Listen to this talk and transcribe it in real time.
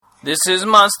This is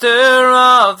Monster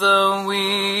of the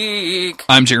Week.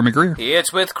 I'm Jeremy Greer.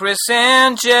 It's with Chris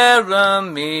and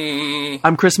Jeremy.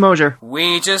 I'm Chris Mosier.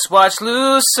 We just watched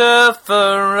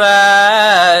Lucifer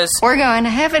Rise. We're going to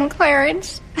heaven,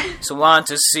 Clarence. So on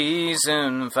to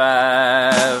season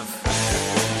 5.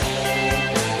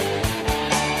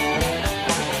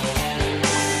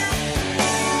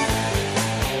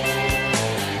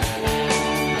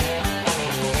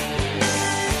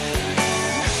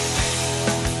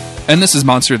 And this is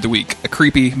Monster of the Week, a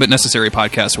creepy but necessary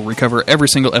podcast where we cover every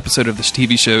single episode of this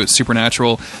TV show,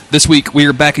 Supernatural. This week, we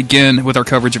are back again with our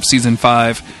coverage of Season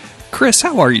 5. Chris,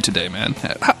 how are you today, man?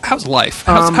 How's life?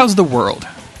 How's the world?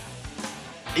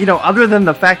 You know, other than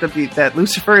the fact that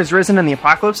Lucifer is risen and the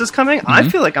apocalypse is coming, I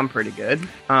feel like I'm pretty good.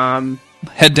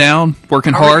 Head down,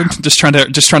 working hard, just trying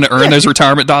to earn those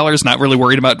retirement dollars, not really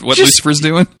worried about what Lucifer's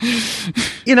doing.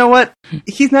 You know what?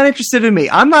 He's not interested in me.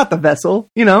 I'm not the vessel,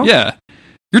 you know? Yeah.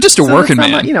 You're just a working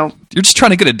man. You're just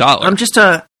trying to get $1. I'm just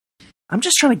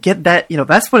trying to get that. You know,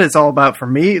 that's what it's all about for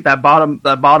me. That bottom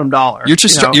dollar. You're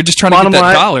just trying to get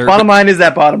that dollar. Bottom line is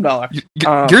that bottom dollar.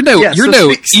 You're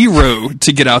no hero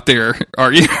to get out there,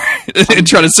 are you? And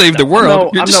try to save the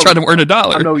world. You're just trying to earn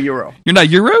 $1. I'm no euro. You're not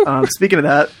euro. Speaking of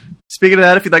that,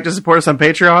 if you'd like to support us on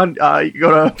Patreon, you can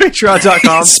go to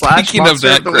patreon.com/. Speaking of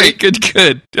that, great,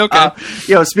 good.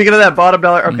 Okay. Speaking of that bottom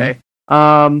dollar, okay.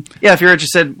 If you're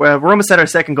interested, we're almost at our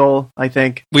second goal. I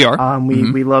think we are.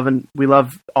 We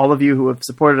love all of you who have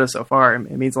supported us so far.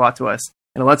 It means a lot to us,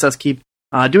 and it lets us keep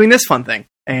doing this fun thing.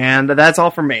 And that's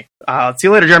all from me. See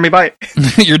you later, Jeremy. Bye.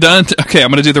 You're done. Okay, I'm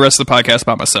going to do the rest of the podcast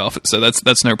by myself, so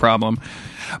that's no problem.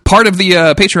 Part of the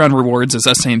Patreon rewards is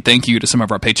us saying thank you to some of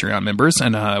our Patreon members,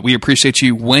 and we appreciate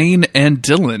you, Wayne and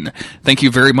Dylan. Thank you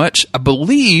very much. I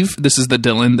believe this is the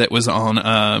Dylan that was on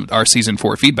our Season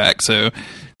 4 feedback, so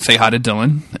say hi to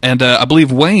Dylan. And I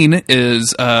believe Wayne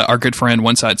is our good friend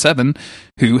 1Side7,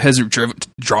 who has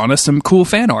drawn us some cool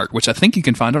fan art, which I think you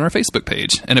can find on our Facebook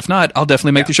page. And if not, I'll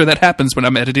definitely make sure that happens when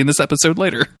I'm editing this episode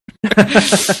later.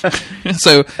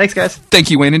 So thanks, guys.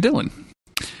 Thank you, Wayne and Dylan.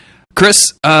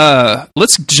 Chris,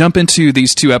 let's jump into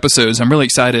these 2 episodes. I'm really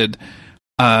excited.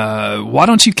 Why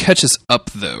don't you catch us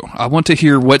up, though? I want to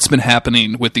hear what's been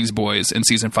happening with these boys in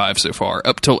Season 5 so far,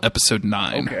 up till Episode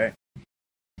 9. Okay.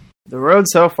 The road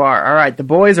so far. All right, the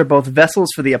boys are both vessels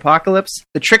for the apocalypse.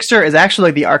 The trickster is actually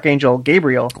the Archangel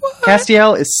Gabriel. What?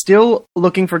 Castiel is still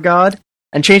looking for God.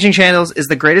 And Changing Channels is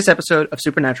the greatest episode of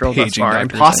Supernatural thus far,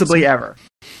 and possibly ever.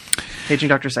 Paging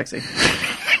Dr. Sexy.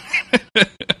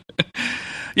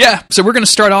 Yeah, so we're going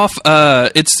to start off.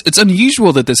 It's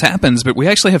unusual that this happens, but we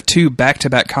actually have 2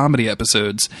 back-to-back comedy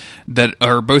episodes that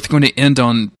are both going to end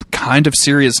on kind of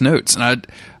serious notes. And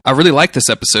I really like this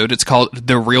episode. It's called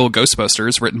The Real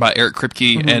Ghostbusters, written by Eric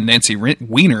Kripke and Nancy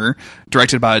Weiner,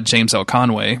 directed by James L.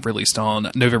 Conway, released on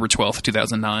November 12th,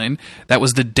 2009. That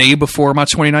was the day before my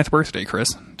 29th birthday,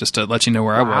 Chris, just to let you know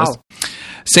where I was.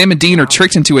 Sam and Dean are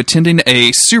tricked into attending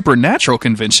a supernatural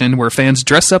convention where fans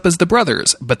dress up as the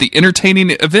brothers, but the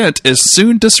entertaining event is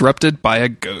soon disrupted by a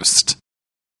ghost.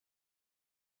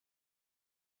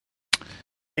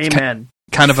 Amen.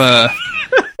 Kind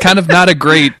of not a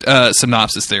great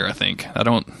synopsis there, I think.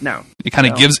 No. It kind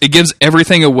of gives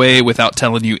everything away without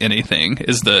telling you anything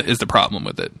is the problem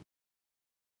with it.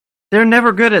 They're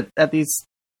never good at these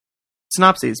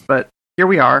synopses, but here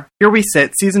we are. Here we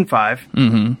sit, Season 5.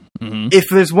 If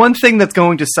there's one thing that's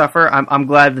going to suffer, I'm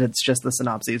glad that it's just the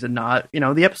synopses and not,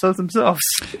 the episodes themselves.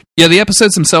 Yeah, the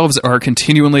episodes themselves are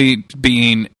continually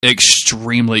being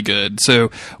extremely good. So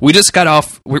we're just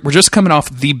coming off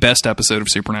the best episode of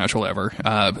Supernatural ever.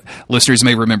 Listeners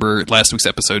may remember last week's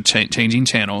episode, Changing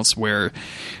Channels, where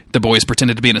the boys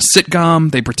pretended to be in a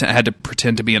sitcom. They had to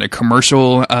pretend to be in a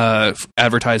commercial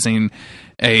advertising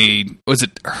was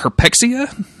it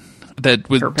Herpexia? That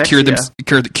would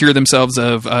cure themselves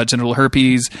of genital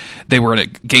herpes. They were in a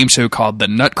game show called The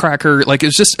Nutcracker. Like,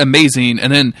 it's just amazing.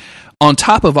 And then on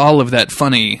top of all of that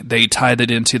funny, they tied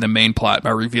it into the main plot by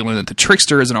revealing that the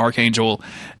trickster is an archangel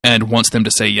and wants them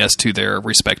to say yes to their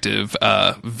respective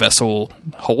vessel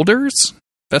holders.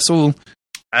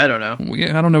 I don't know.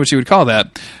 I don't know what you would call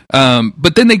that.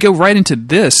 But then they go right into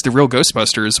this, The Real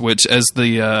Ghostbusters, which, as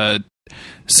the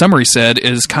summary said,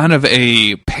 is kind of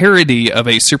a parody of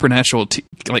a supernatural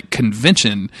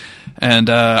convention, and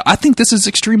I think this is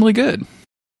extremely good.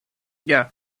 Yeah,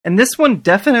 and this one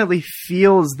definitely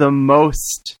feels the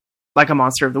most like a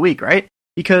Monster of the Week, right?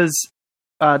 Because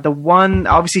the one,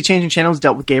 obviously, Changing Channels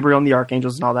dealt with Gabriel and the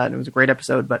Archangels and all that, and it was a great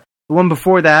episode, but the one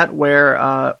before that,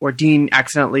 where Dean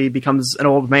accidentally becomes an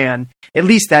old man, at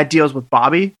least that deals with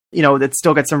Bobby, that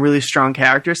still got some really strong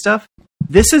character stuff.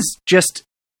 This is just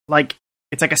like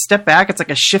it's like a step back. It's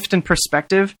like a shift in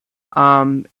perspective.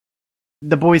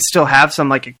 The boys still have some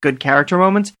like good character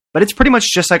moments, but it's pretty much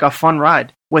just like a fun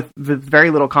ride with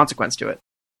very little consequence to it.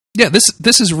 Yeah,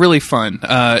 this is really fun.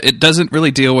 It doesn't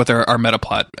really deal with our meta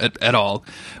plot at all.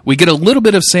 We get a little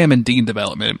bit of Sam and Dean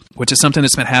development, which is something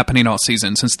that's been happening all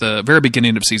season since the very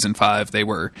beginning of season 5. They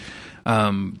were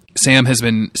Sam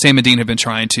and Dean have been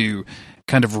trying to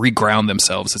kind of reground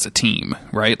themselves as a team,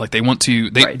 right? Like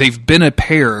they've been a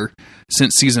pair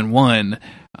since season 1.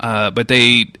 But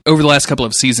they, over the last couple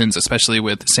of seasons, especially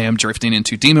with Sam drifting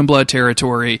into Demon Blood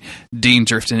territory, Dean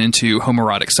drifting into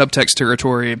homoerotic subtext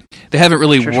territory, they haven't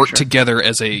really worked together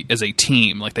as a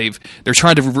team. Like they're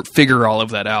trying to figure all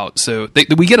of that out. So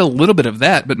we get a little bit of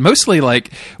that, but mostly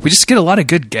like we just get a lot of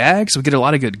good gags, we get a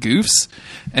lot of good goofs,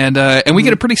 and we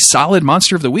get a pretty solid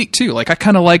monster of the week too. Like I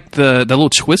kind of like the little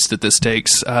twist that this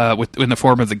takes in the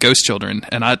form of the Ghost Children,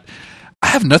 and I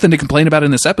have nothing to complain about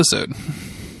in this episode.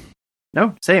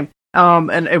 No, same.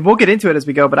 And we'll get into it as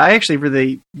we go, but I actually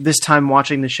really, this time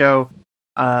watching the show,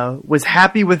 was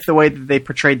happy with the way that they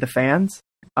portrayed the fans.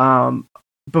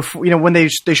 Before, when they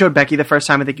showed Becky the first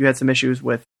time, I think you had some issues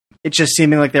with it just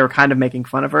seeming like they were kind of making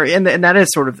fun of her, and that is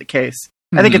sort of the case.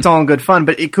 Mm-hmm. I think it's all in good fun,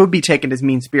 but it could be taken as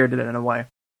mean-spirited in a way.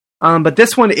 But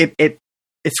this one, it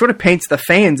sort of paints the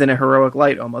fans in a heroic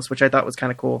light almost, which I thought was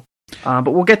kind of cool.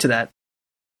 But we'll get to that.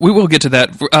 We will get to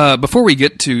that. Before we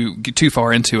get too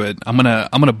far into it, I'm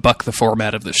gonna buck the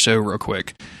format of the show real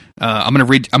quick. I'm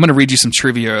gonna read you some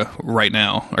trivia right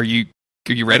now. Are you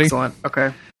ready? Excellent.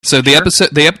 Okay. So the episode,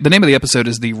 the name of the episode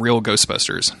is The Real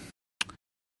Ghostbusters.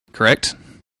 Correct.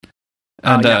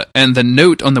 And yeah. And the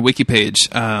note on the wiki page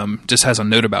just has a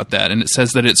note about that, and it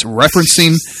says that it's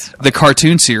referencing the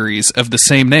cartoon series of the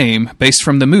same name based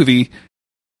from the movie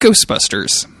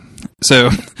Ghostbusters. So,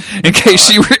 in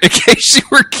case you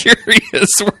were curious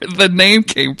where the name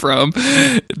came from,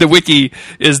 the wiki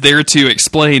is there to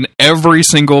explain every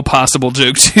single possible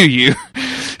joke to you.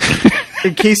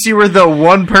 In case you were the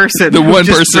one person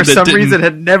for some reason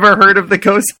had never heard of the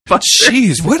Ghostbusters.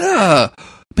 Jeez, what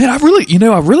man! I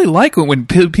really like when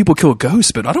people kill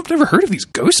ghosts, but I've never heard of these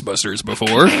Ghostbusters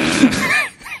before.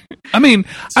 I mean,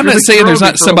 I'm not saying there's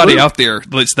not somebody out there.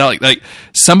 It's not like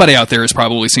somebody out there has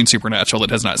probably seen Supernatural that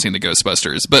has not seen the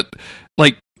Ghostbusters. But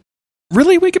like,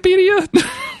 really, Wikipedia?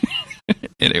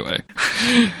 Anyway,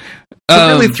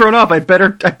 I'm really thrown off. I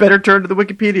better turn to the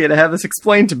Wikipedia to have this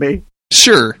explained to me.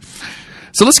 Sure.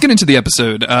 So let's get into the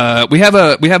episode. We have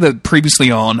a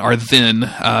previously on our then,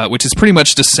 which is pretty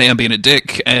much just Sam being a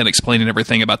dick and explaining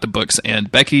everything about the books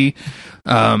and Becky.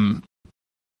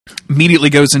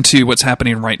 Immediately goes into what's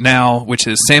happening right now, which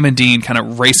is Sam and Dean kind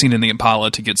of racing in the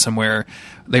Impala to get somewhere.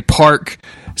 They park.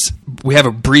 We have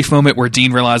a brief moment where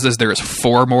Dean realizes there's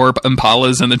 4 more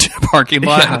Impalas in the parking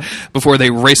lot before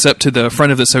they race up to the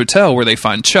front of this hotel where they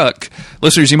find Chuck.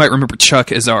 Listeners, you might remember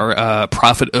Chuck is our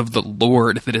prophet of the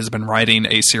Lord that has been writing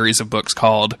a series of books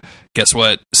called, guess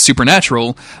what,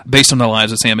 Supernatural, based on the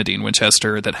lives of Sam and Dean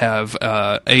Winchester that have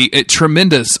a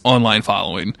tremendous online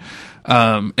following.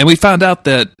 And we found out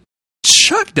that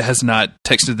Chuck has not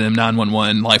texted them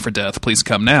 911, life or death, please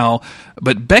come now.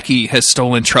 But Becky has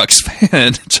stolen Chuck's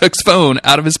phone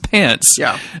out of his pants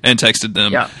and texted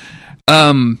them. Yeah.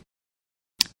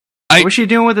 What was she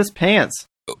doing with his pants?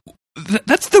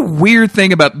 That's the weird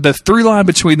thing about the through line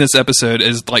between this episode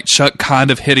is like Chuck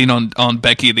kind of hitting on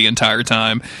Becky the entire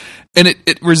time. And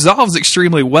it resolves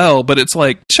extremely well, but it's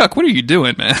like, Chuck, what are you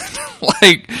doing, man?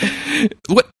 Like,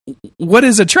 what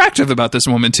is attractive about this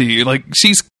woman to you? Like,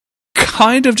 she's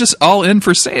kind of just all in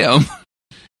for Sam.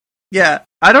 Yeah,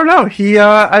 I don't know.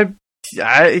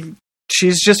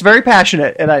 She's just very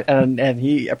passionate, and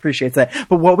he appreciates that.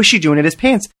 But what was she doing in his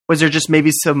pants? Was there just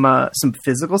maybe some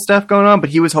physical stuff going on?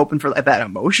 But he was hoping for that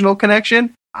emotional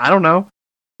connection. I don't know.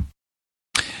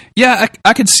 Yeah,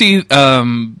 I could see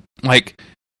like.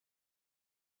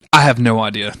 I have no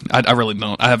idea. I really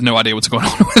don't. I have no idea what's going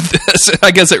on with this.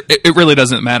 I guess it really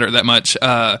doesn't matter that much.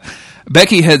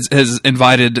 Becky has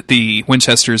invited the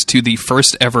Winchesters to the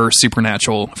first ever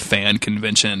Supernatural fan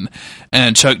convention,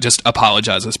 and Chuck just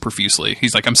apologizes profusely.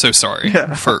 He's like, "I'm so sorry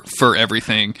for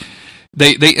everything."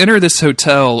 They enter this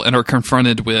hotel and are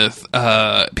confronted with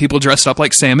people dressed up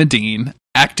like Sam and Dean,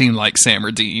 acting like Sam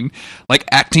or Dean, like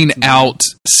acting out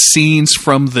scenes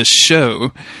from the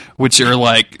show, which are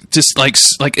like just like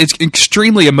it's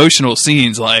extremely emotional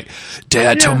scenes. Like,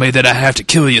 Dad told me that I have to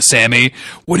kill you, Sammy.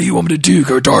 What do you want me to do?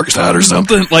 Go dark side or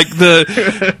something? Like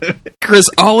Chris,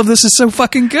 all of this is so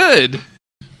fucking good.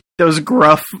 those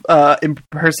gruff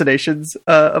impersonations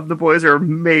of the boys are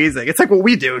amazing. It's like what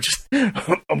we do. Just,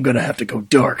 I'm gonna have to go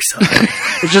dark, son.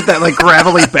 It's just that like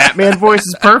gravelly Batman voice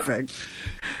is perfect.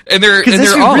 And they're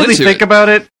all really into think it. about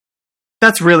it.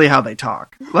 That's really how they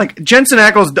talk. Like Jensen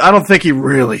Ackles, I don't think he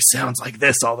really sounds like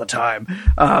this all the time.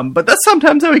 But that's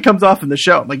sometimes how he comes off in the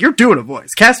show. Like, you're doing a voice.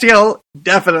 Castiel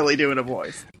definitely doing a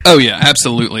voice. Oh yeah,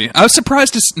 absolutely. I was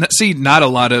surprised to see not a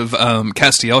lot of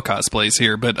Castiel cosplays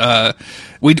here, but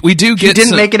we do get. He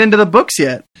didn't make it into the books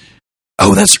yet.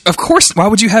 Oh, that's of course. Why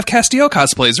would you have Castiel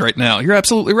cosplays right now? You're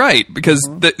absolutely right because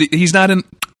he's not in.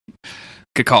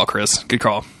 Good call, Chris. Good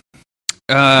call.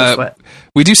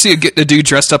 We do see a dude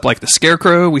dressed up like the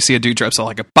Scarecrow. We see a dude dressed up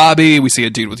like a Bobby. We see a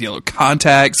dude with yellow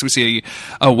contacts. We see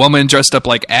a woman dressed up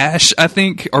like Ash, I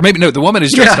think. Or maybe, no, the woman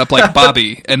is dressed up like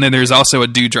Bobby. And then there's also a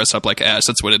dude dressed up like Ash.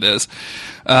 That's what it is.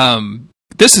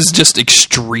 This is just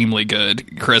extremely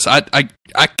good, Chris. I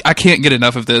can't get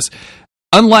enough of this.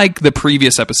 Unlike the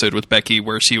previous episode with Becky,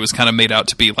 where she was kind of made out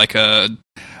to be like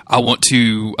I want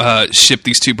to ship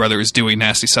these two brothers doing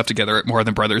nasty stuff together at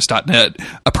morethanbrothers.net,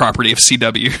 a property of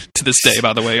CW to this day,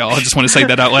 by the way, y'all. I just want to say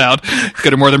that out loud. Go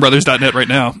to morethanbrothers.net right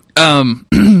now.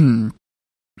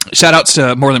 Shout outs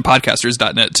to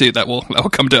morethanpodcasters.net too. That will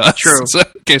come to us. True. So,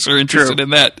 in case you're interested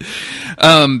in that.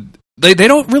 They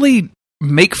don't really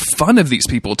make fun of these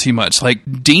people too much.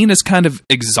 Like, Dean is kind of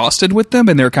exhausted with them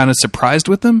and they're kind of surprised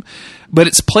with them, but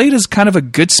it's played as kind of a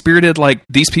good spirited, like,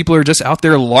 these people are just out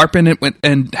there LARPing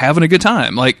and having a good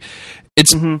time. Like,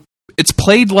 it's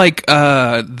played like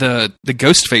the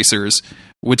Ghost Facers,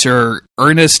 which are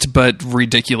earnest but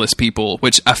ridiculous people,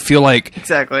 which I feel like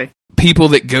exactly people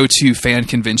that go to fan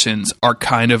conventions are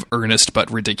kind of earnest but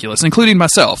ridiculous, including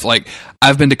myself. Like,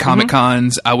 I've been to Comic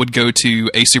Cons. I would go to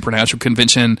a Supernatural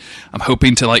convention. I'm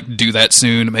hoping to like do that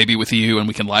soon, maybe with you, and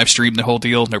we can live stream the whole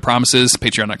deal. No promises.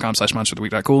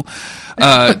 Patreon.com/monsteroftheweek.cool.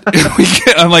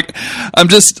 I'm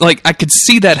just like, I could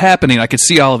see that happening. I could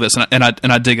see all of this, and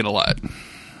I dig it a lot.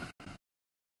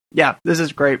 Yeah, this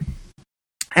is great.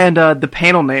 And the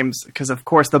panel names, because of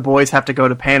course the boys have to go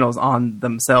to panels on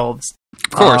themselves.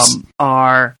 Of course,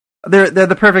 they're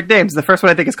the perfect names. The first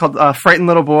one I think is called "Frightened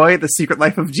Little Boy: The Secret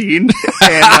Life of Jean,"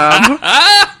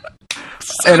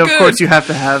 and of course you have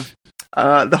to have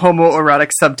the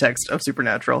homoerotic subtext of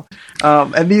Supernatural.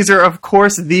 And these are of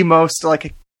course the most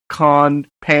like con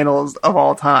panels of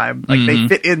all time. Like they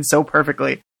fit in so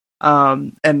perfectly,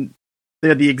 and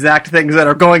they're the exact things that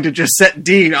are going to just set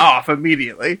Dean off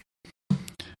immediately.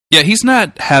 Yeah, he's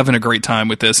not having a great time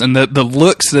with this, and the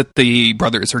looks that the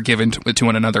brothers are giving to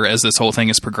one another as this whole thing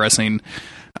is progressing.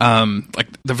 Like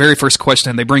the very first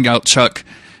question, they bring out Chuck,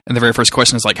 and the very first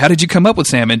question is like, "How did you come up with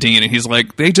Sam and Dean?" And he's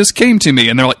like, "They just came to me,"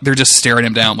 and they're just staring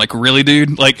him down, like, "Really,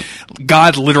 dude? Like,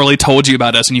 God literally told you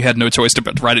about us, and you had no choice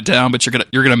to write it down, but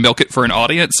you're gonna milk it for an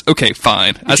audience? Okay,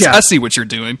 fine. I see what you're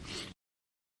doing."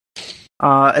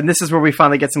 And this is where we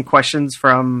finally get some questions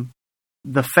from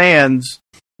the fans,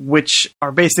 which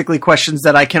are basically questions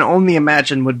that I can only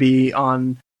imagine would be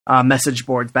on message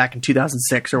boards back in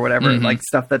 2006 or whatever, like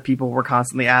stuff that people were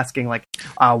constantly asking, like,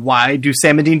 why do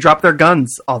Sam and Dean drop their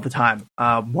guns all the time?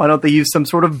 Why don't they use some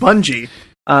sort of bungee?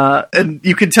 And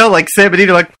you can tell, like, Sam and Dean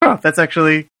are like, oh, that's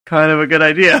actually kind of a good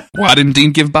idea. Why didn't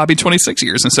Dean give Bobby 26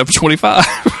 years instead of 25?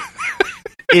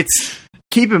 It's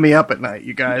keeping me up at night,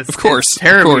 you guys. Of course. It's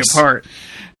tearing me apart.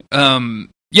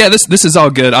 Yeah, this is all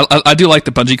good. I do like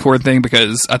the bungee cord thing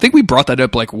because I think we brought that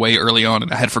up like way early on,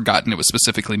 and I had forgotten it was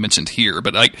specifically mentioned here.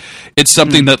 But like, it's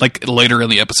something that like later in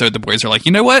the episode, the boys are like,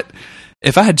 you know what?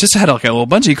 If I had just had like a little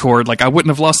bungee cord, like I wouldn't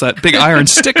have lost that big iron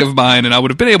stick of mine, and I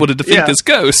would have been able to defeat this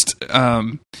ghost.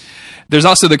 There's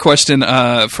also the question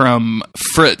from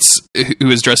Fritz, who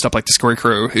is dressed up like the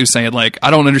Scarecrow, who's saying, like,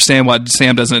 I don't understand why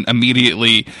Sam doesn't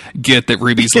immediately get that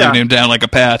Ruby's leading him down like a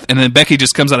path. And then Becky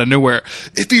just comes out of nowhere.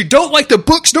 If you don't like the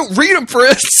books, don't read them,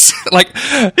 Fritz. Like,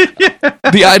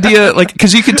 the idea, like,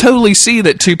 because you could totally see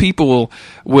that two people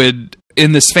would,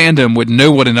 in this fandom, would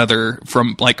know one another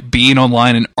from like being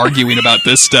online and arguing about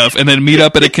this stuff, and then meet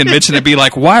up at a convention and be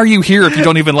like, why are you here if you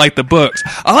don't even like the books?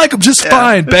 I like them just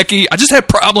fine, Becky. I just have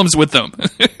problems with them.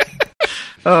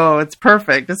 Oh, it's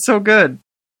perfect. It's so good.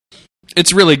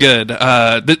 It's really good.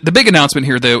 The big announcement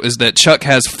here, though, is that Chuck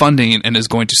has funding and is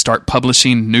going to start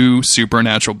publishing new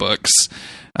Supernatural books,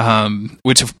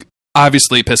 which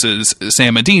obviously pisses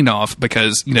Sam and Dean off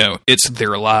because, you know, it's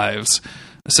their lives.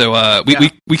 So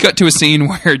we cut to a scene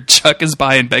where Chuck is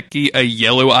buying Becky a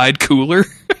yellow-eyed cooler.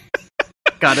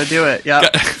 Gotta do it, yeah.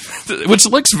 Which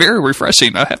looks very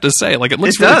refreshing, I have to say. Like, it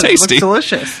looks really tasty. It looks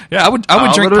delicious. Yeah, I would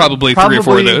drink probably 3 or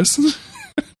 4 of those.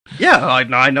 Yeah,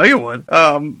 I know you would.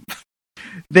 I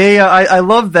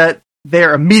love that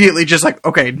they're immediately just like,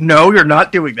 okay, no, you're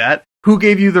not doing that. Who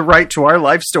gave you the right to our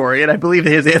life story? And I believe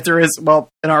his answer is, well,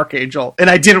 an archangel. And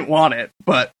I didn't want it,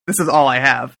 but this is all I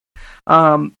have.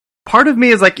 Part of me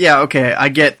is like, yeah, okay, I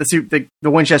get the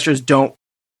Winchesters don't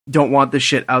want this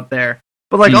shit out there.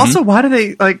 But, like, also, why do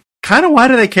they, like, why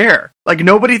do they care? Like,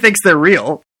 nobody thinks they're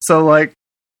real. So, like,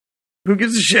 who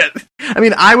gives a shit? I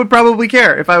mean, I would probably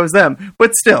care if I was them.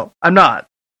 But still, I'm not.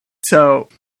 So,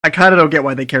 I kind of don't get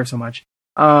why they care so much.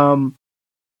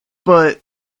 But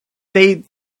they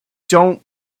don't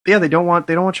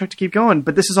want Chuck to keep going.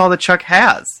 But this is all that Chuck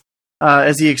has.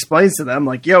 As he explains to them,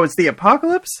 like, yo, it's the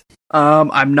apocalypse.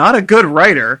 I'm not a good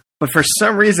writer, but for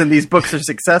some reason these books are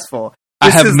successful. I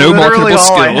have no marketable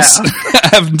skills. I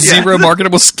have zero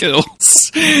marketable skills.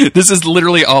 This is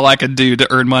literally all I can do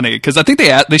to earn money. Because I think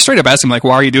they straight up asked him, like,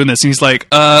 why are you doing this? And he's like,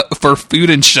 for food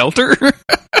and shelter?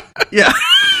 Yeah.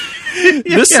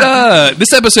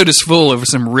 This episode is full of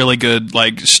some really good,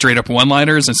 like, straight up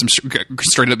one-liners and some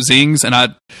straight up zings. And I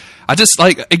just,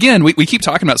 like, again, we keep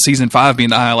talking about season 5 being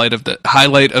the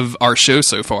highlight of our show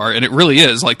so far. And it really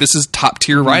is. Like, this is top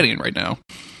tier writing right now.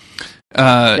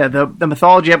 The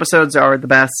mythology episodes are the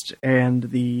best, and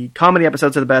the comedy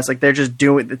episodes are the best. Like,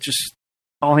 it's just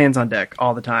all hands on deck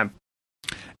all the time.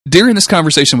 During this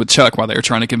conversation with Chuck, while they were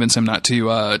trying to convince him not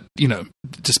to,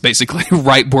 just basically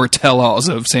write more tell-alls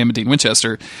of Sam and Dean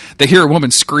Winchester, they hear a woman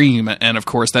scream, and of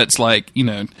course that's like,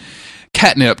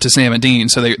 catnip to Sam and Dean.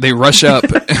 So they rush up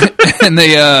and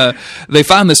they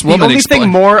find this woman. The only thing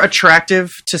more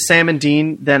attractive to Sam and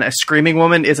Dean than a screaming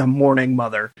woman is a mourning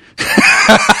mother.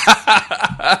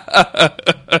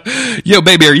 Yo,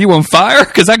 baby, are you on fire?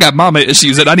 Because I got mama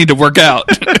issues and I need to work out.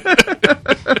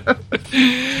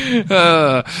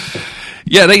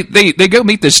 Yeah, they go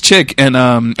meet this chick, and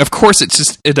of course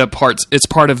it's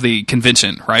part of the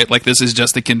convention, right? Like, this is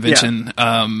just the convention,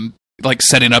 like,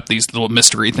 setting up these little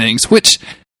mystery things, which,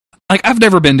 like, I've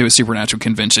never been to a Supernatural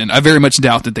convention. I very much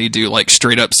doubt that they do, like,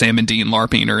 straight up Sam and Dean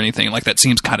LARPing or anything. Like, that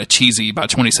seems kind of cheesy by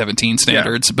 2017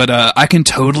 standards, but I can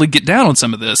totally get down on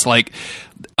some of this. Like,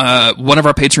 one of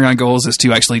our Patreon goals is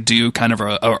to actually do kind of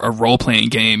a role-playing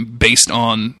game based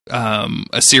on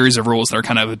a series of rules that are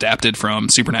kind of adapted from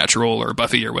Supernatural or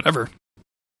Buffy or whatever.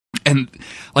 And,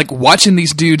 like, watching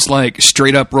these dudes, like,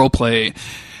 straight up role-play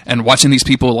and watching these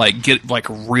people, like, get, like,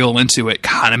 real into it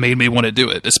kind of made me want to do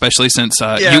it, especially since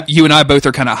you and I both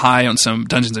are kind of high on some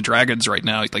Dungeons and Dragons right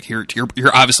now. Like, you're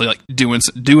obviously, like, doing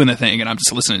the thing, and I'm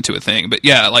just listening to a thing. But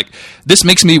yeah, like, this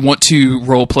makes me want to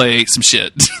role play some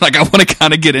shit. Like, I want to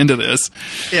kind of get into this.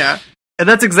 Yeah. And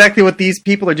that's exactly what these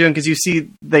people are doing, because you see,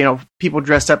 people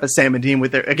dressed up as Sam and Dean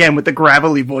with the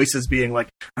gravelly voices being like,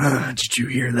 did you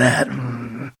hear that?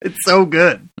 It's so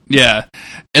good. Yeah.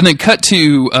 And then cut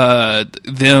to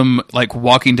them, like,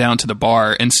 walking down to the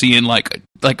bar and seeing, like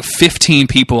 15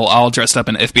 people all dressed up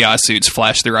in FBI suits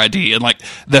flash their ID, and, like,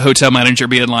 the hotel manager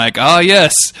being like, oh,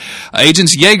 yes,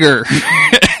 Agents Yeager.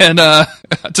 And I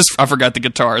forgot the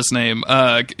guitarist's name,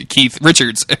 Keith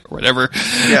Richards or whatever.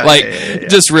 Yeah,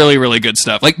 just really, really good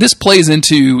stuff. Like, this plays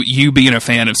into you being a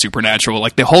fan of Supernatural.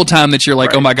 Like, the whole time that you're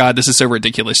like, oh my God, this is so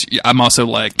ridiculous, I'm also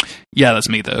like, yeah, that's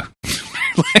me though.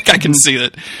 Like, I can see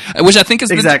that, which I think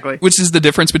is which is the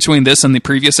difference between this and the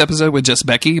previous episode with just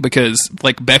Becky, because,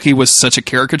 like, Becky was such a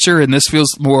caricature, and this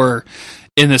feels more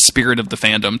in the spirit of the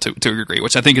fandom to a degree,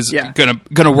 which I think is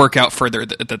gonna work out further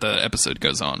that the episode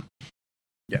goes on.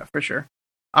 Yeah, for sure.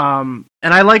 And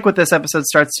I like what this episode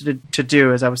starts to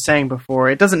do. As I was saying before,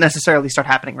 it doesn't necessarily start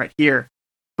happening right here,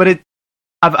 but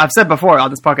I've said before on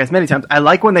this podcast many times, I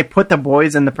like when they put the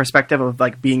boys in the perspective of,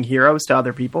 like, being heroes to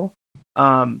other people.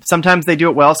 Sometimes they do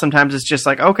it well. Sometimes it's just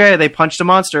like, okay, they punched a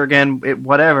monster again,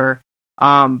 whatever.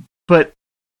 But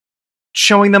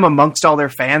showing them amongst all their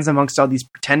fans, amongst all these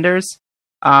pretenders,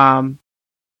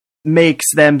 makes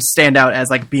them stand out as,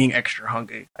 like, being extra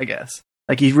hungry, I guess.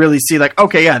 Like, you really see, like,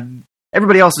 okay, yeah,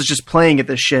 everybody else is just playing at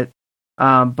this shit.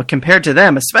 But compared to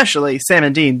them, especially Sam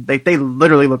and Dean, they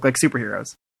literally look like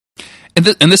superheroes. And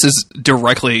this is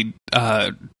directly,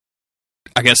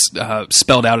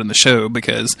 spelled out in the show,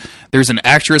 because there's an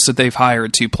actress that they've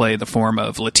hired to play the form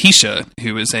of Letitia,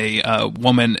 who is a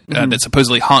woman that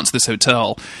supposedly haunts this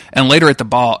hotel. And later at the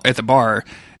bar,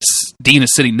 Dean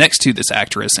is sitting next to this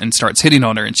actress and starts hitting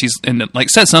on her, and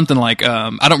says something like, I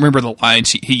don't remember the line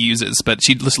he uses, but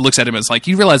she just looks at him and is like,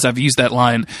 you realize I've used that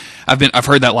line, I've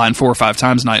heard that line 4 or 5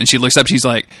 times tonight. And she looks up, she's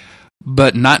like,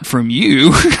 but not from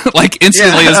you. Like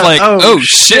instantly it's like, oh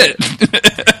shit.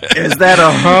 Is that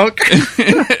a hunk?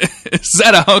 Is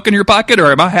that a hunk in your pocket,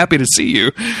 or am I happy to see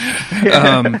you?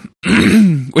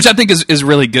 Which I think is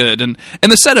really good, and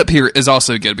the setup here is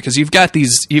also good because you've got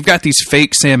these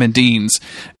fake Sam and Deans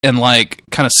and like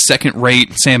kind of second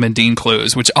rate Sam and Dean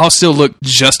clothes, which all still look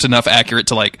just enough accurate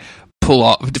to like pull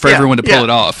off for everyone to pull it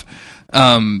off.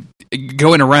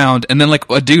 Going around, and then like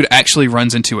a dude actually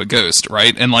runs into a ghost,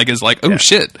 right? And like is like, oh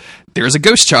shit, there's a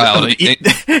ghost child. The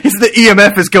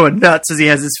EMF is going nuts as he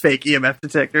has his fake EMF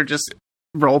detector just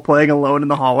role playing alone in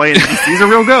the hallway, and he sees a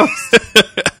real ghost.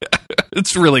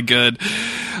 It's really good.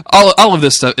 All of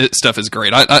this stuff is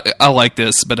great. I like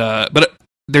this, but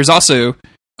there's also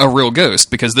a real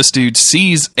ghost because this dude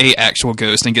sees a actual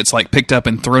ghost and gets like picked up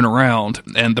and thrown around,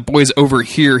 and the boys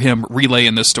overhear him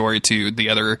relaying this story to the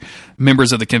other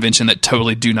members of the convention that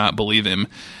totally do not believe him.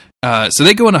 So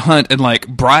they go on a hunt and like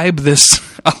bribe this.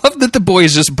 I love that the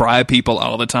boys just bribe people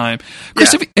all the time.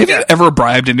 Chris, have you ever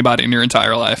bribed anybody in your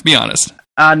entire life? Be honest.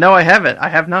 No, I haven't. I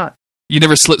have not. You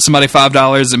never slipped somebody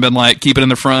 $5 and been like, keep it in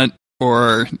the front,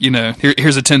 or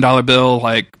here's a $10 bill,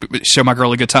 like show my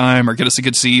girl a good time, or get us a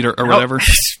good seat, or whatever.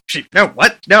 No,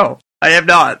 what? No, I have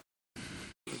not.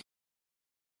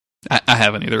 I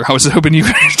haven't either. I was hoping you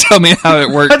could tell me how it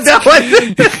works. No,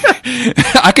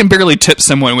 I can barely tip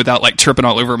someone without like tripping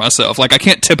all over myself. Like I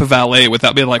can't tip a valet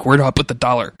without being like, where do I put the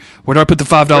 $1? Where do I put the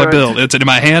 $5 bill? It's in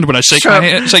my hand when I shake his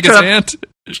hand.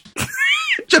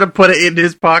 Should have put it in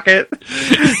his pocket.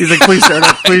 He's like, please don't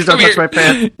touch my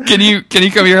pants. Can you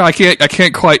come here? I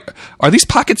can't quite. Are these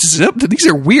pockets zipped? These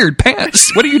are weird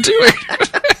pants. What are you doing?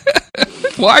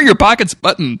 Why are your pockets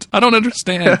buttoned? I don't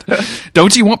understand.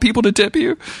 Don't you want people to tip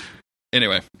you?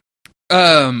 Anyway,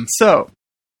 so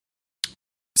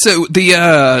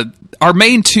the our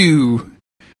main two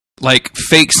like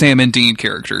fake Sam and Dean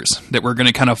characters that we're going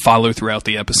to kind of follow throughout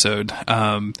the episode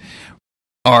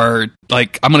are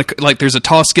like there's a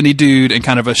tall skinny dude and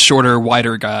kind of a shorter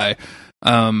wider guy.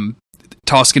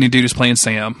 Tall skinny dude is playing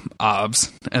Sam Obs,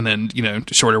 and then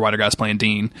shorter wider guy's playing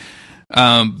Dean.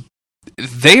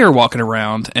 They are walking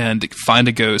around and find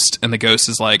a ghost, and the ghost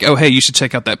is like, oh, hey, you should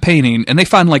check out that painting. And they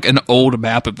find like an old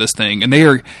map of this thing, and they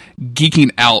are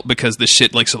geeking out because this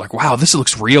shit so like, wow, this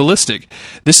looks realistic.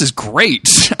 This is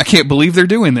great. I can't believe they're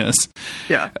doing this.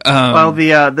 Yeah. Well,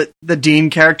 the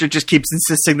Dean character just keeps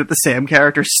insisting that the Sam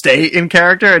character stay in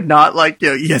character and not like,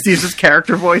 yes, he uses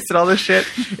character voice and all this shit.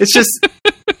 It's just...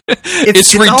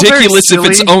 It's ridiculous if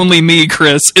it's only me,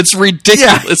 Chris. It's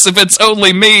ridiculous if it's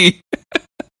only me.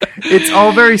 It's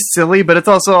all very silly, but it's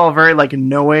also all very like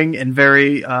knowing and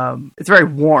very it's very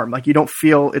warm. Like you don't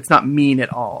feel it's not mean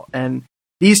at all. And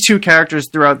these two characters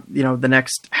throughout the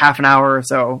next half an hour or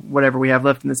so, whatever we have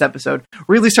left in this episode,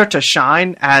 really start to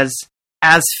shine as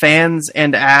fans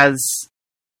and as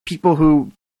people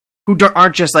who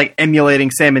aren't just like emulating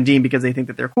Sam and Dean because they think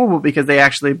that they're cool, but because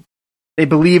they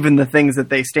believe in the things that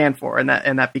they stand for, and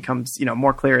that becomes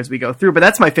more clear as we go through. But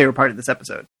that's my favorite part of this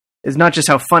episode. Is not just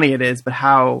how funny it is, but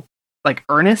how like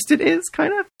earnest it is,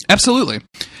 kind of. Absolutely,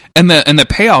 and the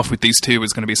payoff with these two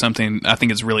is going to be something I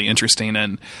think is really interesting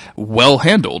and well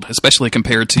handled, especially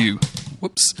compared to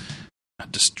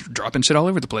just dropping shit all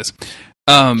over the place.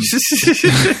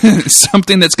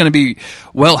 Something that's going to be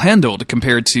well handled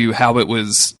compared to how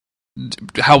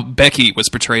Becky was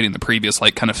portrayed in the previous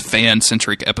like kind of fan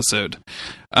centric episode.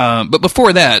 But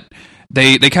before that.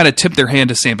 They kind of tip their hand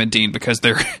to Sam and Dean because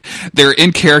they're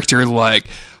in character like,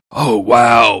 oh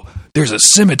wow, there's a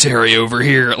cemetery over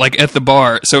here, like at the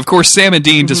bar. So of course Sam and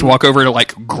Dean just walk over to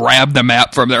like grab the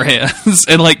map from their hands,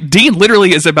 and like Dean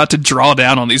literally is about to draw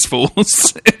down on these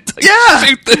fools.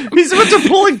 He's about to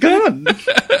pull a gun.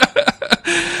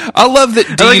 I love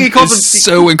that Dean is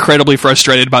so incredibly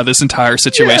frustrated by this entire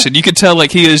situation. Yeah. You can tell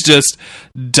like he is just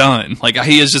done. Like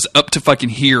he is just up to fucking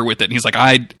here with it. And he's like,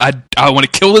 I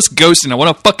want to kill this ghost and I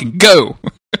want to fucking go.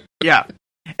 Yeah.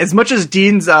 As much as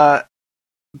Dean's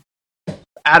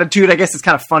attitude, I guess, is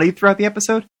kind of funny throughout the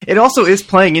episode, it also is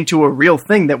playing into a real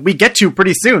thing that we get to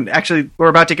pretty soon. Actually, we're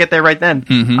about to get there right then.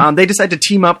 Mm-hmm. They decide to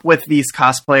team up with these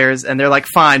cosplayers, and they're like,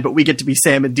 fine, but we get to be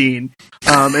Sam and Dean.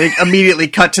 And they immediately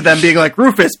cut to them being like,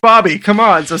 Rufus, Bobby, come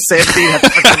on. So Sam and Dean have to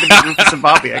pretend to be Rufus and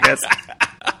Bobby, I guess.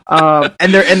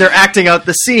 And they're acting out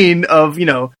the scene of,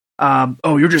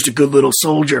 oh, you're just a good little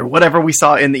soldier, whatever we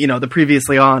saw in the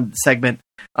previously on segment.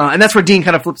 And that's where Dean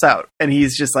kind of flips out, and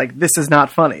he's just like, this is not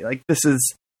funny. Like, this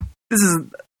is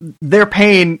their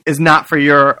pain is not for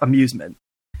your amusement.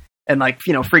 And like,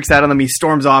 freaks out on them. He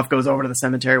storms off, goes over to the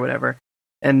cemetery, whatever.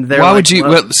 And they're why like, would you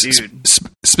 "Whoa, dude."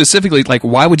 specifically, like,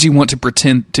 why would you want to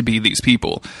pretend to be these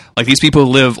people? Like, these people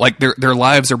live, like, their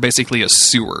lives are basically a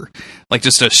sewer, like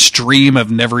just a stream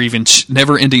of never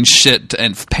ending shit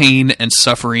and pain and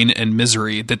suffering and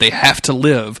misery that they have to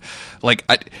live. Like,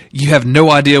 you have no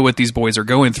idea what these boys are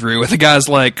going through. And the guy's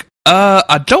like,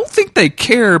 I don't think they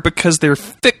care because they're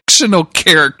fictional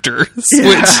characters.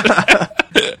 Which,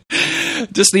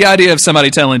 just the idea of somebody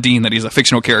telling Dean that he's a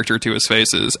fictional character to his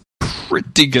face is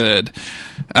pretty good.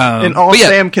 And all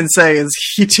Sam can say is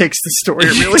he takes the story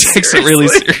really seriously. Takes it really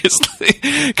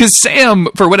seriously. Because Sam,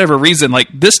 for whatever reason, like,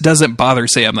 this doesn't bother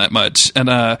Sam that much.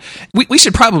 And we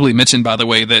should probably mention, by the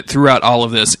way, that throughout all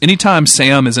of this, anytime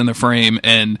Sam is in the frame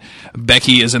and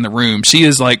Becky is in the room, she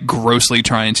is, like, grossly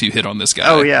trying to hit on this guy.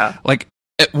 Oh, yeah. Like,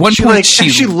 at one point,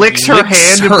 she licks her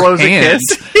hand and blows a kiss.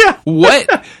 Yeah.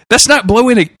 What? That's not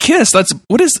blowing a kiss.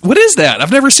 What is that?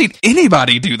 I've never seen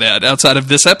anybody do that outside of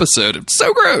this episode. It's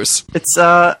so gross.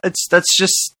 That's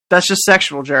just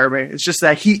sexual, Jeremy. It's just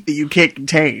that heat that you can't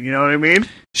contain. You know what I mean?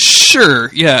 Sure.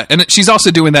 Yeah. And she's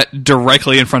also doing that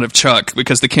directly in front of Chuck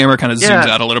because the camera kind of zooms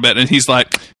out a little bit, and he's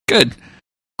like, "Good,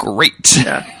 great,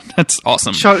 that's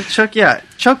awesome." Chuck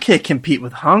can't compete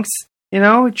with hunks. You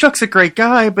know, Chuck's a great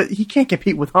guy, but he can't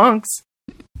compete with hunks.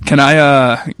 Can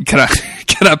I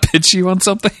pitch you on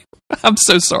something? I'm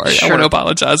so sorry. Sure. I want to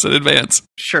apologize in advance.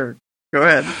 Sure. Go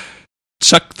ahead.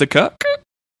 Chuck the Cuck?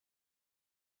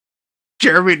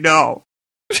 Jeremy, no.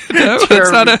 No, Jeremy,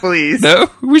 that's not please.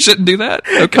 No, we shouldn't do that.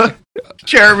 Okay.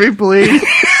 Jeremy, please.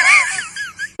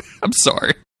 I'm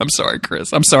sorry. I'm sorry,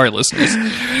 Chris. I'm sorry, listeners.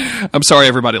 I'm sorry,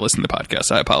 everybody listening to the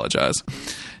podcast. I apologize.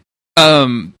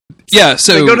 Yeah,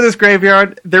 so they go to this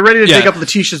graveyard. They're ready to dig up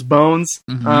Letitia's bones,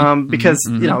 because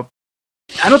you know,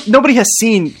 nobody has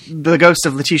seen the ghost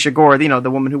of Letitia Gore, you know,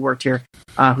 the woman who worked here,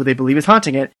 who they believe is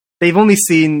haunting it. They've only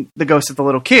seen the ghost of the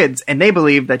little kids, and they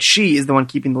believe that she is the one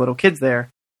keeping the little kids there.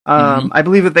 I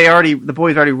believe that the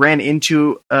boys already ran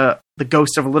into the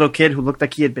ghost of a little kid who looked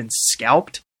like he had been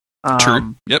scalped.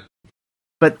 True. Yep.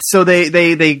 But so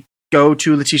they go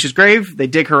to Letitia's grave. They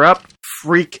dig her up.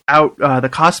 Freak out the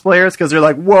cosplayers because they're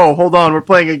like, "Whoa, hold on, we're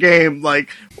playing a game. Like,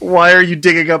 why are you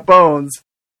digging up bones?"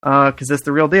 Because that's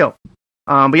the real deal.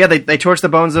 But yeah, they torch the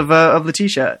bones of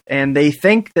Letitia, and they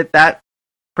think that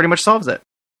pretty much solves it.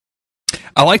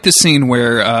 I like this scene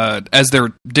where, as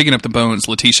they're digging up the bones,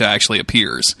 Letitia actually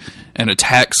appears and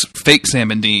attacks fake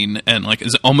Sam and Dean, and like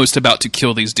is almost about to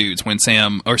kill these dudes when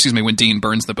when Dean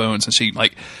burns the bones, and she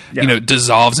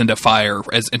dissolves into fire.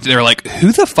 And they're like,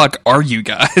 "Who the fuck are you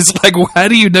guys? Like, how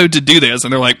do you know to do this?"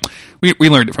 And they're like, "We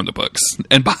learned it from the books,"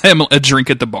 and buy him a drink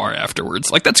at the bar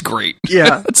afterwards. Like, that's great.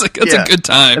 Yeah, that's a good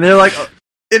time. And they're like,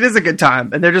 "It is a good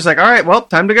time," and they're just like, "All right, well,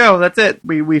 time to go. That's it.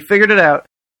 We figured it out."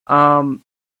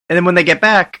 And then when they get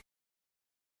back,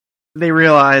 they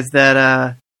realize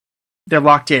that they're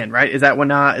locked in, right?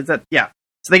 So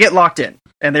they get locked in,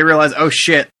 and they realize, oh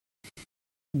shit,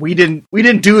 we didn't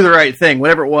do the right thing.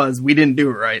 Whatever it was, we didn't do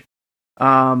it right.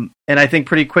 And I think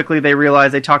pretty quickly they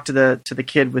realize, they talk to the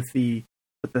kid with the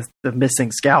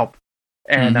missing scalp,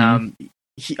 and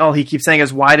all he keeps saying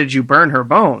is, "Why did you burn her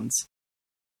bones?"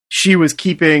 She was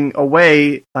keeping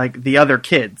away like the other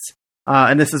kids,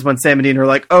 and this is when Sam and Dean are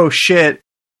like, "Oh shit."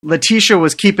 Letitia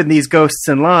was keeping these ghosts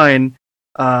in line,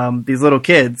 these little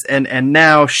kids, and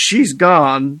now she's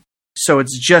gone, so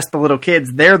it's just the little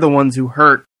kids. They're the ones who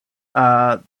hurt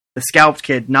the scalped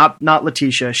kid, not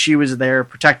Letitia. She was there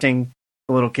protecting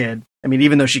the little kid. I mean,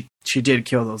 even though she did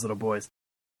kill those little boys.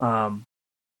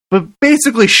 But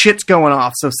basically, shit's going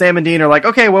off. So Sam and Dean are like,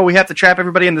 okay, well, we have to trap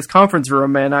everybody in this conference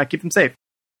room and keep them safe.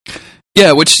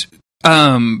 Yeah, which...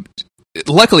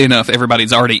 luckily enough,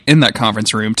 everybody's already in that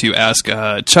conference room to ask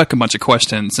Chuck a bunch of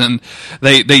questions, and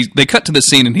they cut to the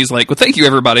scene, and he's like, "Well, thank you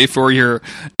everybody for your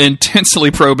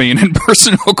intensely probing and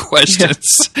personal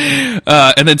questions."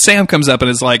 Yeah. And then Sam comes up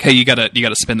and is like, "Hey, you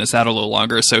gotta spin this out a little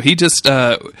longer." So he just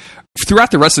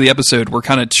throughout the rest of the episode, we're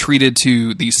kind of treated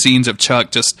to these scenes of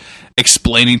Chuck just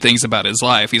explaining things about his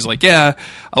life. He's like, "Yeah,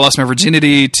 I lost my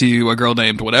virginity to a girl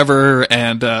named whatever,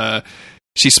 and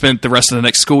she spent the rest of the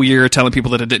next school year telling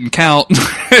people that it didn't count."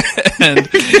 And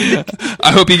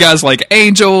I hope you guys like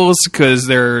angels because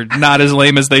they're not as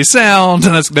lame as they sound,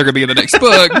 and they're going to be in the next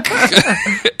book.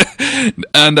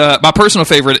 And my personal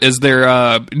favorite is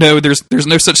there's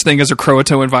no such thing as a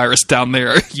Croatoan virus down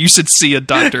there. You should see a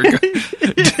doctor. Go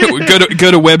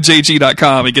to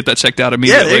webjg.com and get that checked out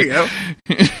immediately. Yeah,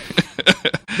 there you go.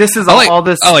 This is all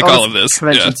this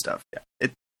convention stuff. Yeah,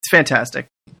 it's fantastic.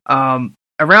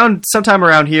 Sometime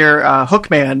around here,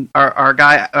 Hookman, our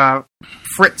guy,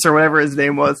 Fritz or whatever his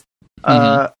name was,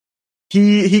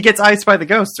 he gets iced by the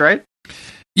ghosts, right?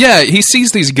 Yeah, he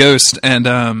sees these ghosts,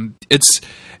 and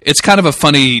it's kind of a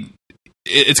funny.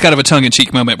 It's kind of a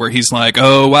tongue-in-cheek moment where he's like,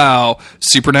 "Oh wow,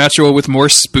 Supernatural with more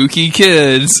spooky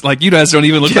kids. Like you guys don't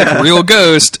even look like a real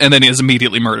ghost." And then he is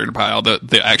immediately murdered by all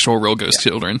the actual real ghost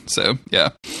children. So yeah,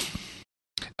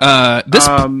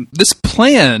 this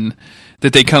plan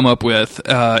that they come up with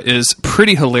is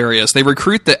pretty hilarious. They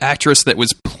recruit the actress that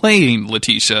was playing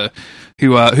Letitia,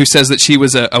 who says that she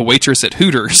was a waitress at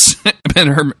Hooters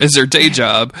and is her day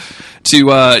job,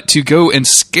 to go and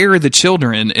scare the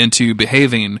children into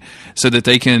behaving so that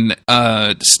they can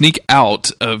sneak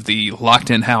out of the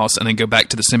locked-in house and then go back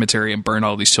to the cemetery and burn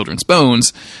all these children's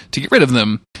bones to get rid of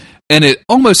them. And it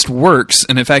almost works.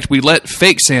 And in fact, we let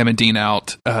fake Sam and Dean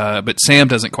out, but Sam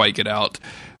doesn't quite get out.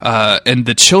 And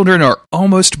the children are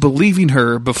almost believing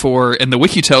her before. And the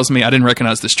wiki tells me I didn't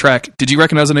recognize this track. Did you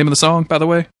recognize the name of the song, by the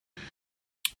way?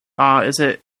 Is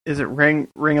it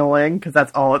Ring-a-Ling? Because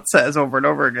that's all it says over and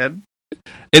over again.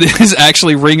 It is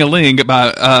actually Ring-a-Ling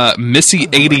by Missy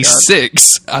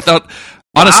 86. I thought,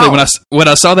 honestly, when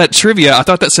I saw that trivia, I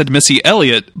thought that said Missy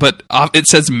Elliott, but it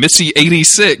says Missy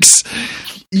 86.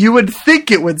 You would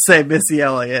think it would say Missy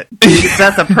Elliott, because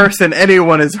that's a person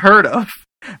anyone has heard of.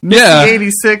 Missy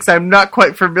 86, I'm not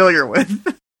quite familiar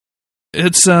with.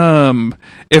 It's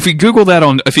if you Google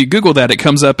that, it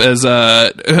comes up as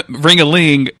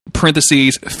Ring-a-Ling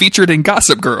parentheses featured in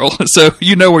Gossip Girl, so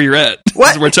you know where you're at.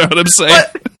 What? Is what I'm saying.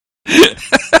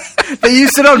 They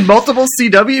used it on multiple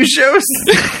CW shows.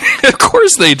 Of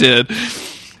course they did.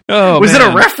 Oh, was man.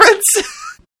 it a reference?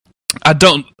 I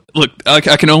don't look. I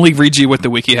can only read you what the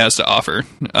wiki has to offer.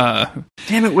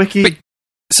 Damn it, wiki.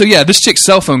 So yeah, this chick's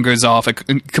cell phone goes off,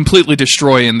 completely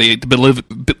destroying the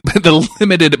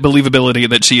limited believability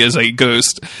that she is a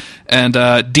ghost.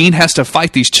 And Dean has to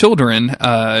fight these children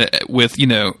with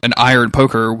an iron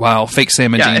poker while fake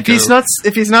Sam and Dean if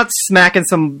he's not smacking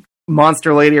some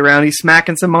monster lady around, he's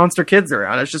smacking some monster kids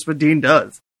around. It's just what Dean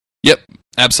does. Yep,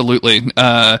 absolutely.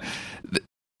 I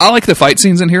like the fight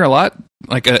scenes in here a lot.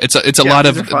 Like it's a lot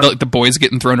of the boys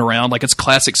getting thrown around. Like it's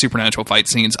classic Supernatural fight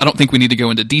scenes. I don't think we need to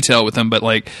go into detail with them, but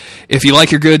like if you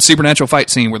like your good Supernatural fight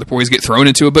scene where the boys get thrown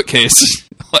into a bookcase,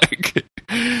 like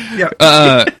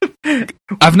I've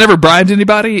never bribed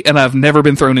anybody and I've never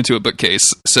been thrown into a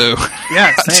bookcase. So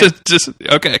yeah, just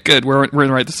okay, good. We're in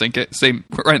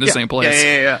the same place.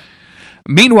 Yeah.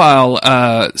 Meanwhile,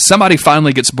 somebody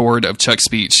finally gets bored of Chuck's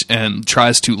speech and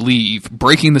tries to leave,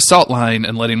 breaking the salt line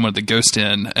and letting one of the ghosts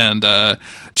in. And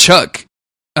Chuck,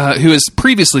 who has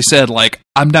previously said, like,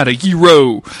 "I'm not a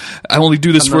hero. I only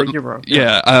do this for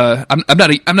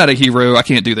I'm not a hero. I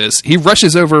can't do this." He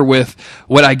rushes over with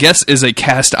what I guess is a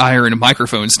cast iron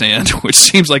microphone stand, which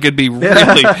seems like it'd be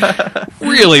really,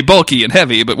 really bulky and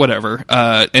heavy, but whatever.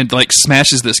 And like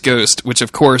smashes this ghost, which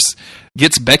of course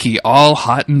gets Becky all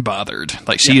hot and bothered.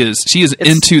 Like she is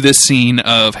into this scene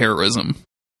of heroism.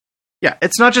 Yeah,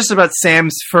 it's not just about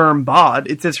Sam's firm bod;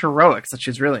 it's his heroics that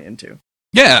she's really into.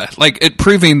 Yeah, like it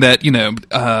proving that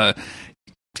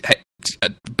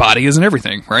body isn't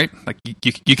everything, right? Like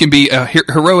you can be a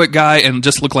heroic guy and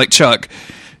just look like Chuck,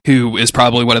 who is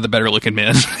probably one of the better looking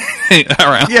men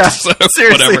around. Yeah, so,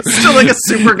 seriously, whatever. Still like a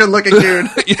super good looking dude.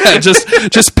 Yeah,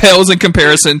 just pales in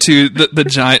comparison to the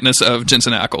giantness of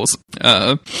Jensen Ackles.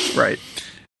 Right.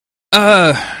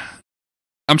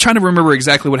 I'm trying to remember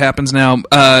exactly what happens now.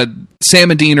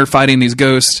 Sam and Dean are fighting these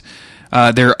ghosts.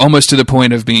 They're almost to the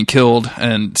point of being killed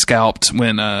and scalped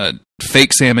when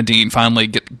fake Sam and Dean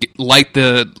finally light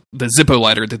the Zippo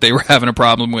lighter that they were having a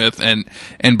problem with and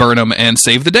burn them and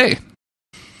save the day.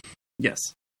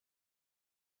 Yes.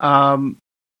 And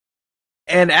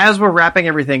as we're wrapping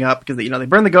everything up, because they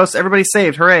burn the ghosts, everybody's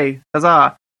saved, hooray,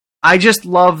 huzzah! I just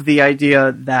love the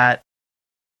idea that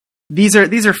these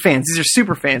are fans, these are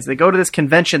super fans. They go to this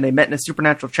convention, they met in a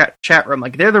Supernatural chat room,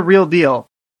 like they're the real deal.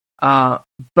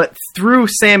 But through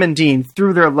Sam and Dean,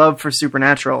 through their love for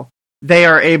Supernatural, they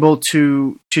are able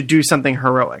to do something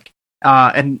heroic.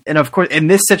 And of course, in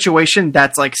this situation,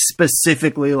 that's like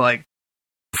specifically like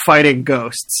fighting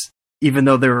ghosts, even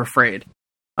though they're afraid.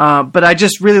 But I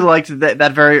just really liked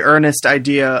that very earnest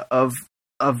idea of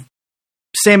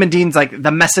Sam and Dean's, like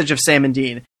the message of Sam and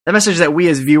Dean, the message that we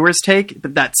as viewers take,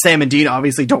 but that Sam and Dean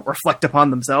obviously don't reflect upon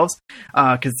themselves,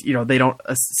 because they don't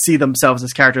see themselves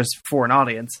as characters for an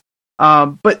audience.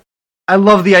 But I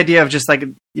love the idea of just like,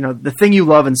 the thing you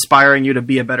love inspiring you to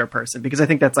be a better person, because I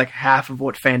think that's like half of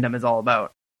what fandom is all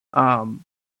about.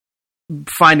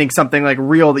 Finding something like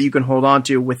real that you can hold on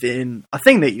to within a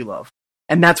thing that you love.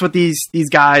 And that's what these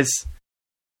guys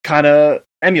kind of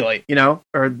emulate,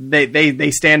 or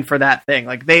they stand for that thing.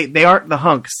 Like they aren't the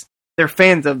hunks. They're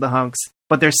fans of the hunks.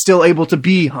 but they're still able to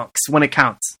be hunks when it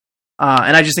counts.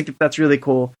 And I just think that's really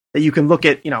cool that you can look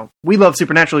at, we love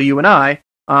Supernatural, you and I,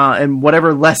 and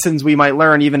whatever lessons we might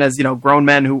learn, even as, grown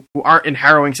men who aren't in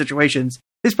harrowing situations,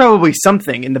 there's probably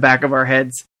something in the back of our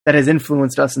heads that has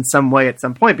influenced us in some way at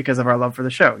some point because of our love for the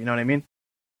show. You know what I mean?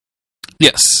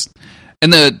 Yes.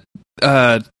 And the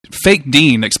fake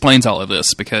Dean explains all of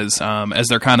this because as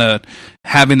they're kind of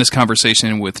having this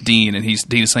conversation with Dean, and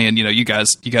Dean is saying, you guys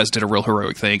did a real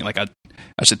heroic thing. Like, I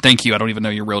should thank you. I don't even know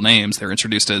your real names. They're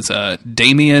introduced as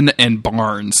Damien and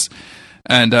Barnes.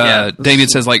 And Damien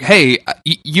says, like, hey,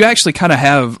 you actually kind of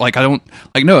have, like, I don't,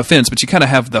 like, no offense, but you kind of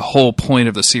have the whole point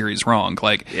of the series wrong.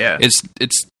 Like, it's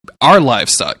our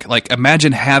lives suck. Like,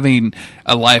 imagine having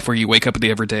a life where you wake up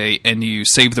every day and you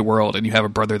save the world and you have a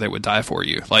brother that would die for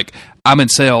you. Like, I'm in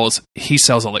sales, he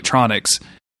sells electronics.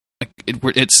 Like,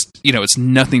 it's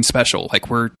nothing special. Like,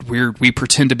 we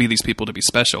pretend to be these people to be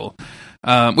special,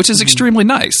 which is extremely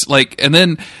nice. Like, and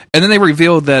then they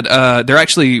reveal that they're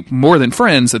actually more than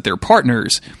friends, that they're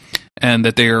partners, and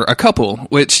that they're a couple.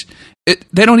 Which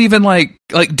they don't even like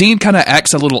Dean kind of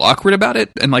acts a little awkward about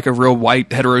it in like a real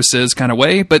white hetero cis kind of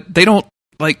way, but they don't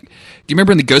like. Do you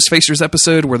remember in the Ghostfacers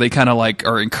episode where they kind of like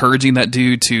are encouraging that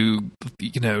dude to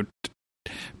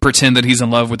pretend that he's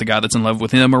in love with the guy that's in love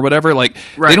with him or whatever? Like,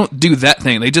 They don't do that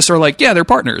thing. They just are like, yeah, they're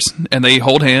partners, and they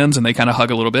hold hands and they kind of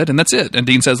hug a little bit, and that's it. And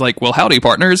Dean says like, well, howdy,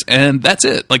 partners, and that's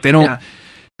it. Like, they don't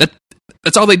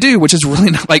that's all they do, which is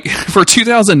really not, like, for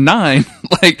 2009,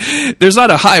 like, there's not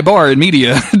a high bar in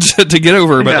media to get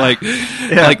over, but like,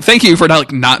 thank you for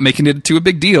not making it to a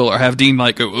big deal or have Dean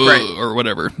like go or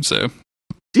whatever. So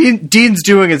Dean's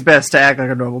doing his best to act like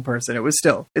a normal person.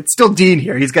 It's still Dean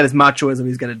here. He's got his machoism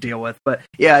he's got to deal with, but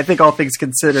yeah, I think all things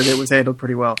considered, it was handled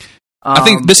pretty well. I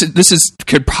think this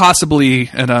could possibly,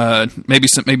 and maybe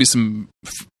some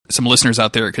listeners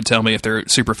out there could tell me if they're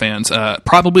super fans.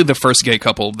 Probably the first gay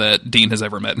couple that Dean has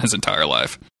ever met in his entire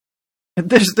life.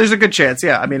 There's a good chance,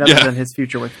 yeah. I mean, other than his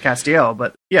future with Castiel,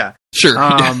 but yeah, sure.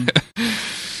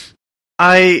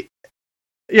 I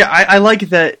like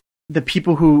that the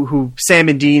people who Sam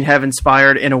and Dean have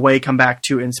inspired in a way come back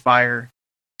to inspire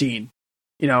Dean.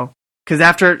 Because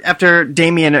after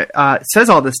Damien says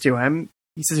all this to him,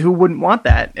 he says, "Who wouldn't want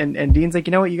that?" And Dean's like,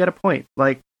 "You know what? You got a point.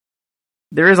 Like,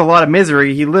 there is a lot of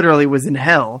misery. He literally was in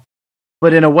hell,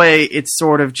 but in a way, it's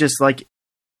sort of just like,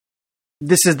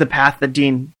 this is the path that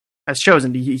Dean has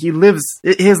chosen. He lives,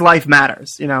 his life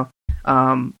matters, in a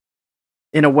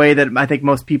way that I think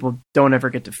most people don't ever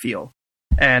get to feel.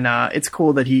 And it's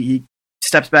cool that he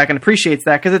steps back and appreciates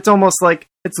that, because it's almost like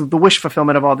it's the wish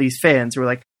fulfillment of all these fans who are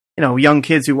like, young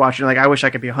kids who watch it, like, I wish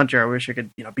I could be a hunter. I wish I could,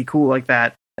 be cool like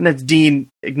that. And that's Dean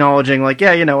acknowledging, like,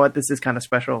 yeah, you know what, this is kind of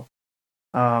special.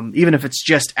 Even if it's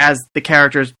just as the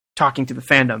characters talking to the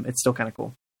fandom, it's still kind of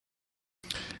cool.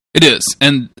 It is.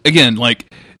 And again,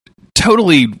 like, a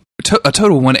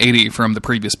total 180 from the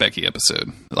previous Becky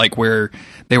episode, like, where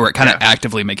they were kind of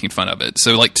actively making fun of it.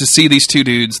 So, like, to see these two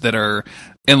dudes that are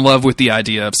in love with the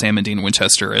idea of Sam and Dean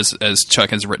Winchester, as Chuck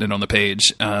has written it on the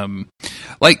page,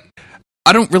 like,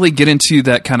 I don't really get into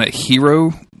that kind of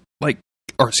hero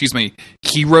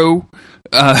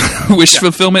wish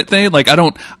fulfillment thing. Like, I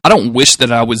don't wish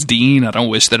that I was Dean. I don't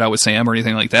wish that I was Sam or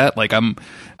anything like that. Like, I'm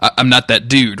not that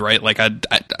dude, right? Like, I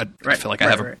feel like I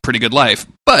have a pretty good life,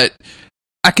 but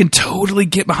I can totally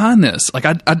get behind this. Like,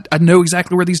 I know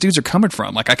exactly where these dudes are coming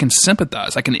from. Like, I can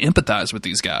sympathize. I can empathize with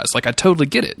these guys. Like, I totally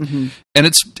get it. Mm-hmm. And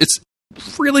it's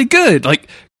really good. Like,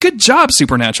 good job,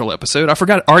 Supernatural episode.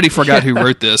 Already forgot who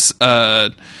wrote this.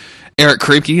 Eric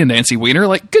Kripke and Nancy Weiner.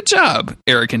 Like, good job,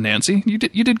 Eric and Nancy. You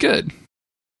did good.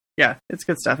 Yeah, it's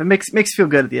good stuff. It makes you feel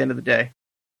good at the end of the day.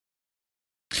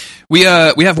 We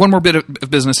have one more bit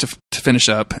of business to finish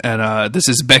up, and this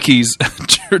is Becky's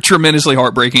tremendously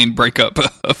heartbreaking breakup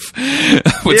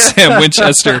with Sam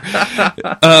Winchester,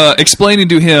 explaining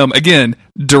to him, again,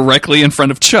 directly in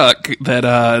front of Chuck,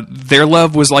 that their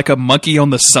love was like a monkey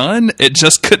on the sun. It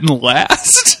just couldn't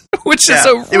last, which is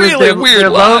a really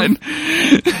weird line.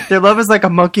 Their love is like a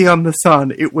monkey on the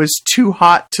sun. It was too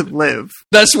hot to live.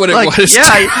 That's what it was. Yeah,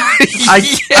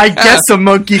 I guess a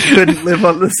monkey couldn't live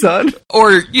on the sun.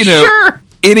 Or,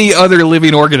 any other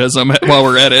living organism while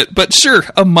we're at it. But sure,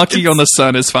 a monkey on the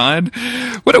sun is fine.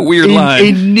 What a weird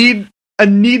line. A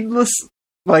needless,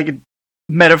 like,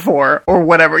 metaphor or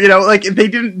whatever. Like, they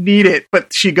didn't need it,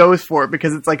 but she goes for it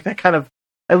because it's like that kind of...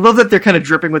 I love that they're kind of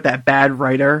dripping with that bad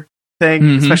writer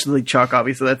thing, especially Chuck,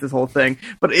 obviously, that's his whole thing.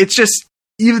 But it's just...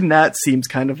 Even that seems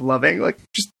kind of loving, like,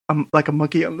 just like a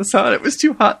monkey on the sun. It was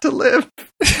too hot to live.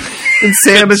 And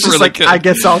Sam is just really like, good. I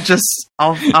guess I'll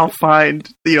find,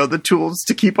 the tools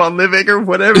to keep on living or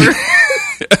whatever.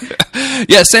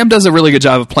 Yeah, Sam does a really good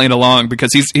job of playing along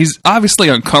because he's obviously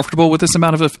uncomfortable with this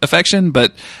amount of affection,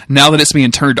 but now that it's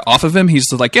being turned off of him,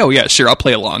 he's like, "Oh yeah, sure, I'll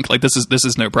play along. Like this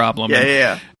is no problem."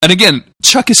 Yeah. And again,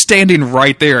 Chuck is standing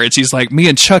right there, and she's like, "Me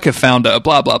and Chuck have found a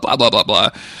blah blah blah blah blah blah."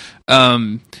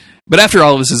 But after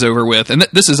all of this is over with, and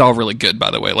this is all really good,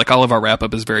 by the way. Like all of our wrap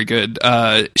up is very good.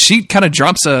 She kind of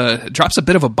drops a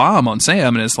bit of a bomb on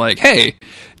Sam, and is like, "Hey,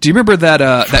 do you remember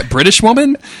that British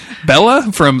woman,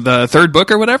 Bella, from the third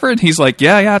book or whatever?" And he's like,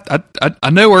 "Yeah, I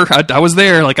know her. I was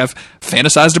there. Like I've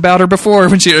fantasized about her before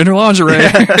when she in her lingerie."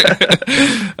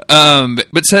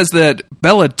 But says that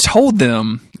Bella told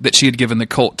them that she had given the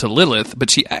colt to Lilith, but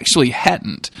she actually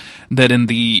hadn't. That in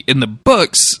the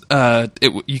books,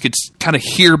 you could kind of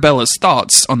hear Bella's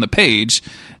thoughts on the page,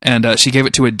 and she gave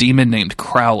it to a demon named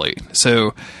Crowley.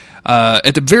 So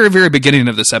at the very, very beginning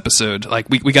of this episode, like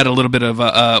we got a little bit of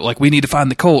like we need to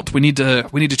find the colt. We need to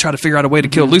try to figure out a way to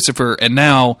kill Lucifer. And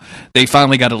now they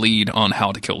finally got a lead on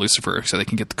how to kill Lucifer, so they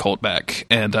can get the colt back.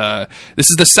 And this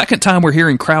is the second time we're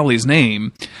hearing Crowley's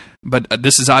name, but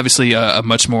this is obviously a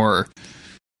much bigger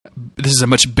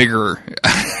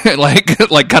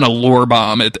like kind of lore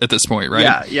bomb at this point,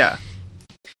 right? Yeah.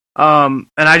 And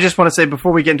I just want to say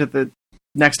before we get into the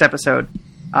next episode,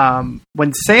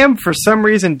 when Sam for some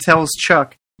reason tells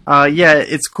Chuck, yeah,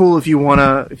 it's cool if you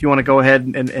wanna go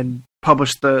ahead and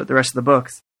publish the rest of the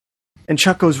books. And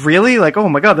Chuck goes, "Really? Like, oh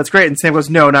my god, that's great." And Sam goes,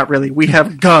 "No, not really. We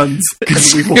have guns and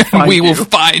we will find we you." will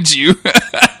find you.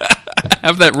 I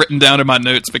have that written down in my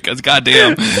notes because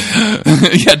goddamn.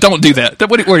 Yeah, don't do that.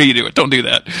 What are you doing? Don't do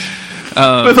that.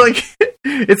 But like,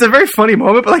 it's a very funny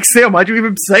moment, but like, Sam, why'd you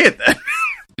even say it then?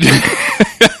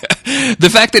 The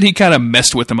fact that he kind of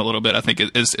messed with him a little bit, I think,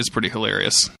 is pretty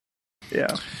hilarious.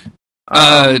 Yeah.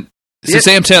 So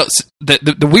Sam tells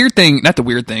the weird thing, not the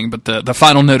weird thing, but the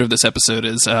final note of this episode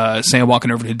is Sam walking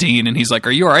over to Dean, and he's like,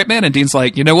 "Are you all right, man?" And Dean's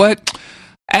like, "You know what?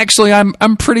 Actually,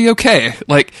 I'm pretty okay."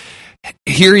 Like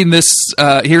hearing these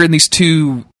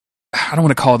two. I don't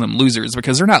want to call them losers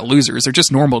because they're not losers. They're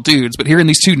just normal dudes. But hearing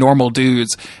these two normal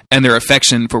dudes and their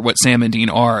affection for what Sam and Dean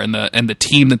are and the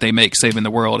team that they make saving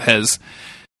the world has,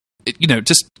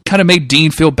 just kind of made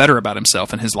Dean feel better about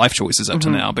himself and his life choices up to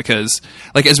now. Because,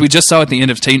 like, as we just saw at the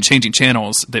end of Changing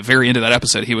Channels, the very end of that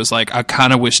episode, he was like, I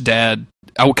kind of wish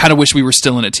we were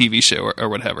still in a TV show or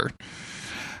whatever.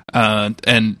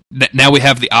 And now we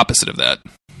have the opposite of that.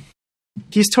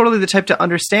 He's totally the type to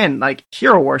understand, like,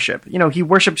 hero worship. He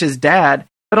worshipped his dad,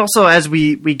 but also as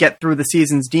we get through the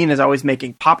seasons, Dean is always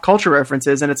making pop culture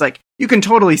references, and it's like, you can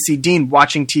totally see Dean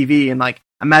watching TV and, like,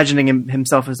 imagining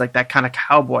himself as, like, that kind of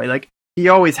cowboy. Like, he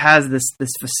always has this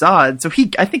facade, so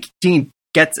I think Dean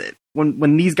gets it.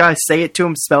 When these guys say it to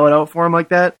him, spell it out for him like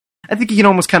that, I think he can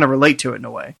almost kind of relate to it in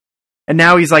a way. And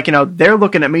now he's like, they're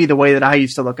looking at me the way that I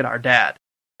used to look at our dad.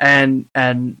 And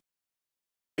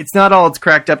it's not all it's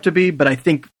cracked up to be, but I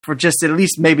think for just at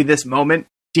least maybe this moment,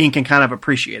 Dean can kind of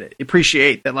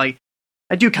appreciate that, like,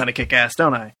 I do kind of kick ass,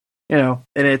 don't I?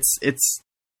 And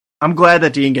I'm glad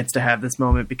that Dean gets to have this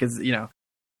moment because,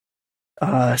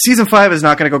 season 5 is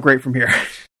not going to go great from here.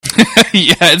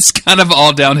 Yeah, it's kind of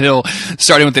all downhill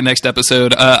starting with the next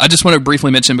episode. I just want to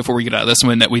briefly mention before we get out of this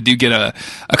one that we do get a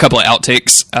couple of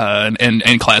outtakes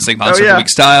and classic Monster of the Week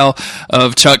style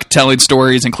of Chuck telling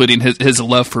stories, including his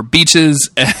love for beaches,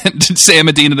 and Sam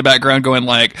and Dean in the background going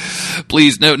like,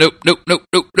 "Please, no,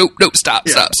 stop.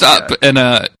 Yeah. And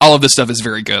all of this stuff is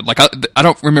very good. Like I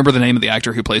don't remember the name of the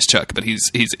actor who plays Chuck, but he's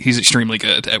extremely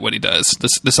good at what he does.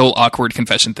 This whole awkward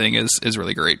confession thing is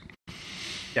really great.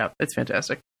 Yeah, it's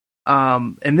fantastic.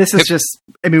 And this is just,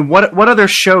 I mean, what other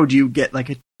show do you get like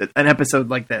an episode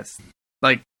like this?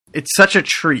 Like, it's such a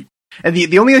treat. And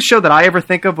the only show that I ever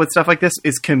think of with stuff like this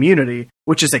is Community,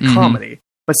 which is a comedy.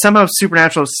 But somehow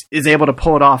Supernatural is able to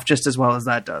pull it off just as well as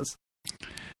that does.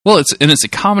 Well, it's a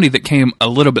comedy that came a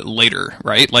little bit later,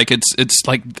 right? Like it's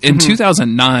like in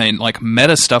 2009, like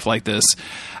meta stuff like this.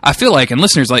 I feel like, and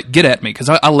listeners, like, get at me because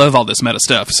I love all this meta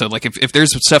stuff. So like if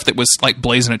there's stuff that was like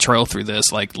blazing a trail through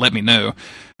this, like let me know.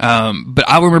 But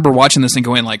I remember watching this and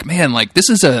going like, man, like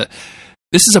this is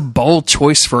a bold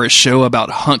choice for a show about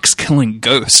hunks killing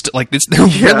ghosts. Like they're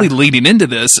really leading into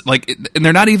this. Like, and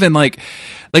they're not even like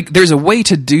there's a way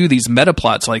to do these meta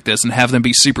plots like this and have them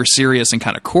be super serious and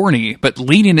kind of corny, but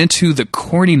leaning into the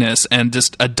corniness and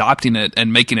just adopting it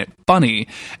and making it funny,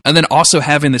 and then also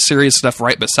having the serious stuff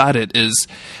right beside it is,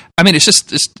 I mean, it's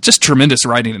just tremendous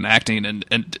writing and acting,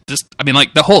 and just, I mean,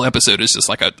 like the whole episode is just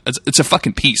like it's a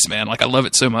fucking piece, man. Like I love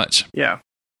it so much. Yeah.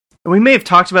 We may have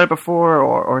talked about it before,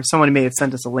 or someone may have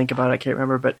sent us a link about it. I can't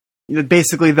remember, but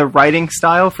basically the writing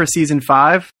style for season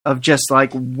 5 of just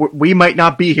like we might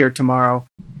not be here tomorrow,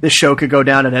 this show could go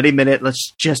down at any minute.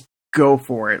 Let's just go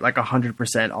for it, like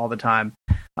 100% all the time.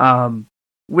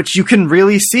 Which you can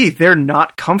really see. They're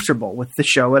not comfortable with the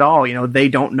show at all. You know, they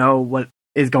don't know what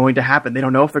is going to happen. They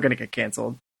don't know if they're going to get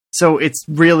canceled. So it's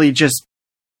really just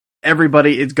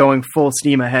everybody is going full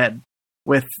steam ahead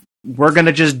with, we're going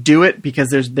to just do it because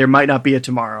there might not be a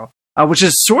tomorrow. Which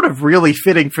is sort of really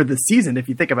fitting for the season if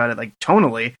you think about it, like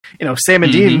tonally. You know, Sam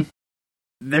and Dean,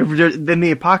 they're in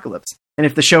the apocalypse. And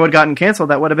if the show had gotten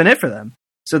canceled, that would have been it for them.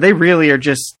 So they really are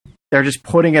they're just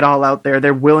putting it all out there.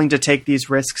 They're willing to take these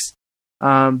risks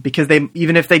because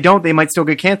even if they don't, they might still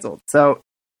get canceled. So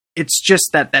it's just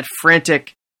that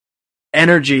frantic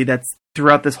energy that's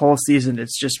throughout this whole season.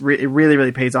 It's just it really,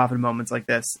 really pays off in moments like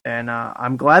this. And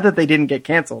I'm glad that they didn't get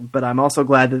canceled, but I'm also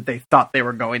glad that they thought they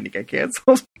were going to get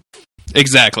canceled.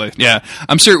 Exactly. Yeah,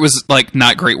 I'm sure it was like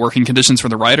not great working conditions for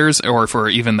the writers or for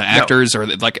even the actors or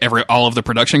like all of the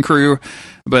production crew,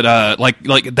 but like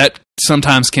that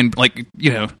sometimes can, like,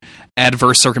 you know,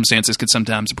 adverse circumstances could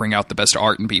sometimes bring out the best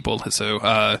art in people. So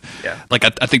like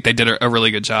I think they did a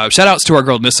really good job. Shout outs to our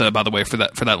girl Nissa, by the way, for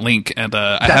that link, and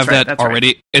I have that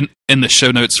already in the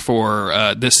show notes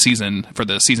for this season, for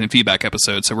the season feedback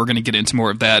episode. So we're going to get into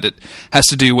more of that. It has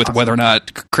to do with whether or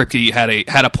not Kripke had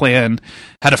a plan,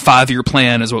 had a 5-year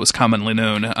plan, is what was commonly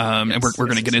known, and we're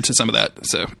going to get into some of that.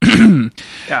 So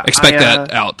expect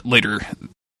that out later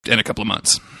in a couple of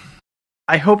months.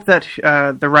 I hope that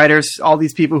the writers, all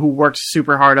these people who worked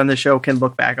super hard on the show, can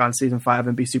look back on season 5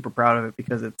 and be super proud of it,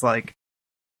 because it's like,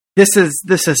 this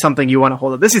is something you want to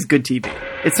hold up. This is good TV.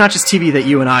 It's not just TV that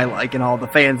you and I like and all the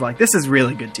fans like. This is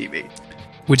really good TV.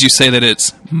 Would you say that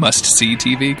it's must-see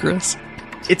TV, Chris?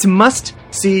 It's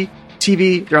must-see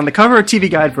TV. They're on the cover of TV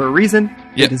Guide for a reason.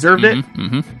 They deserved it.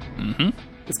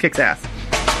 This kicks ass.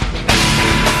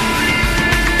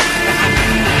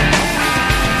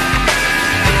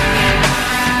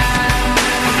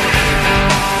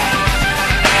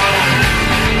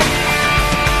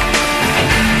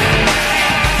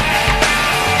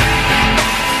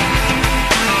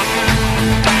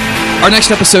 Our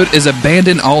next episode is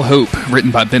Abandon All Hope,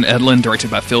 written by Ben Edlund, directed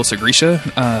by Phil Segrisha.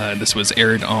 This was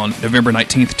aired on November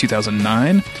 19th,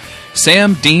 2009.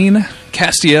 Sam, Dean,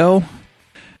 Castiel...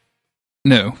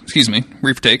 No, excuse me,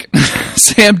 retake.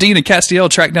 Sam, Dean, and Castiel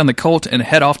track down the cult and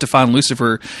head off to find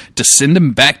Lucifer to send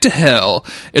him back to hell.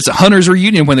 It's a hunter's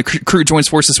reunion when the crew joins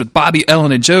forces with Bobby,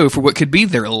 Ellen, and Joe for what could be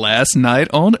their last night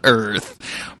on Earth.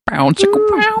 Bow, chicka,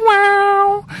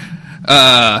 wow,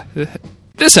 wow.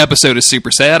 This episode is super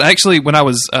sad. Actually, when I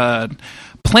was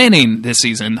planning this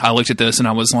season, I looked at this and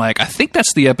I was like, I think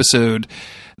that's the episode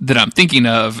that I'm thinking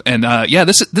of. And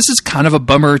this is kind of a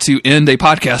bummer to end a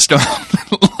podcast on.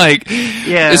 Like,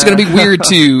 it's going to be weird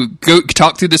to go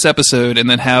talk through this episode and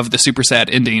then have the super sad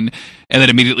ending, and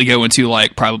then immediately go into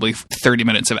like probably 30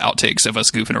 minutes of outtakes of us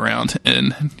goofing around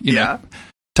and you know,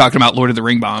 talking about Lord of the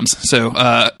Ring bombs. So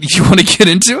you want to get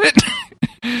into it?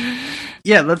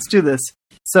 Yeah, let's do this.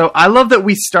 So I love that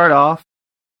we start off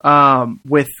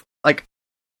with like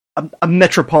a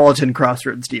metropolitan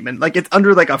crossroads demon. Like, it's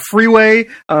under like a freeway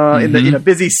in a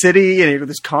busy city, and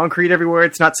there's concrete everywhere.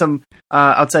 It's not some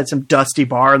outside some dusty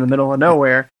bar in the middle of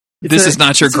nowhere. This is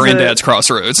not your granddad's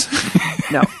crossroads.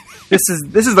 No, this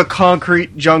is the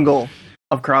concrete jungle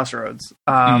of Crossroads.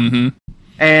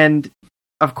 And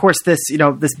of course, this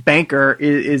banker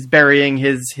is burying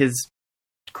his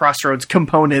Crossroads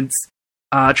components.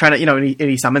 Trying to, and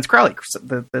he summons Crowley,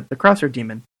 the Crossroad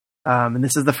demon. And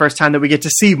this is the first time that we get to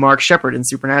see Mark Sheppard in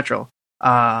Supernatural,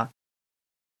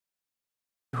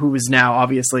 who is now,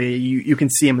 obviously, you can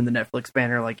see him in the Netflix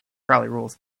banner, like, Crowley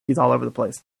rules. He's all over the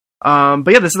place. But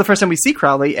yeah, this is the first time we see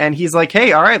Crowley, and he's like,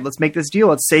 hey, all right, let's make this deal.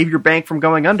 Let's save your bank from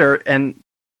going under. And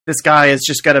this guy is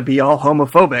just got to be all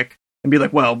homophobic and be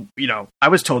like, well, I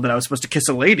was told that I was supposed to kiss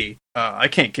a lady. I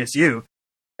can't kiss you.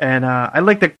 And I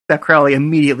like that Crowley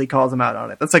immediately calls him out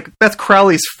on it. That's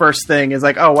Crowley's first thing, is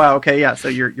like, oh wow, okay, yeah. So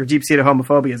your deep-seated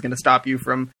homophobia is going to stop you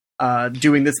from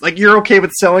doing this. Like, you're okay with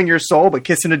selling your soul, but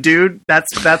kissing a dude, that's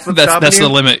what's stopping you? That's the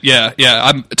limit. Yeah.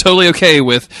 I'm totally okay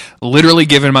with literally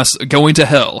going to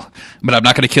hell, but I'm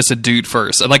not going to kiss a dude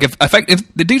first. Like, if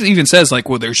the dude even says like,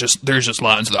 well, there's just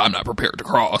lines that I'm not prepared to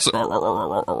cross.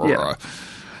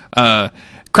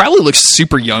 Crowley looks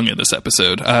super young in this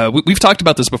episode. We've talked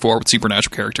about this before with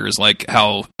Supernatural characters, like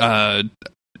how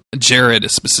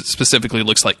Jared specifically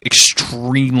looks like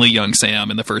extremely young Sam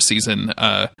in the first season.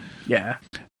 Yeah,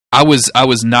 I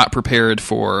was not prepared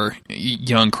for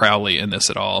young Crowley in this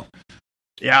at all.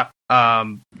 Yeah,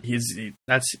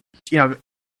 that's the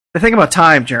thing about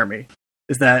time, Jeremy,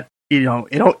 is that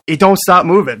it don't stop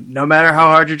moving no matter how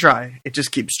hard you try. It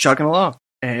just keeps chugging along,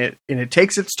 and it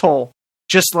takes its toll.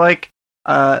 just like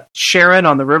Sharon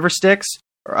on the River Styx.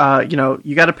 You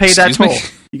got to pay that toll.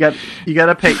 You got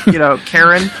to pay.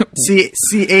 Karen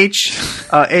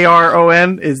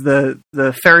Charon is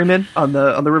the ferryman on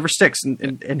the River Styx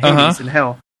in Hades in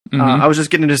Hell. I was just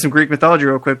getting into some Greek mythology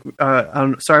real quick.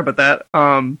 I'm sorry about that.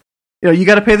 You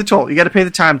got to pay the toll. You got to pay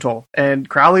the time toll. And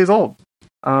Crowley is old.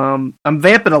 I'm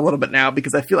vamping a little bit now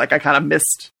because I feel like I kind of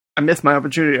missed my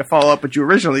opportunity to follow up what you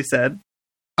originally said.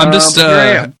 I'm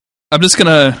gonna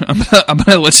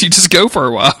let you just go for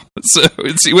a while, so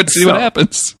and see what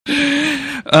happens. So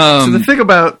the thing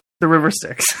about the River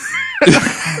Styx,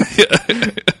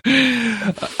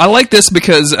 I like this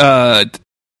because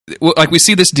we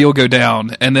see this deal go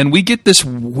down, and then we get this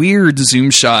weird zoom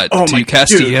shot to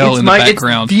Castiel in the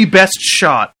background. It's the best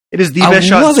shot. It is the best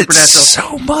shot. I love it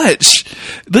so much.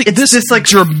 It's this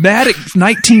dramatic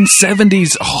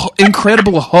 1970s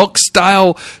Incredible Hulk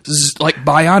style,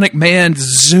 Bionic Man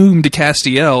zoom to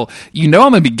Castiel. I'm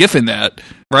gonna be gifting that,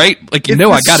 right? I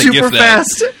gotta gift that.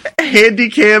 Super fast handy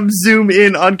cam zoom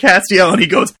in on Castiel, and he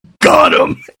goes, "Got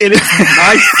him!" And it's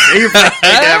my favorite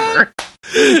thing ever.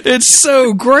 It's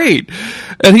so great,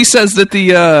 and he says that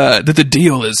the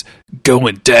deal is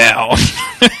going down.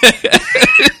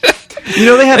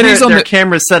 They had their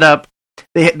cameras set up.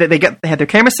 They had their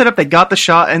cameras set up. They got the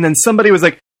shot, and then somebody was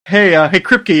like, "Hey,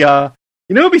 Kripke,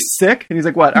 it'd be sick." And he's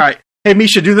like, "What? All right, hey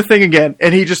Misha, do the thing again."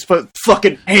 And he just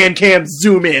fucking hand cam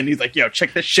zoom in. He's like, "Yo,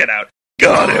 check this shit out."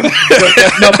 Got him.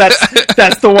 No,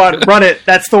 that's the one. Run it.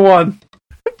 That's the one.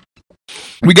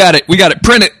 We got it.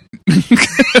 Print it.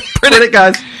 Print it,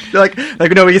 guys. They're like,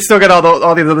 no, we still got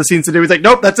all these other scenes to do. He's like,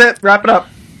 nope, that's it. Wrap it up.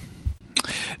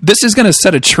 This is going to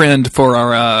set a trend for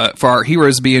our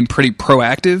heroes being pretty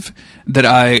proactive that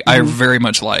I very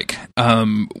much like.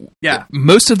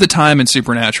 Most of the time in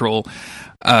Supernatural,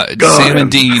 Sam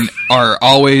and Dean are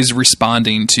always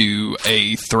responding to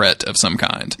a threat of some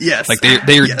kind. Yes.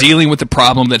 They are dealing with the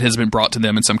problem that has been brought to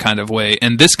them in some kind of way.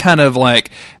 And this kind of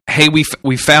hey,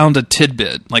 we found a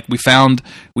tidbit.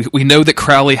 We know that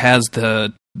Crowley has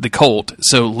the cult,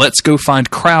 so let's go find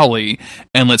Crowley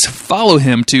and let's follow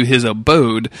him to his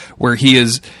abode where he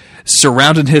is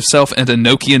surrounded himself in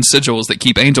Enochian sigils that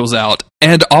keep angels out,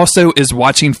 and also is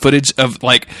watching footage of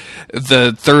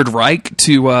the Third Reich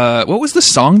to what was the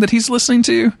song that he's listening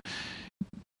to?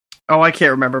 Oh, I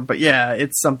can't remember, but yeah,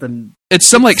 it's something. It's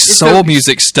some soul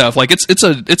music stuff.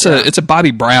 It's a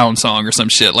Bobby Brown song or some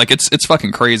shit. It's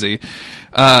fucking crazy.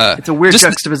 It's a weird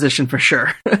juxtaposition for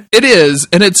sure. It is,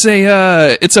 and it's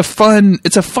a fun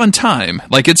time.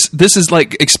 This is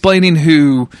explaining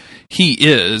who he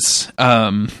is.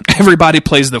 Everybody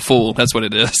plays the fool. That's what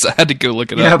it is. I had to go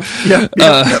look it up. Yep.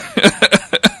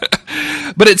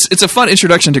 But it's a fun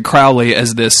introduction to Crowley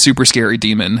as this super scary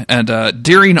demon. And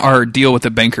during our deal with the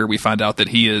banker, we find out that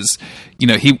he is,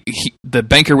 the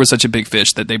banker was such a big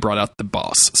fish that they brought out the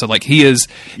boss. So he is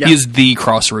the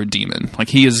crossroad demon.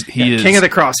 He is king of the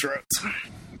crossroads.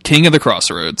 King of the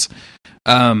crossroads.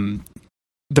 But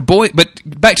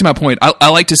back to my point, I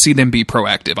like to see them be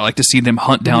proactive. I like to see them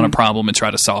hunt down a problem and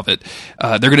try to solve it.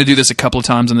 They're going to do this a couple of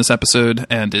times in this episode,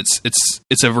 and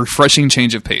it's a refreshing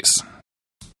change of pace.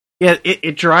 Yeah,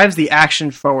 it drives the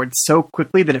action forward so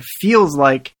quickly that it feels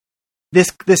like this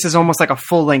is almost like a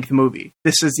full-length movie.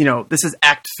 This is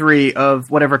Act 3 of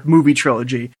whatever movie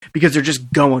trilogy, because they're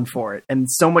just going for it, and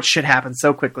so much shit happens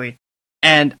so quickly.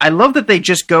 And I love that they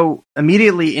just go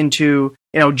immediately into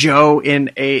Joe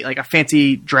in a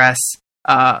fancy dress,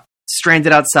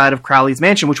 stranded outside of Crowley's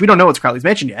mansion, which we don't know it's Crowley's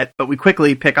mansion yet, but we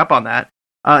quickly pick up on that.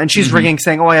 And she's ringing,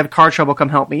 saying, "Oh, I have car trouble. Come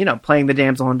help me." Playing the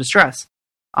damsel in distress.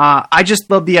 I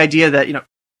just love the idea that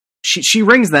she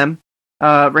rings them,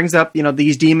 rings up.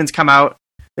 These demons come out.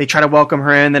 They try to welcome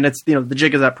her in, then it's the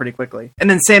jig is up pretty quickly. And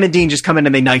then Sam and Dean just come in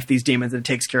and they knife these demons, and it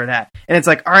takes care of that. And it's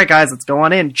like, all right, guys, let's go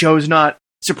on in. Joe's not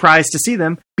surprised to see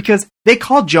them because they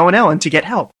called Joe and Ellen to get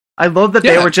help. I love that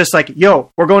they were just like,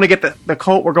 yo, we're going to get the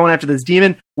cult. We're going after this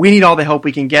demon. We need all the help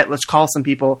we can get. Let's call some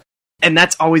people. And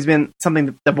that's always been something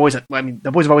that the boys have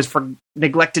always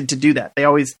neglected to do that.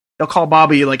 They'll call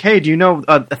Bobby like, hey, do you know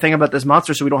a thing about this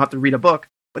monster so we don't have to read a book?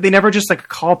 But they never just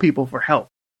call people for help.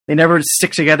 They never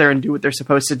stick together and do what they're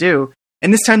supposed to do.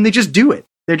 And this time they just do it.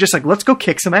 They're just like, let's go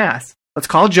kick some ass. Let's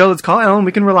call Joe. Let's call Ellen.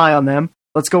 We can rely on them.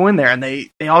 Let's go in there. And they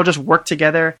all just work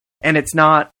together. And it's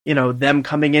not, them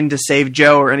coming in to save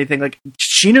Joe or anything.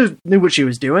 She knew what she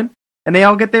was doing. And they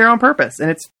all get there on purpose. And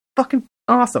it's fucking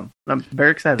awesome. I'm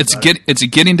very excited. It's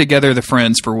getting together the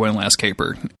friends for one last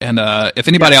caper, and if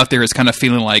anybody out there is kind of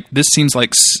feeling like this seems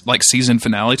like season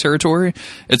finale territory,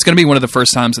 it's going to be one of the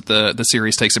first times that the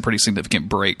series takes a pretty significant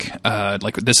break.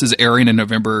 Like this is airing in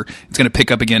November, it's going to pick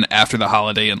up again after the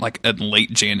holiday in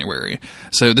late January.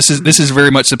 So this is very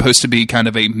much supposed to be kind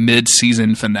of a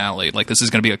mid-season finale. Like this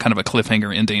is going to be a kind of a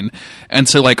cliffhanger ending, and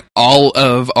so like all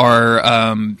of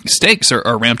our stakes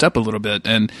are ramped up a little bit,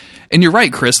 and you're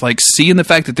right, Chris. Like seeing the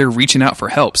fact that they're reaching out for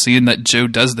help, seeing that Joe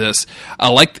does this. I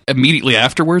like immediately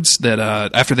afterwards that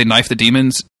after they knife the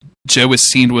demons, Joe is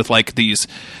seen with like these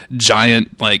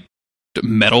giant like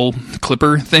metal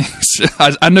clipper things.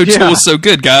 I know Tool is so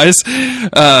good, guys.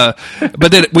 But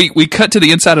then we cut to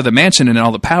the inside of the mansion and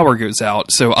all the power goes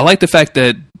out. So I like the fact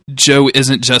that Joe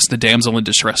isn't just the damsel in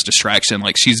distress distraction.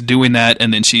 Like she's doing that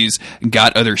and then she's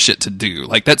got other shit to do.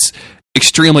 Like that's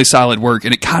extremely solid work,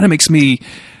 and it kind of makes me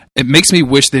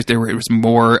wish that there was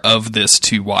more of this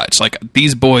to watch. Like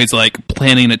these boys like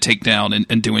planning a takedown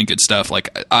and doing good stuff.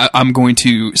 Like I'm going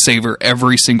to savor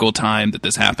every single time that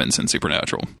this happens in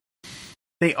Supernatural.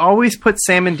 They always put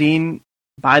Sam and Dean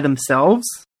by themselves,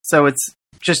 so it's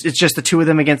just the two of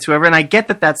them against whoever. And I get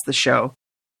that that's the show,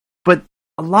 but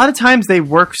a lot of times they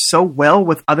work so well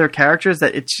with other characters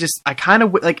that it's just I kind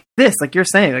of like this, like you're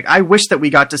saying. Like I wish that we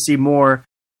got to see more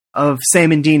of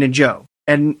Sam and Dean and Joe.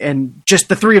 And just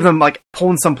the three of them like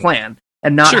pulling some plan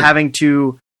and not having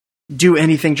to do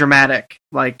anything dramatic,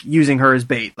 like using her as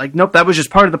bait. Like, nope, that was just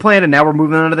part of the plan, and now we're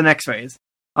moving on to the next phase.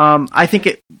 I think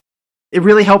it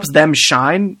really helps them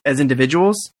shine as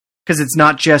individuals because it's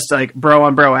not just like bro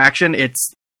on bro action.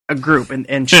 It's a group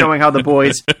and showing how the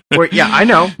boys were. Yeah, I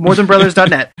know,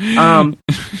 morethanbrothers.net.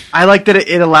 I like that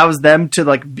it allows them to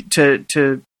like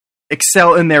to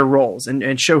excel in their roles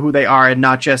and show who they are and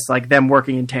not just like them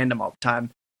working in tandem all the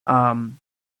time.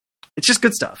 It's just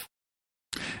good stuff.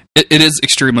 It is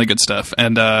extremely good stuff.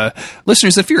 And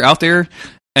listeners, if you're out there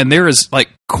and there is like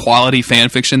quality fan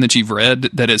fiction that you've read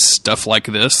that is stuff like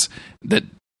this that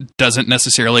doesn't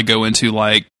necessarily go into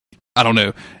like, I don't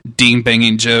know, Dean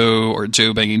banging Joe or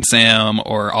Joe banging Sam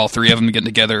or all three of them getting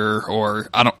together, or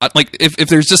if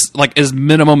there's just like as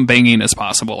minimum banging as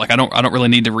possible. Like I don't really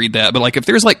need to read that, but like if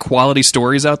there's like quality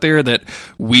stories out there that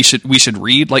we should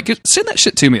read, like send that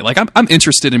shit to me. Like I'm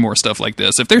interested in more stuff like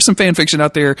this. If there's some fan fiction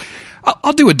out there,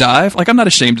 I'll do a dive. Like I'm not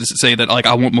ashamed to say that like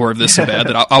I want more of this so bad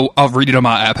that I'll read it on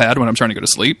my iPad when I'm trying to go to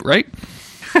sleep. Right.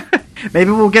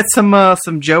 Maybe we'll get some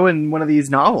Joe in one of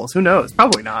these novels. Who knows?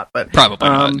 Probably not, but probably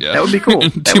not. Yeah. That would be cool.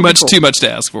 Too much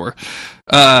to ask for.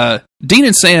 Dean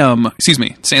and Sam, excuse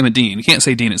me, Sam and Dean. You can't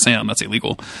say Dean and Sam. That's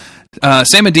illegal.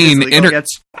 Sam and Dean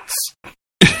it's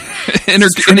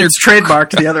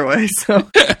trademarked the other way. So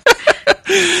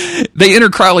they enter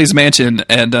Crowley's mansion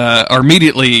and are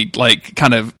immediately like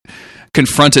kind of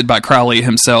confronted by Crowley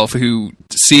himself, who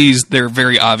sees their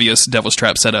very obvious devil's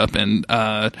trap set up, and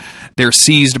they're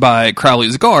seized by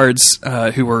Crowley's guards,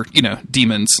 who are,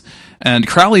 demons. And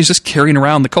Crowley's just carrying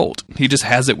around the cult. He just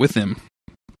has it with him.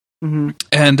 Mm-hmm.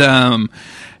 And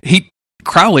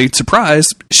Crowley,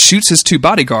 surprised, shoots his two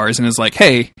bodyguards and is like,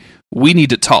 "Hey, we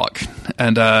need to talk."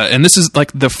 And this is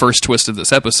like the first twist of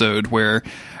this episode, where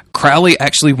Crowley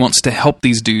actually wants to help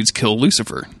these dudes kill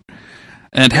Lucifer.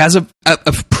 And has a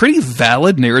pretty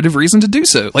valid narrative reason to do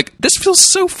so. Like, this feels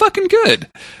so fucking good.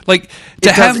 Like,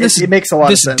 it makes a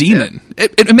lot of sense, demon.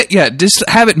 Yeah. Just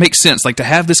have it make sense. Like, to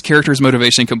have this character's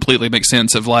motivation completely make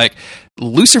sense of, like,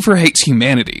 Lucifer hates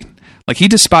humanity. Like, he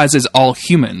despises all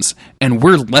humans, and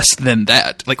we're less than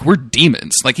that. Like, we're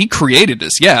demons. Like, he created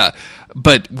us, yeah.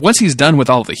 But once he's done with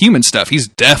all the human stuff, he's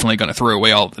definitely going to throw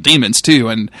away all the demons, too.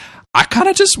 And I kind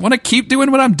of just want to keep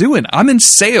doing what I'm doing. I'm in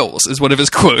sales, is one of his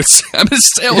quotes. I'm in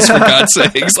sales, for God's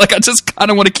sakes. Like, I just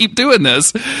kind of want to keep doing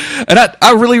this. And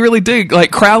I really, really dig.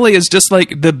 Like, Crowley is just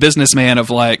like the businessman of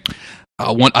like,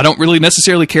 I don't really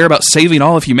necessarily care about saving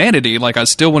all of humanity. Like, I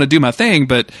still want to do my thing,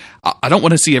 but I don't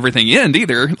want to see everything end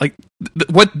either. Like,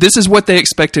 this is what they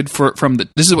expected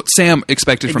this is what Sam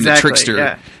expected from the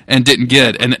trickster and didn't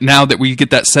get. And now that we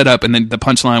get that set up, and then the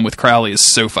punchline with Crowley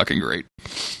is so fucking great.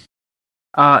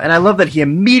 And I love that he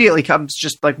immediately comes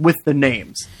just like with the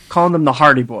names, calling them the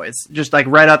Hardy Boys, just like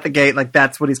right out the gate, like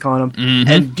that's what he's calling them. Mm-hmm,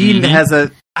 and Dean has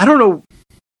I don't know,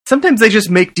 sometimes they just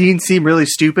make Dean seem really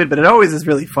stupid, but it always is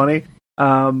really funny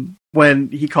when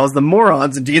he calls them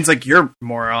morons, and Dean's like, "You're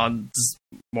moron."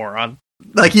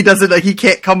 Like he doesn't, like he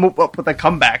can't come up with a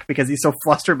comeback because he's so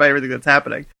flustered by everything that's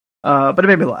happening. But it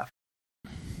made me laugh.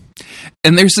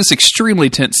 And there's this extremely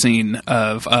tense scene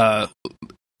of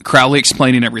Crowley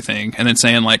explaining everything and then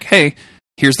saying like, "Hey,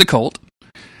 here's the cult.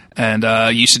 and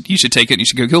you should take it. And you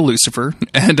should go kill Lucifer.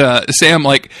 And Sam,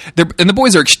 like, and the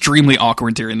boys are extremely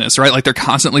awkward during this, right? Like, they're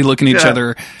constantly looking at each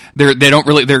other.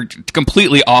 They're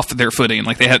completely off their footing.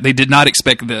 Like, they did not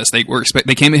expect this. They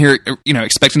came in here,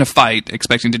 expecting a fight,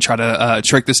 expecting to try to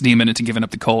trick this demon into giving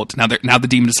up the cult. Now the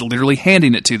demon is literally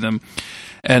handing it to them.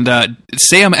 And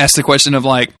Sam asked the question of,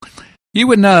 like, you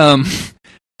wouldn't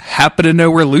happen to know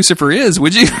where Lucifer is,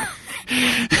 would you?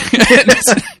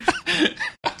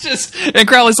 And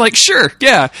Crowley's like, sure,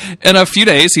 yeah. In a few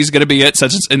days, he's going to be at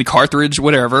in Carthage,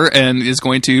 whatever, and is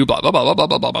going to blah, blah, blah, blah,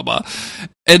 blah, blah, blah, blah.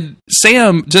 And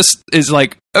Sam just is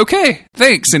like, okay,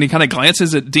 thanks. And he kind of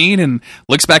glances at Dean and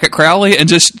looks back at Crowley and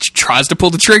just tries to pull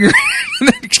the trigger and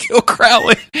then kill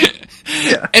Crowley.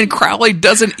 Yeah. And Crowley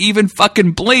doesn't even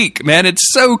fucking blink, man.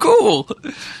 It's so cool.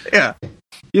 Yeah.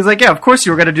 He's like, yeah, of course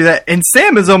you were going to do that. And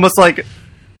Sam is almost like,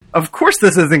 of course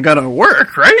this isn't going to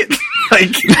work, right? Like,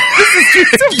 this is too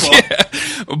simple. Yeah,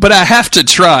 but I have to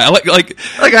try. I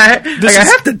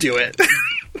have to do it.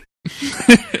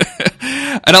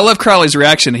 And I love Crowley's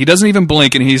reaction. He doesn't even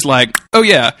blink, and he's like, oh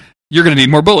yeah, you're going to need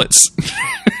more bullets.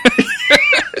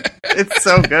 It's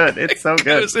so good. It's so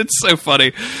good. It's so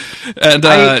funny. And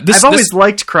I've always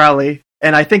liked Crowley,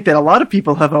 and I think that a lot of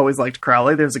people have always liked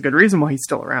Crowley. There's a good reason why he's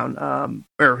still around,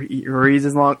 or he's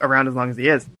around as long as he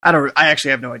is. I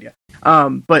actually have no idea.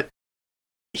 But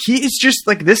he is just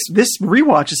like this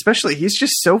rewatch, especially. He's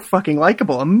just so fucking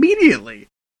likable immediately.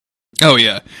 Oh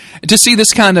yeah, to see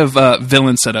this kind of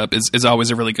villain setup is always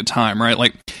a really good time, right?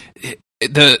 Like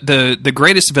the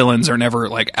greatest villains are never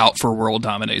like out for world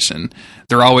domination.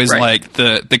 They're always like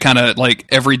the kind of like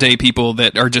everyday people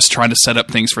that are just trying to set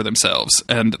up things for themselves,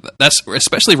 and that's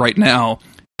especially right now.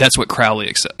 That's what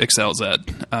Crowley excels at.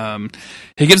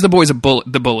 He gives the boys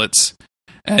the bullets.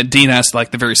 And Dean asks like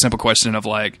the very simple question of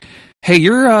like, "Hey,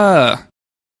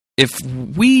 if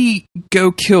we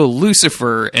go kill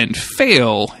Lucifer and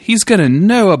fail, he's gonna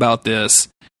know about this,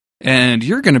 and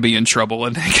you're gonna be in trouble."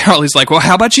 And Crowley's like, "Well,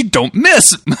 how about you don't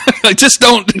miss? Like, just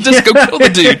go kill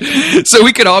the dude, so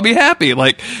we could all be happy."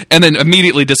 Like, and then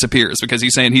immediately disappears because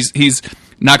he's saying he's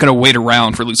not gonna wait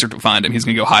around for Lucifer to find him. He's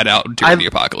gonna go hide out during the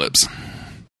apocalypse.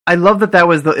 I love that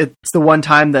was it's the one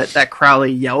time that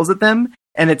Crowley yells at them,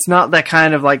 and it's not that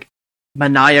kind of like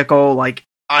maniacal like.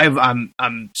 I'm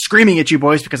screaming at you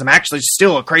boys because I'm actually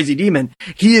still a crazy demon.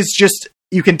 He is just,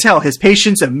 you can tell his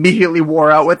patience immediately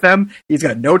wore out with them. He's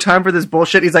got no time for this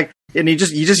bullshit. He's like, and he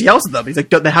just yells at them. He's like,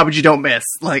 then how would you don't miss?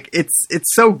 Like, it's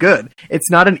so good. It's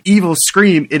not an evil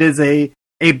scream. It is a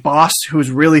boss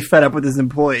who's really fed up with his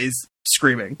employees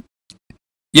screaming.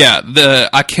 Yeah,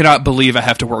 I cannot believe I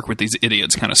have to work with these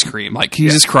idiots kind of scream. Like,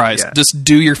 Jesus Christ, just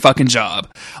do your fucking job.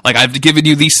 Like, I've given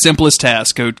you the simplest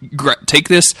task. Go take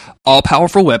this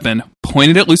all-powerful weapon,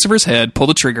 point it at Lucifer's head, pull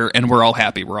the trigger, and we're all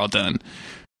happy. We're all done.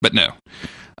 But no.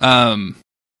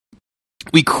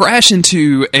 We crash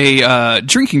into a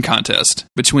drinking contest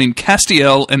between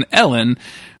Castiel and Ellen,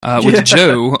 with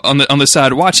Joe on the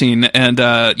side watching, and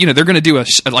they're going to do a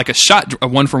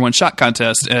 1-for-1 shot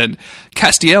contest, and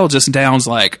Castiel just downs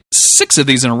like 6 of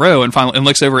these in a row, and finally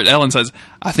looks over at Ellen and says,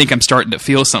 "I think I'm starting to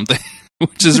feel something,"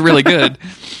 which is really good.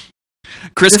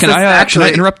 Chris, can I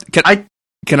interrupt? Can I?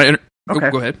 Okay.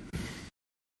 Go ahead.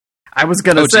 I was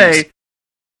going to say,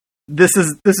 this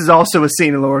is also a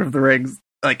scene in Lord of the Rings,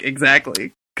 like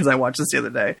exactly because I watched this the other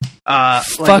day.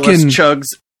 Legolas chugs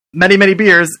many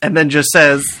beers and then just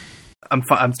says, I'm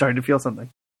starting to feel something.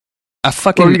 I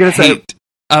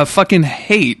fucking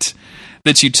hate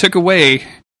that you took away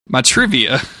my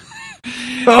trivia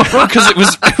because it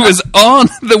was on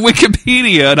the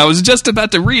Wikipedia and I was just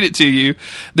about to read it to you.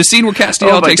 The scene where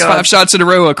Castiel takes 5 shots in a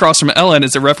row across from Ellen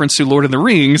is a reference to Lord of the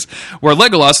Rings, where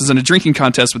Legolas is in a drinking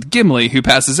contest with Gimli, who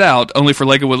passes out, only for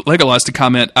Legolas to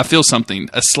comment, "I feel something,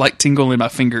 a slight tingle in my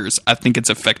fingers. I think it's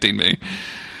affecting me."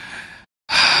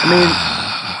 I mean,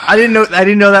 I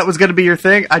didn't know that was going to be your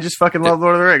thing. I just fucking love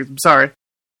Lord of the Rings. I'm sorry.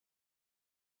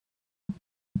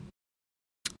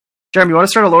 Jeremy, you want to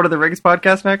start a Lord of the Rings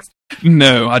podcast next?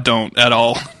 No, I don't at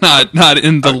all. Not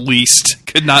in the least.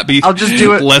 Could not be. I'll just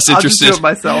do it. Less interested. I'll just do it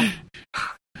myself.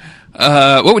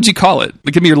 What would you call it?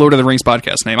 Give me your Lord of the Rings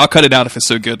podcast name. I'll cut it out if it's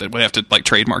so good that we have to like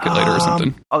trademark it later or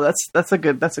something. Oh, that's a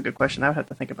good question. I would have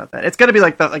to think about that. It's going to be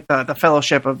like the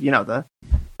Fellowship of the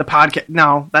podcast.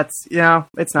 No,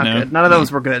 it's not good. None of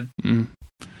those were good.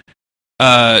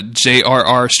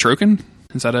 J.R.R. Stroken?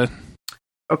 Is that a?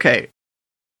 Okay.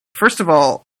 First of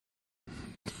all,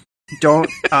 don't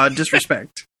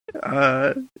disrespect.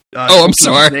 I'm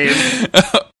sorry.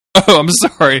 I'm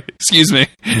sorry. Excuse me.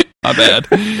 My bad.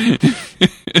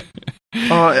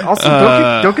 Also,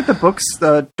 don't get the books.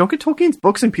 Don't get Tolkien's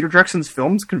books and Peter Jackson's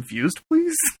films confused,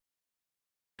 please.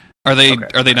 Are they Okay.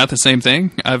 are they not the same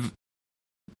thing? I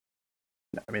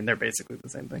mean, they're basically the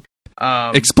same thing.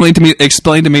 Explain to me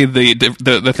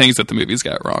the things that the movies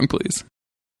got wrong, please.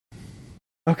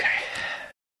 Okay.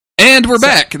 And we're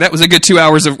back. That was a good 2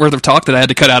 hours worth of talk that I had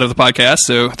to cut out of the podcast.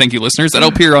 So thank you, listeners. That'll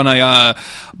appear on a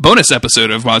bonus episode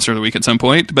of Monster of the Week at some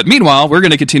point. But meanwhile, we're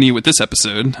going to continue with this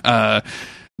episode.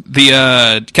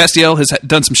 Castiel has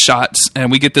done some shots,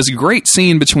 and we get this great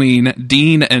scene between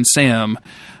Dean and Sam,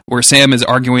 where Sam is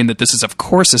arguing that this is, of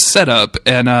course, a setup.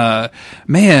 And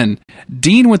man,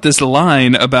 Dean with this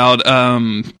line about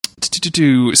Sam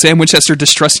Winchester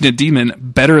distrusting a demon,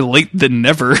 better late than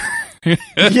never.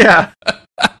 Yeah.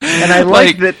 And I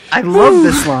like that. I love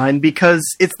this line because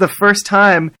it's the first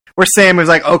time where Sam is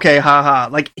like, okay, haha.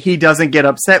 Like, he doesn't get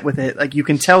upset with it. Like, you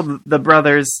can tell the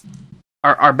brothers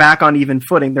are back on even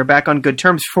footing. They're back on good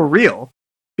terms for real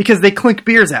because they clink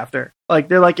beers after. Like,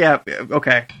 they're like, yeah,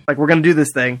 okay. Like, we're going to do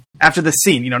this thing after the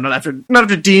scene, not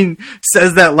after Dean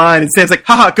says that line and Sam's like,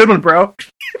 haha, good one, bro.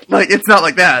 Like, it's not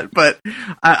like that. But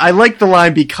I like the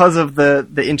line because of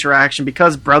the interaction,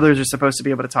 because brothers are supposed to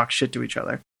be able to talk shit to each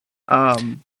other.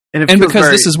 And because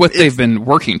this is what they've been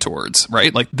working towards,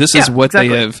 right? Like, this is what they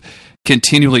have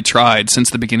continually tried since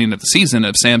the beginning of the season,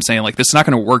 of Sam saying, like, this is not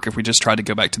going to work if we just try to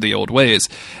go back to the old ways.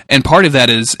 And part of that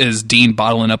is Dean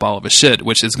bottling up all of his shit,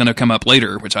 which is going to come up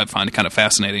later, which I find kind of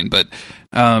fascinating. But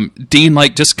Dean,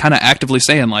 like, just kind of actively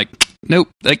saying, like, nope,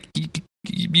 like,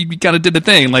 you kind of did the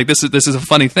thing. Like, this is a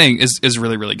funny thing is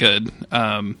really, really good.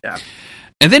 Yeah.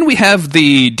 And then we have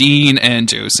the Dean and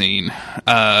Joe scene.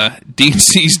 Dean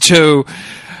sees Joe.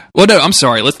 Well, no, I'm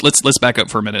sorry. Let's back up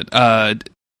for a minute.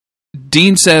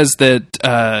 Dean says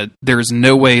that there's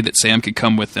no way that Sam could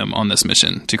come with them on this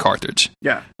mission to Carthage.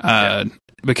 Yeah.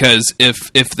 Because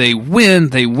if they win,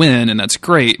 and that's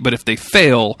great. But if they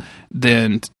fail,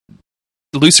 then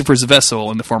Lucifer's vessel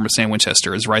in the form of Sam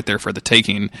Winchester is right there for the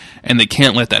taking, and they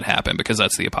can't let that happen because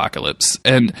that's the apocalypse.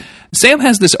 And Sam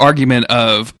has this argument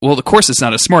of, well, of course it's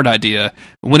not a smart idea.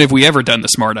 When have we ever done the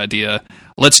smart idea?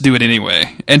 Let's do it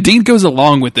anyway. And Dean goes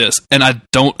along with this, and I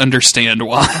don't understand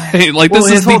why. Like, this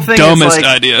is the dumbest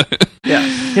idea. Yeah,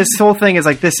 his whole thing is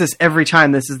like, this is every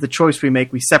time, this is the choice we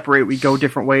make. We separate, we go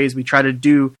different ways. We try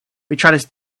to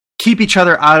keep each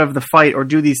other out of the fight or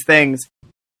do these things.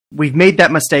 We've made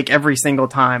that mistake every single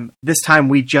time. This time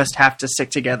we just have to stick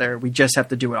together. We just have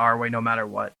to do it our way no matter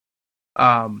what.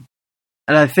 And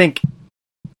I think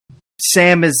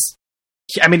Sam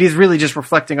he's really just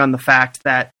reflecting on the fact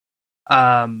that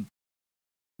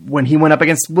when he went up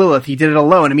against Lilith, he did it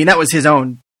alone. I mean, that was his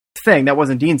own thing. That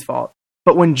wasn't Dean's fault.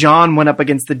 But when John went up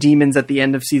against the demons at the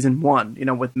end of season 1,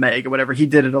 with Meg or whatever, he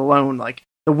did it alone. Like,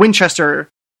 the Winchester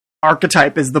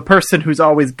archetype is the person who's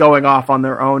always going off on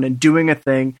their own and doing a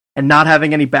thing and not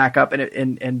having any backup,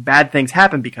 and bad things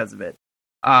happen because of it.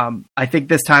 I think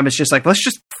this time it's just like, let's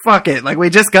just fuck it. Like, we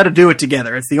just got to do it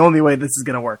together. It's the only way this is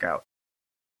going to work out.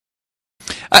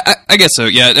 I guess so,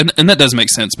 yeah. And that does make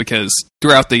sense because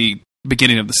throughout the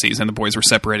beginning of the season, the boys were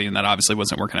separating, and that obviously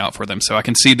wasn't working out for them. So I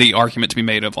can see the argument to be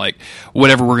made of, like,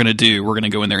 whatever we're going to do, we're going to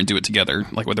go in there and do it together.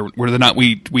 Like, whether or not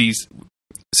we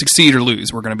succeed or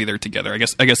lose, we're going to be there together. I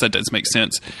guess that does make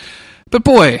sense. But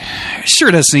boy,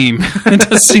 sure does seem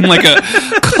like a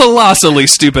colossally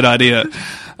stupid idea.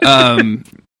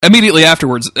 Immediately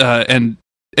afterwards, and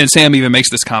Sam even makes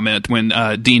this comment when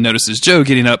Dean notices Joe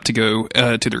getting up to go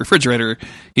to the refrigerator.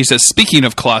 He says, "Speaking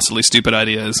of colossally stupid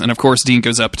ideas," and of course Dean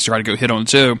goes up to try to go hit on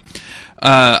Joe.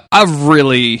 I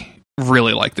really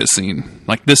like this scene.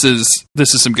 Like, this is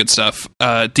some good stuff.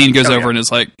 Dean goes over and is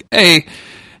like, "Hey,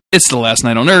 it's the last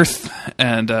night on Earth,"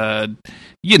 and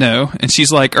and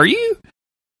she's like, Are you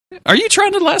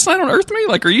trying to last night on Earth me?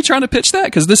 Like, are you trying to pitch that?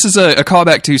 Because this is a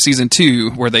callback to season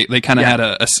 2 where they kind of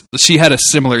had she had a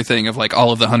similar thing of, like,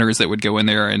 all of the hunters that would go in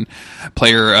there and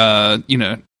play her,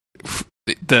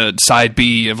 the side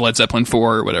B of Led Zeppelin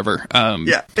 4 or whatever.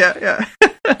 Yeah.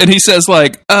 And he says,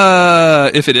 like,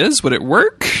 if it is, would it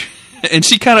work? And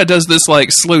she kind of does this, like,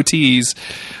 slow tease,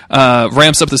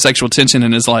 ramps up the sexual tension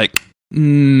and is like,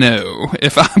 no,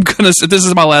 if this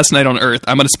is my last night on Earth,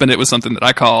 I'm going to spend it with something that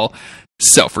I call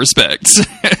self-respect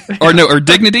or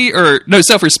dignity, or no,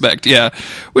 self-respect. Yeah.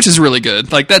 Which is really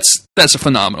good. Like, that's a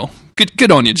phenomenal. Good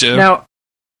on you, Joe. Now,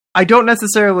 I don't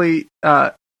necessarily,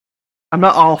 I'm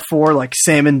not all for, like,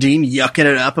 Sam and Dean yucking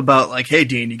it up about, like, hey,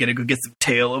 Dean, you gotta go get some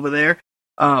tail over there.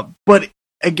 But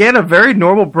again, a very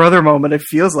normal brother moment. It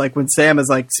feels like when Sam is,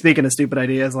 like, speaking of stupid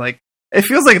ideas, like, it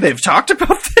feels like they've talked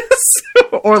about this.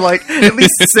 Or, like, at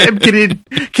least Sam can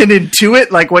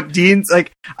intuit, like, what Dean's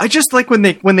like. I just like when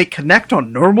they connect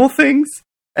on normal things.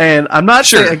 And I'm not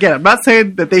Sure. I'm not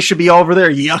saying that they should be over there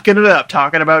yucking it up,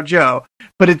 talking about Joe,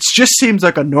 but it just seems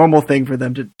like a normal thing for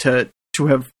them to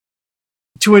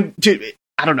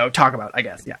I don't know, talk about, I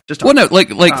guess. Yeah. Just well, no,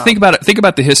 think about it. Think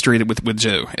about the history with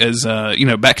Joe as,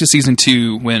 back to season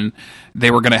 2 when they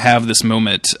were going to have this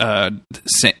moment,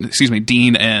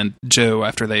 Dean and Joe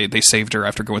after they saved her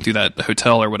after going through that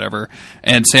hotel or whatever.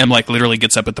 And Sam literally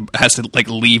gets up has to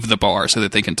leave the bar so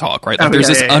that they can talk, right? There's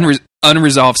this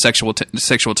unresolved sexual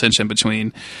tension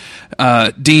between,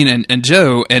 Dean and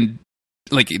Joe, and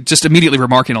just immediately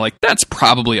remarking that's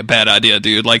probably a bad idea,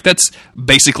 dude. That's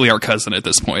basically our cousin at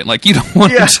this point. You don't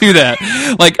want to do that.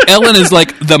 Ellen is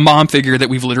the mom figure that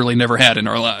we've literally never had in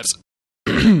our lives.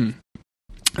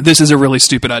 This is a really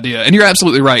stupid idea. And you're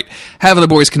absolutely right. Having the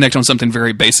boys connect on something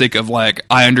very basic of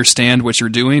I understand what you're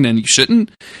doing and you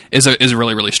shouldn't is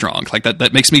really, really strong.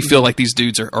 That makes me feel like these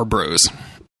dudes are bros.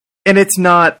 And it's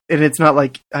not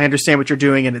like I understand what you're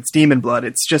doing and it's demon blood.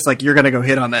 It's just you're gonna go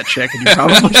hit on that chick and you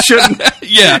probably shouldn't.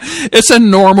 Yeah, it's a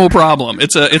normal problem.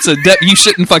 It's a you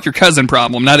shouldn't fuck your cousin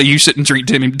problem, not a you shouldn't drink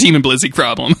demon blizzy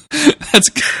problem. That's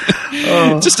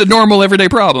just a normal everyday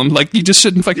problem. You just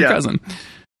shouldn't fuck your cousin.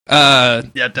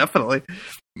 Yeah, definitely.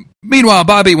 Meanwhile,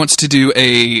 Bobby wants to do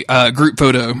a group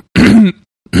photo.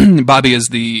 Bobby is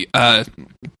the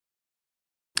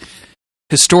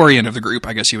historian of the group,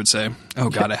 I guess you would say. Oh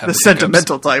God, I have the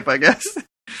sentimental type, I guess.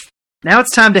 Now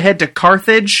it's time to head to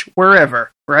Carthage,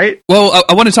 wherever, right? Well,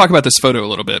 I want to talk about this photo a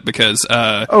little bit because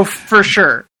for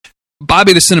sure.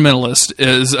 Bobby the sentimentalist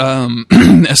is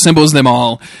assembles them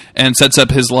all and sets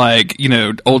up his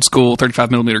old school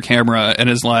 35mm camera and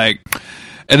is and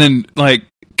then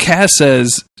Cass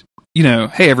says,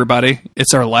 hey everybody,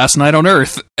 it's our last night on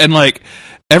Earth, and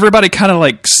everybody kind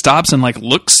of stops and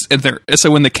looks at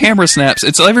so when the camera snaps,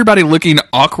 it's everybody looking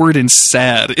awkward and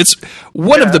sad. It's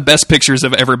one of the best pictures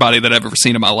of everybody that I've ever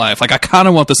seen in my life. I kind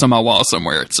of want this on my wall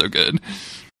somewhere. It's so good.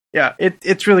 Yeah,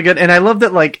 it's really good. And I love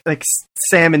that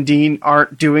Sam and Dean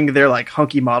aren't doing their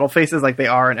hunky model faces like they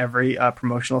are in every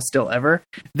promotional still ever.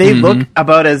 They look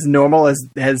about as normal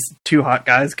as two hot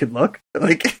guys could look.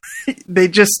 They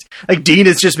just Dean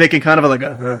is just making kind of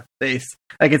a face.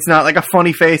 It's not a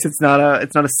funny face. It's not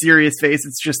a serious face.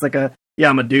 It's just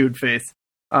I'm a dude face.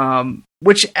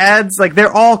 Which adds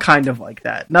they're all kind of like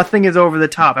that. Nothing is over the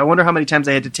top. I wonder how many times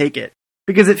I had to take it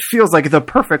because it feels like the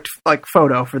perfect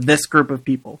photo for this group of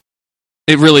people.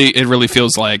 It really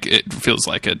feels like it.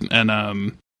 And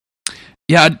I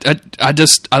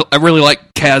really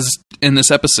like Kaz in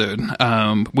this episode.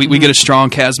 We get a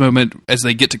strong Kaz moment as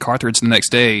they get to Carthage the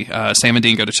next day. Sam and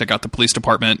Dean go to check out the police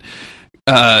department.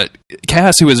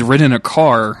 Cass, who has ridden a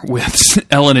car with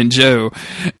Ellen and Joe,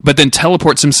 but then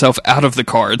teleports himself out of the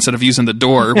car instead of using the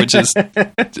door, which is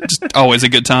just always a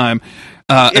good time.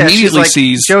 Immediately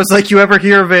sees Joe's you ever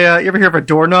hear of a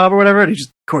doorknob or whatever? And he's just,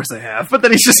 of course I have. But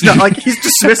then he's just not he's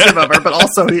dismissive of her, but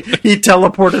also he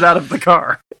teleported out of the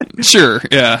car. Sure,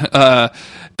 yeah.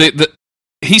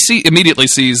 He immediately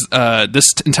sees this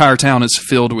entire town is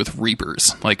filled with reapers,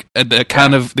 the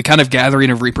kind of gathering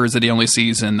of reapers that he only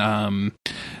sees in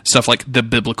stuff like the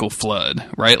biblical flood,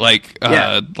 right?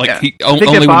 He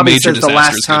only when major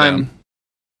disasters go down.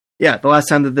 Yeah, the last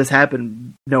time that this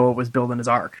happened, Noah was building his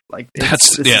ark.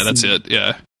 That's it.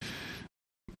 Yeah.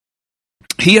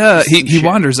 He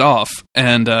wanders off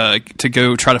and to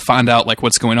go try to find out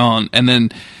what's going on, and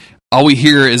then all we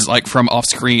hear is from off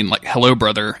screen, hello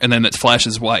brother. And then it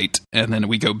flashes white. And then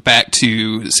we go back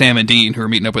to Sam and Dean who are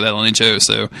meeting up with Ellen and Joe.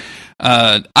 So,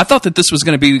 I thought that this was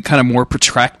going to be kind of more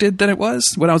protracted than it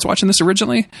was when I was watching this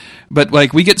originally. But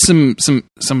we get some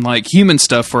human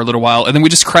stuff for a little while. And then we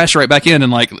just crash right back in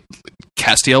and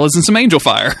Castiel is in some angel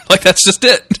fire. That's just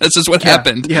it. That's just what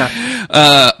happened.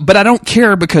 Yeah. But I don't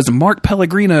care because Mark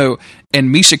Pellegrino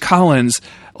and Misha Collins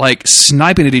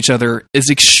sniping at each other is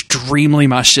extremely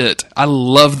my shit. I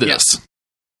love this. Yeah.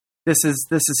 This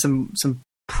is some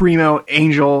primo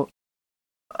angel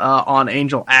on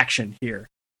angel action here.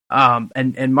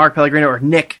 And Mark Pellegrino or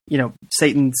Nick,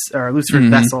 Satan's or Lucifer's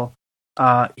vessel.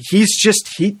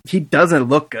 He doesn't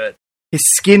look good. His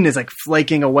skin is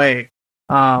flaking away.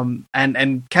 And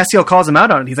Castiel calls him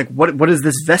out on it. He's what is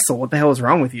this vessel? What the hell is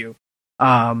wrong with you?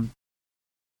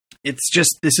 It's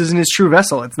just, this isn't his true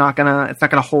vessel. It's not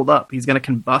gonna hold up. He's gonna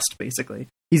combust, basically.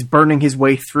 He's burning his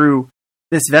way through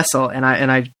this vessel, and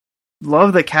I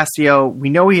love that Castiel, we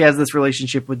know he has this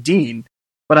relationship with Dean,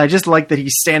 but I just like that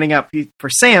he's standing up for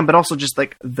Sam, but also just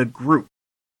the group,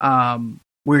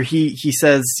 where he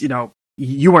says,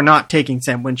 you are not taking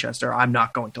Sam Winchester. I'm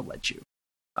not going to let you.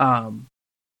 And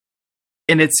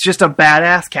it's just a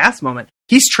badass Cass moment.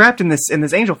 He's trapped in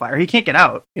this angel fire. He can't get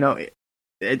out.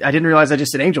 I didn't realize I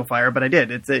just did Angel Fire, but I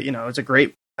did. It's a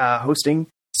great hosting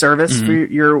service for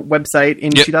your website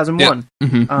in 2001.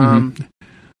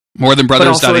 More than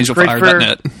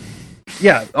brothers.angelfire.net.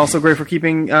 Yeah, also great for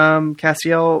keeping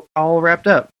Castiel all wrapped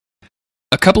up.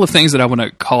 A couple of things that I want to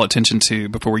call attention to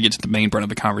before we get to the main part of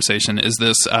the conversation is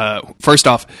this. First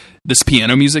off, this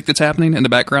piano music that's happening in the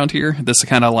background here. This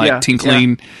kind of like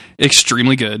tinkling,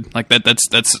 extremely good. Like that's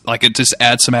like it just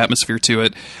adds some atmosphere to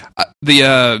it.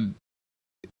 The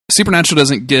Supernatural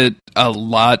doesn't get a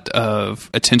lot of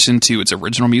attention to its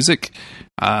original music,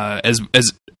 as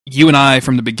you and I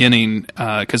from the beginning,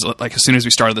 because like as soon as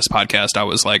we started this podcast, I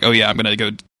was like, oh yeah, I'm going to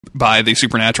go buy the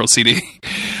Supernatural CD.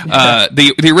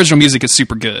 The original music is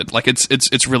super good. Like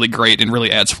it's really great and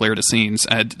really adds flair to scenes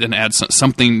and adds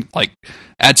something like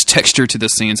adds texture to the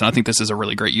scenes. And I think this is a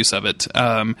really great use of it.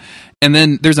 And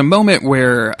then there's a moment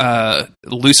where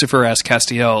Lucifer asks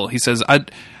Castiel, he says,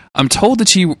 I'm told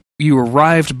that you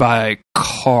arrived by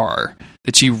car,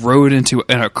 that you rode in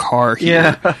a car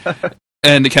here. Yeah.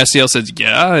 And Castiel says,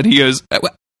 yeah. And he goes,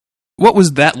 what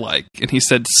was that like? And he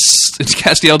said, and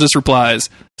Castiel just replies,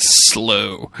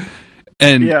 slow.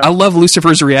 And I love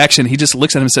Lucifer's reaction. He just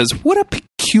looks at him and says, what a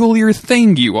peculiar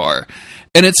thing you are.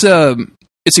 And it's a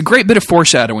great bit of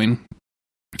foreshadowing.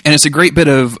 And it's a great bit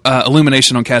of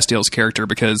illumination on Castiel's character,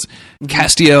 because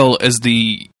Castiel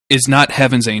is not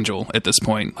Heaven's angel at this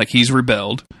point. Like, he's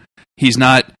rebelled. He's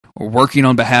not working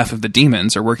on behalf of the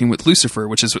demons or working with Lucifer,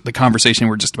 which is the conversation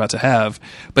we're just about to have,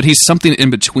 but he's something in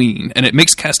between, and it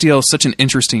makes Castiel such an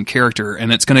interesting character,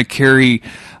 and it's going to carry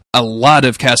a lot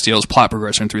of Castiel's plot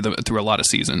progression through a lot of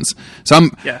seasons. So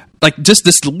I'm like, just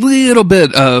this little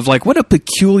bit of like, what a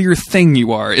peculiar thing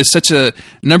you are is such a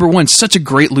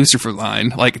great Lucifer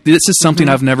line. Like, this is something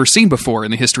I've never seen before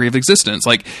in the history of existence.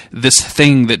 Like, this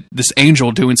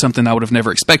angel doing something I would have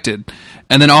never expected.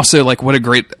 And then also, like, what a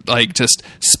great, like, just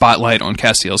spotlight on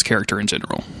Castiel's character in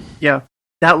general. Yeah.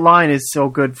 That line is so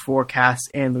good for Cass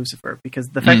and Lucifer, because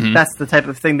the fact that that's the type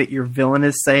of thing that your villain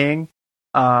is saying,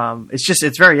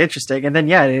 it's very interesting. And then,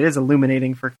 it is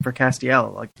illuminating for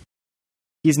Castiel. Like,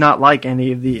 he's not like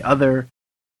any of the other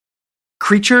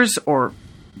creatures or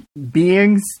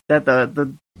beings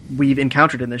that we've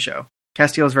encountered in the show.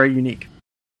 Castiel is very unique.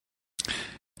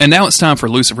 And now it's time for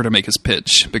Lucifer to make his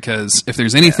pitch, because if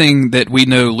there's anything that we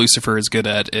know Lucifer is good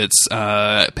at, it's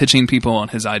pitching people on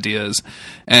his ideas.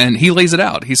 And he lays it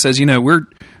out. He says,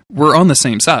 we're on the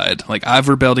same side. Like, I've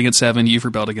rebelled against heaven, you've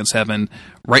rebelled against heaven.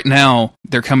 Right now,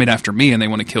 they're coming after me and they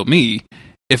want to kill me.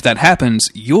 If that happens,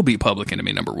 you'll be public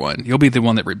enemy number one. You'll be the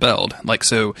one that rebelled. Like,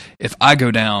 so if I go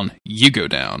down, you go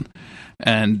down.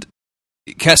 And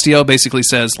Castiel basically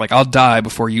says, like, I'll die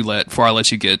before I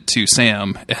let you get to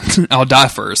Sam, and I'll die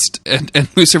first. And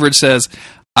Lucifer says,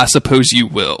 I suppose you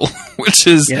will, which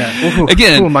is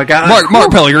again, oh my God,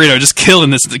 Mark Pellegrino just killing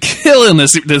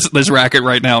this racket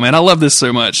right now, man. I love this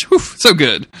so much. Whew, so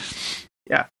good.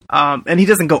 Yeah. And he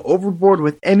doesn't go overboard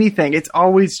with anything. It's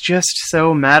always just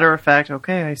so matter of fact.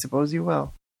 Okay, I suppose you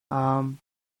will.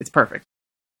 It's perfect.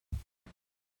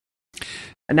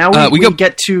 And now we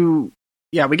get to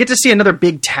see another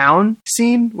big town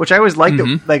scene, which I always like.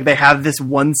 That, like, they have this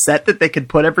one set that they could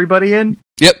put everybody in.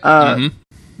 Yep.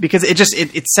 Because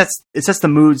it sets the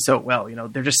mood so well.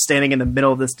 They're just standing in the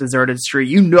middle of this deserted street.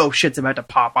 Shit's about to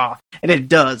pop off, and it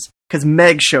does, because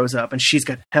Meg shows up and she's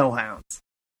got hellhounds.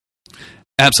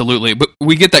 Absolutely. But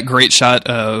we get that great shot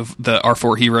of our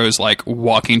four heroes, like,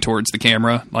 walking towards the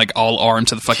camera, like, all armed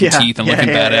to the fucking teeth and looking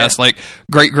badass. Yeah. Like,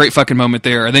 great fucking moment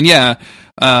there. And then,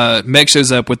 Meg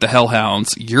shows up with the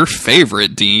hellhounds. Your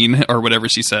favorite, Dean, or whatever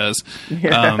she says.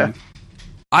 Yeah.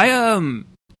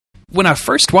 When I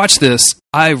first watched this,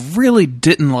 I really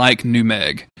didn't like New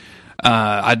Meg.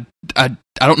 I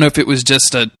don't know if it was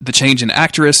just the change in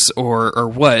actress or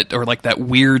what, or like that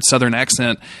weird Southern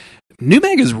accent. New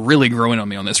Meg is really growing on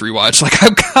me on this rewatch. Like,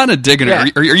 I'm kind of digging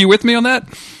it. Are you with me on that?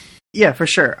 Yeah, for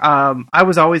sure. I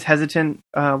was always hesitant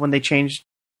when they changed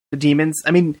the demons.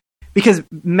 I mean, because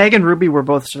Meg and Ruby were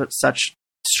both such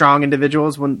strong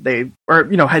individuals when they,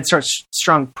 had such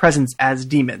strong presence as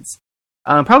demons.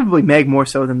 Probably Meg more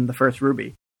so than the first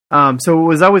Ruby. So it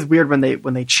was always weird when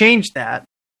they changed that.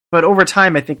 But over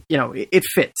time, I think it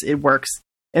fits, it works,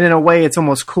 and in a way, it's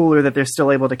almost cooler that they're still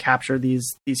able to capture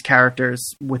these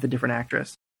characters with a different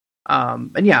actress.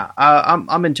 I'm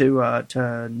into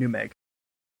to New Meg.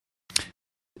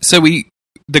 So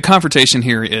the confrontation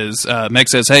here is Meg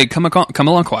says, "Hey, come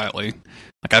along quietly."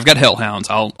 Like, I've got hellhounds.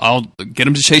 I'll get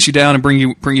them to chase you down and bring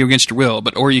you against your will.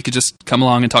 Or you could just come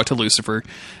along and talk to Lucifer.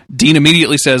 Dean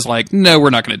immediately says, like, no,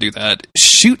 we're not going to do that.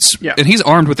 Shoots, and he's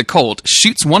armed with a Colt,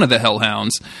 shoots one of the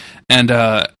hellhounds, and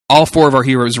all 4 of our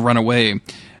heroes run away.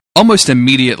 Almost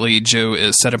immediately, Jo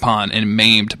is set upon and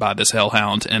maimed by this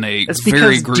hellhound in a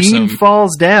very gruesome... Dean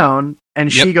falls down,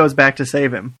 and she goes back to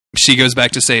save him. She goes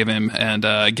back to save him, and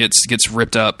gets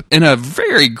ripped up in a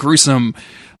very gruesome...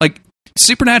 Like,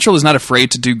 Supernatural is not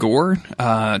afraid to do gore,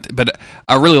 but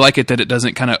I really like it that it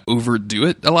doesn't kind of overdo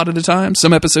it a lot of the time.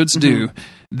 Some episodes do.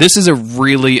 This is a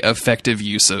really effective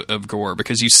use of gore,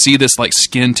 because you see this like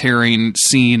skin-tearing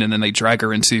scene, and then they drag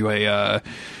her into a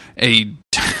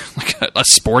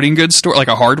sporting goods store, like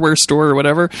a hardware store or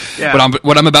whatever. Yeah.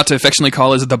 What I'm about to affectionately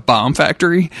call is the bomb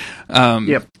factory.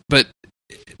 But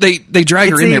they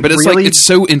drag her in there, but it's really, like, it's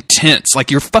so intense.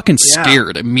 Like, you're fucking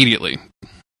scared immediately.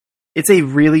 It's a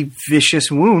really vicious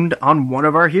wound on one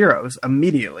of our heroes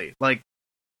immediately. Like,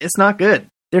 it's not good.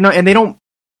 They don't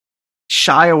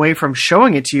shy away from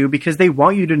showing it to you, because they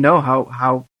want you to know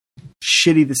how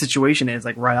shitty the situation is,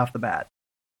 like, right off the bat.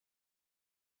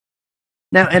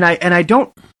 Now, and I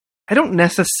don't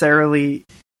necessarily,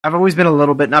 I've always been a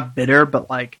little bit, not bitter, but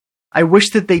like, I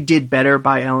wish that they did better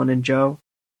by Ellen and Jo.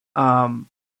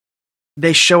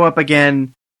 They show up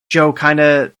again. Jo kind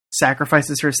of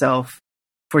sacrifices herself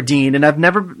for Dean, and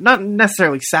not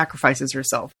necessarily sacrifices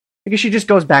herself, because she just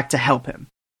goes back to help him.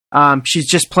 She's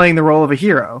just playing the role of a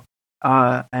hero,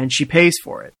 and she pays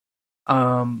for it.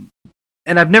 And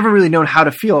I've never really known how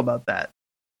to feel about that,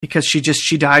 because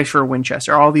she dies for a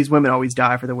Winchester. All these women always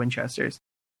die for the Winchesters.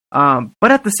 But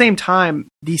at the same time,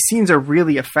 these scenes are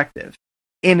really effective.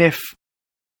 And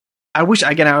I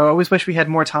always wish we had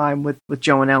more time with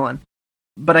Jo and Ellen.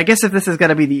 But I guess if this is going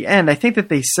to be the end, I think that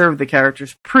they serve the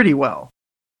characters pretty well.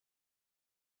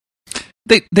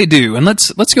 They do, and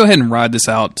let's go ahead and ride this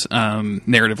out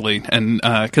narratively, and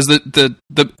because the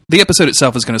episode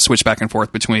itself is going to switch back and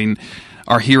forth between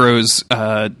our heroes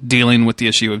dealing with the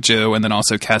issue of Jo, and then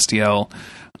also Castiel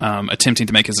attempting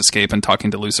to make his escape and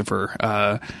talking to Lucifer.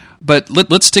 But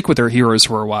let's stick with our heroes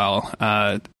for a while.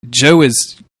 Jo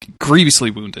is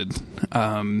grievously wounded.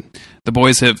 The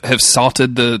boys have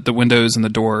salted the windows and the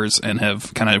doors, and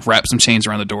have kind of wrapped some chains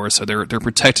around the doors, so they're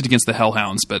protected against the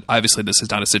hellhounds. But obviously, this is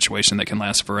not a situation that can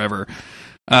last forever.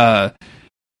 They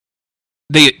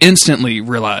instantly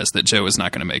realize that Jo is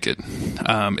not going to make it.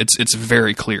 It's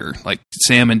very clear. Like,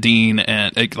 Sam and Dean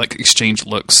and like exchange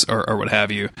looks or what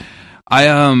have you.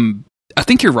 I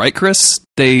think you're right, Chris.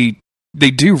 They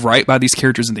do right by these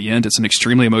characters in the end. It's an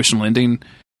extremely emotional ending.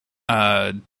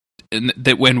 And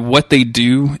that when what they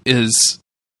do is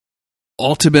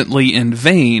ultimately in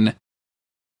vain,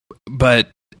 but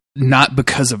not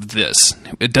because of this.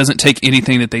 It doesn't take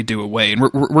anything that they do away, and we're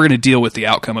going to deal with the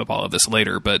outcome of all of this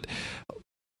later. But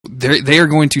they are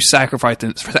going to sacrifice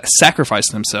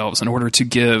themselves in order to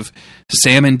give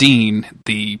Sam and Dean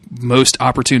the most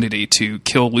opportunity to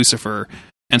kill Lucifer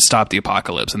and stop the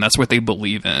apocalypse. And that's what they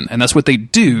believe in, and that's what they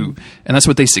do, and that's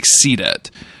what they succeed at.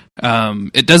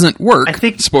 It doesn't work, I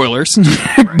think, spoilers,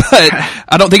 but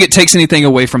I don't think it takes anything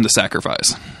away from the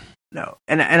sacrifice. No,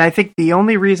 and I think the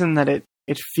only reason that it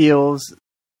feels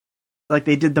like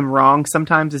they did them wrong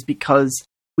sometimes is because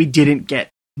we didn't get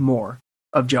more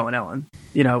of Jo and Ellen.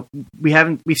 You know,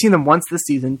 we've seen them once this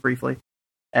season briefly,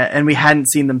 and we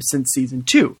hadn't seen them since season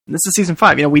 2. And this is season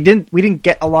 5. You know, we didn't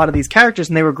get a lot of these characters,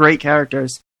 and they were great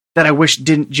characters that I wish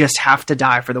didn't just have to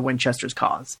die for the Winchester's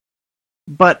cause.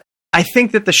 But I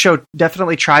think that the show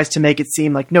definitely tries to make it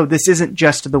seem like, no, this isn't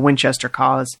just the Winchester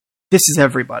cause. This is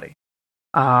everybody.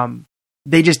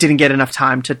 They just didn't get enough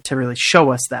time to really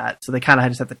show us that. So they kind of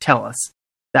just have to tell us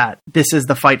that this is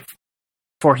the fight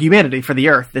for humanity, for the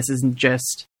Earth. This isn't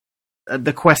just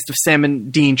the quest of Sam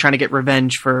and Dean trying to get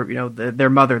revenge for, you know, their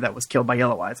mother that was killed by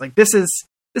Yellow Eyes. Like, this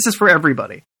is for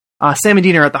everybody. Sam and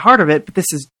Dean are at the heart of it, but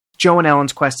this is Jo and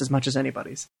Ellen's quest as much as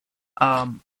anybody's.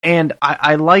 And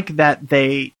I like that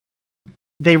they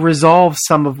resolve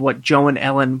some of what Jo and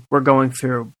Ellen were going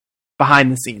through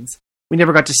behind the scenes. We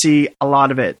never got to see a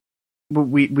lot of it.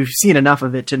 We've seen enough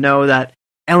of it to know that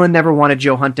Ellen never wanted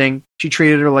Jo hunting. She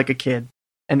treated her like a kid.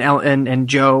 And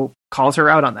Jo calls her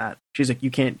out on that. She's like,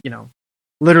 you can't, you know,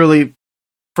 literally,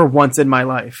 for once in my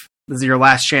life, this is your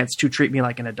last chance to treat me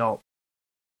like an adult.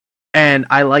 And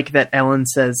I like that Ellen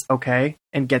says, okay,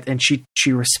 and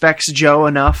she respects Jo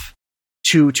enough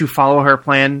to follow her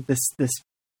plan, this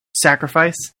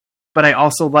sacrifice. But I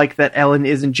also like that Ellen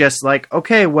isn't just like,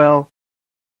 okay, well,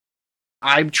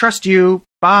 I trust you,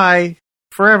 bye,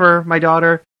 forever, my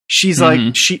daughter. She's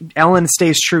like, Ellen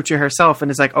stays true to herself and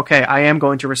is like, okay, I am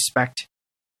going to respect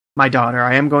my daughter.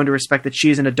 I am going to respect that she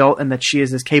is an adult and that she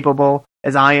is as capable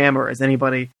as I am or as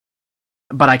anybody.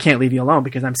 But I can't leave you alone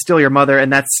because I'm still your mother,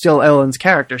 and that's still Ellen's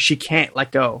character. She can't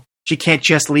let go. She can't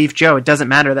just leave Joe. It doesn't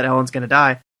matter that Ellen's going to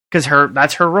die because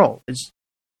that's her role. Is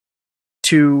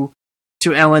to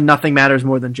Ellen, nothing matters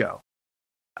more than Joe.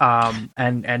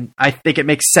 And I think it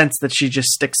makes sense that she just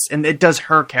sticks, and it does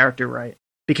her character right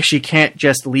because she can't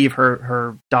just leave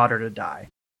her daughter to die.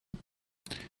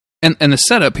 And the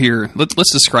setup here,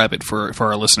 let's describe it for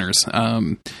our listeners.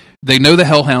 They know the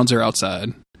Hellhounds are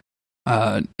outside.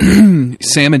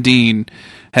 Sam and Dean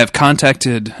have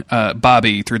contacted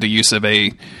Bobby through the use of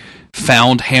a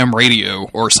found ham radio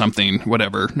or something,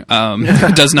 whatever.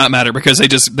 It does not matter because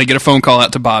they get a phone call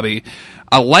out to Bobby.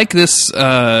 I like this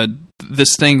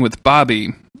thing with Bobby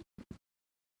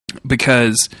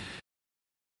because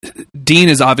Dean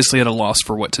is obviously at a loss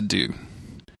for what to do.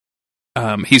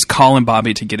 He's calling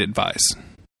Bobby to get advice,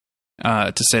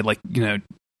 to say, like,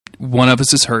 one of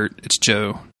us is hurt. It's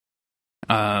Joe.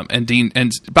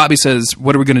 And Bobby says,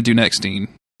 "What are we going to do next, Dean?"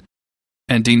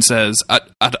 And Dean says, "I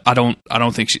don't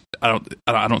think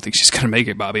she's going to make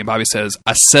it, Bobby." And Bobby says,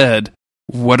 "I said,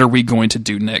 what are we going to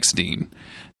do next, Dean?"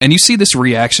 And you see this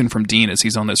reaction from Dean as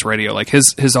he's on this radio, like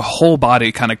his whole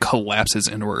body kind of collapses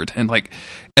inward, and like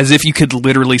as if you could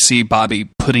literally see Bobby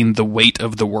putting the weight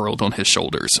of the world on his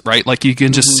shoulders, right? Like you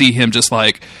can just see him just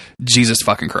like, Jesus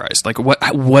fucking Christ, like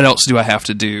what else do I have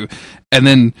to do? And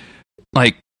then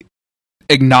like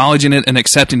acknowledging it and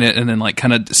accepting it, and then like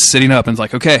kind of sitting up and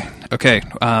like, okay.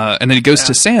 And then he goes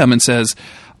to Sam and says,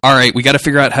 "All right, we got to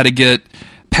figure out how to get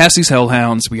past these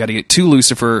Hellhounds. We got to get to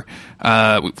Lucifer.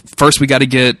 First, we got to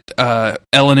get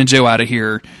Ellen and Joe out of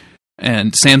here."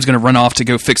 And Sam's going to run off to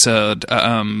go fix I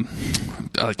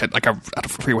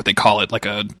forget what they call it, like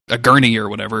a gurney or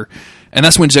whatever. And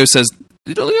that's when Joe says,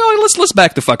 let's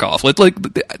back the fuck off.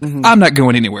 I'm not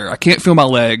going anywhere. I can't feel my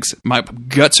legs. My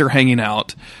guts are hanging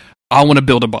out. I want to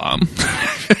build a bomb.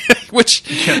 Which,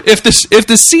 if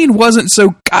the scene wasn't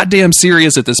so goddamn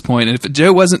serious at this point, and if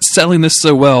Joe wasn't selling this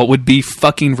so well, would be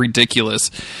fucking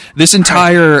ridiculous. This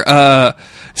entire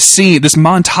scene, this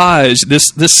montage,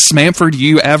 this Smamford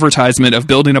U advertisement of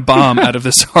building a bomb out of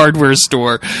this hardware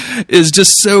store is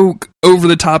just so over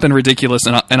the top and ridiculous,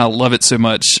 and I love it so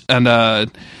much. And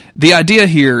the idea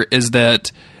here is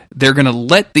that they're going to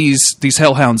let these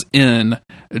Hellhounds in.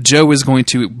 Joe is going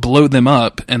to blow them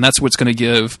up, and that's what's going to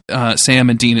give Sam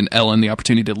and Dean and Ellen the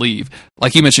opportunity to leave.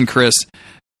 Like you mentioned, Chris,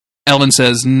 Ellen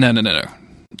says, no.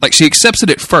 Like, she accepts it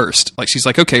at first. Like, she's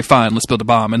like, okay, fine, let's build a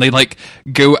bomb. And they, like,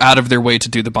 go out of their way to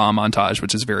do the bomb montage,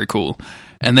 which is very cool.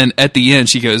 And then at the end,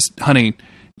 she goes, honey,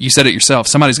 you said it yourself.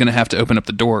 Somebody's going to have to open up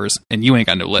the doors, and you ain't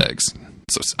got no legs.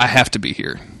 So I have to be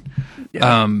here.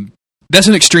 Yeah. That's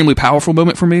an extremely powerful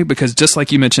moment for me because just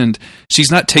like you mentioned,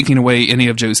 she's not taking away any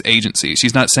of Joe's agency.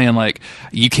 She's not saying like,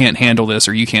 you can't handle this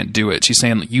or you can't do it. She's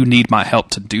saying, you need my help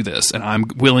to do this, and I'm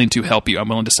willing to help you. I'm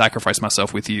willing to sacrifice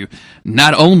myself with you,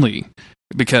 not only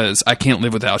because I can't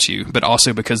live without you, but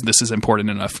also because this is important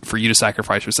enough for you to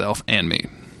sacrifice yourself and me.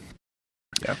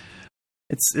 Yeah.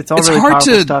 It's all really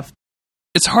powerful stuff.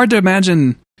 It's hard to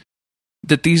imagine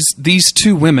that these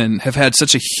two women have had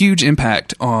such a huge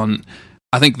impact on,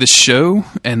 I think, this show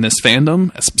and this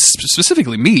fandom,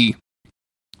 specifically me,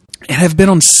 and have been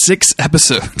on 6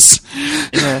 episodes.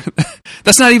 Yeah.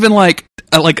 That's not even like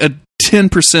a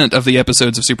 10% of the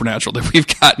episodes of Supernatural that we've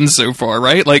gotten so far,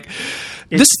 right? Like,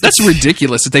 that's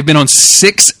ridiculous that they've been on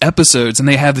 6 episodes and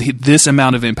they have this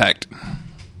amount of impact.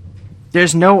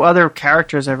 There's no other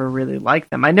characters ever really like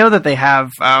them. I know that they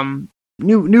have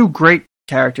new great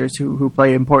characters who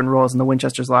play important roles in the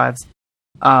Winchesters' lives,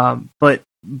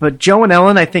 But Joe and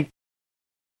Ellen, I think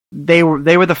they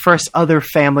were the first other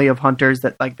family of hunters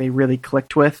that like they really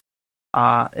clicked with.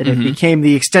 It became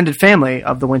the extended family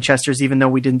of the Winchesters, even though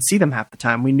we didn't see them half the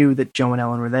time. We knew that Joe and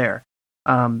Ellen were there.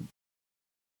 And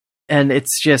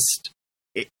it's just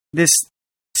this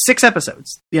 6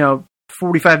 episodes,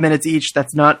 45 minutes each.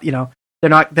 That's not, they're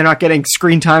not getting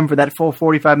screen time for that full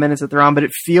 45 minutes that they're on, but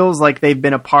it feels like they've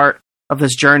been a part of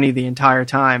this journey the entire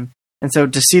time. And so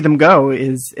to see them go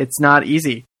it's not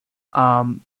easy.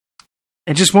 And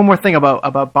just one more thing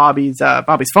about Bobby's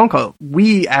phone call.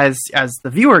 We as the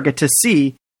viewer get to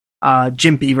see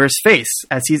Jim Beaver's face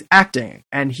as he's acting,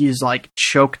 and he's like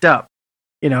choked up.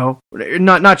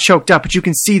 Not choked up, but you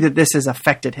can see that this has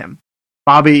affected him.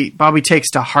 Bobby takes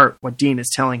to heart what Dean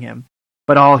is telling him,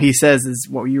 but all he says is,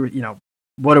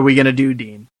 what are we gonna do,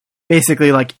 Dean?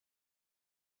 Basically, like,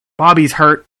 Bobby's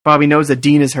hurt. Bobby knows that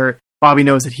Dean is hurt. Bobby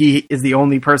knows that he is the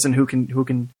only person who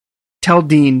can tell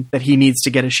Dean that he needs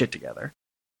to get his shit together.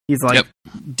 He's like, yep.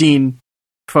 Dean,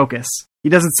 focus. He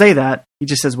doesn't say that, He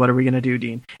just says, "What are we going to do,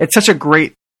 Dean?" It's such a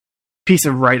great piece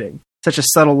of writing, such a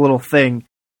subtle little thing.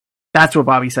 That's what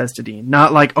Bobby says to Dean.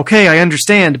 Not like, "Okay, I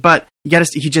understand," but he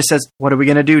just says, "What are we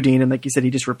going to do, Dean?" And like you said,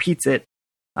 he just repeats it.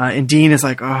 And Dean is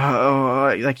like,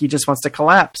 "Oh," like he just wants to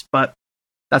collapse. But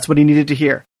that's what he needed to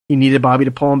hear. He needed Bobby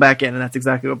to pull him back in, and that's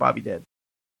exactly what Bobby did.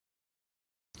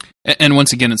 And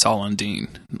once again, it's all on Dean.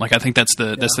 Like, I think that's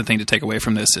the thing to take away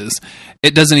from this is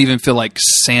it doesn't even feel like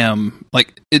Sam.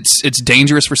 Like, it's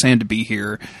dangerous for Sam to be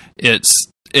here. It's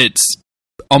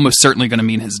almost certainly going to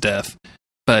mean his death.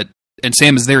 And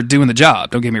Sam is there doing the job.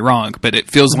 Don't get me wrong, but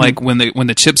it feels like when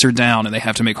the chips are down and they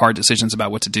have to make hard decisions about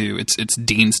what to do, it's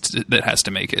Dean that has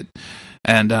to make it.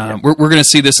 And we're going to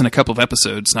see this in a couple of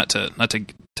episodes. Not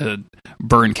to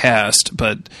burn cast,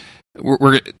 but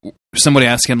we're somebody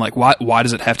asked him like, why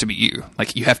does it have to be you?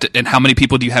 Like, you have to, and how many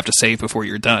people do you have to save before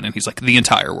you're done? And he's like, the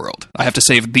entire world. I have to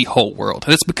save the whole world.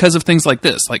 And it's because of things like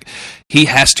this. Like, he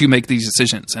has to make these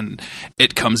decisions, and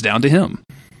it comes down to him.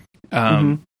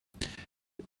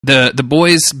 The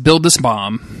boys build this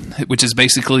bomb, which is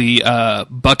basically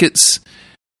buckets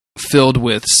filled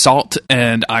with salt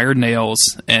and iron nails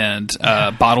and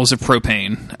bottles of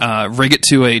propane. Rig it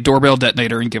to a doorbell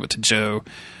detonator and give it to Joe.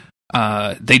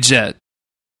 They jet.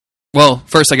 Well,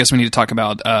 first, I guess we need to talk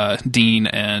about Dean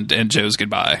and Joe's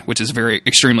goodbye, which is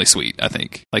extremely sweet. I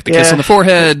think, like the kiss on the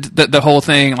forehead, the whole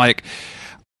thing, like,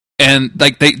 and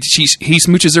like he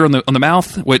smooches her on the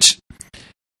mouth, which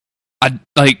I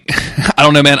like. I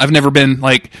don't know, man. I've never been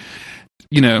like,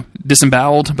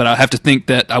 disemboweled, but I have to think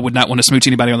that I would not want to smooch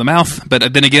anybody on the mouth.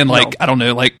 But then again, like, I don't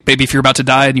know, like maybe if you're about to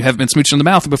die and you haven't been smooched on the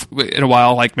mouth in a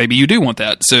while, like maybe you do want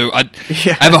that. So I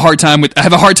have a hard time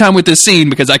with this scene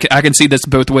because I can see this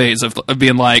both ways of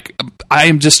being like, I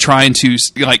am just trying to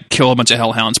like kill a bunch of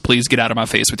hellhounds. Please get out of my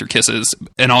face with your kisses,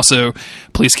 and also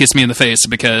please kiss me in the face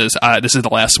because this is the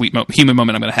last sweet human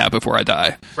moment I'm going to have before I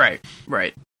die. Right.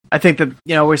 I think that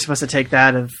we're supposed to take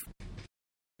that of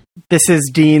this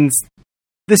is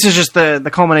just the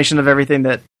culmination of everything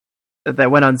that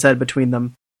went unsaid between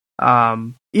them.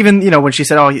 Even, when she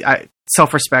said,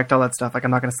 self-respect, all that stuff, like,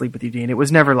 I'm not going to sleep with you, Dean. It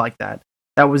was never like that.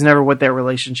 That was never what their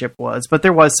relationship was. But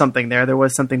there was something there. There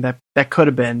was something that could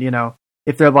have been,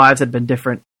 if their lives had been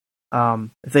different,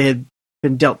 if they had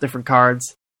been dealt different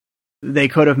cards, they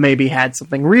could have maybe had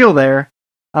something real there.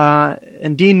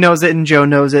 And Dean knows it and Joe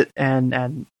knows it.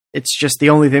 And it's just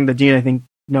the only thing that Dean, I think,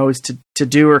 knows to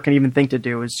do or can even think to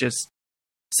do is just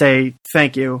say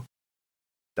thank you.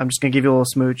 I'm just gonna give you a little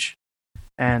smooch,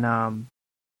 and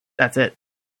that's it.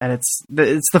 And it's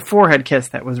the forehead kiss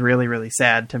that was really, really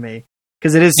sad to me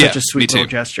because it is such a sweet little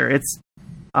gesture. It's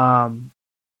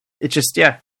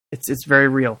it's very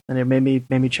real, and it made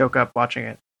me choke up watching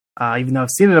it. Even though I've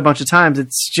seen it a bunch of times,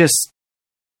 it's just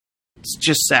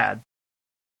sad.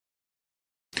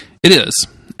 It is,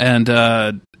 and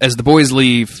as the boys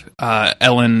leave,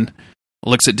 Ellen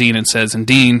looks at Dean and says, and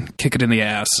Dean, kick it in the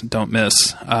ass, don't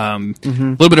miss. A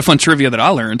little bit of fun trivia that I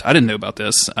learned. I didn't know about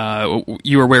this.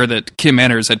 You were aware that Kim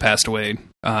Manners had passed away.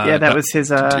 That was his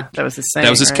saying. That was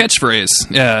his catchphrase.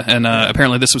 Yeah, and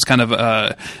apparently this was kind of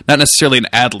not necessarily an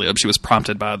ad lib. She was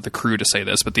prompted by the crew to say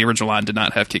this, but the original line did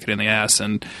not have kick it in the ass.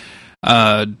 And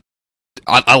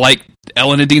I like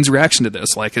Ellen and Dean's reaction to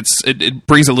this. Like it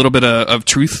brings a little bit of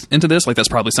truth into this. Like that's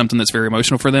probably something that's very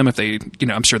emotional for them. If they,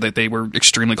 I'm sure that they were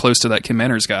extremely close to that Kim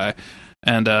Manners guy.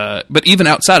 And but even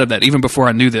outside of that, even before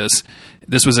I knew this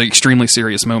was an extremely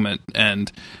serious moment.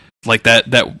 And like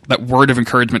that word of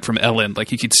encouragement from Ellen,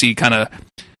 like you could see kind of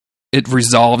it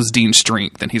resolves Dean's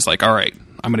strength. And he's like, all right,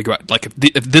 I'm going to go out. Like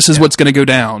if this is what's going to go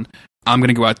down, I'm going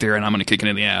to go out there and I'm going to kick it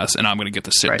in the ass and I'm going to get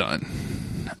this shit done.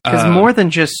 Because more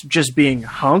than just being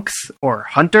hunks or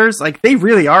hunters, like they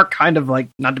really are kind of like,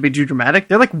 not to be too dramatic,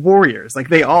 they're like warriors. Like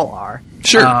they all are.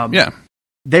 Sure. Yeah.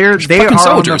 They are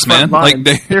soldiers, man. Like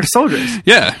they're soldiers.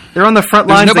 Yeah. They're on the front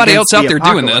lines. There's nobody else out there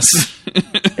doing this.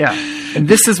 Yeah. And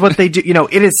this is what they do.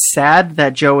 It is sad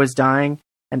that Joe is dying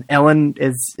and Ellen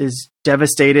is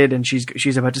devastated and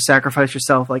she's about to sacrifice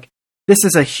herself. Like this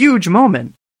is a huge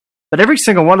moment. But every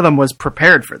single one of them was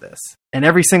prepared for this. And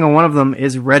every single one of them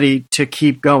is ready to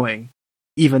keep going,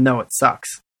 even though it sucks.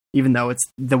 Even though it's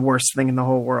the worst thing in the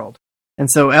whole world. And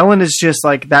so Ellen is just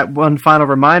like that one final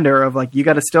reminder of like, you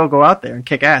got to still go out there and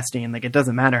kick ass, Dean. Like, it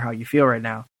doesn't matter how you feel right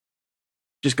now.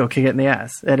 Just go kick it in the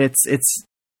ass. And it's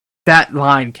that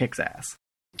line kicks ass.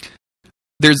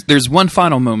 There's one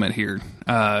final moment here.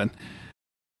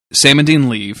 Sam and Dean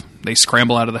leave. They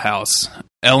scramble out of the house.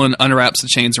 Ellen unwraps the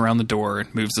chains around the door,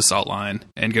 moves the salt line,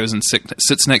 and goes and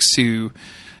sits next to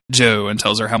Jo and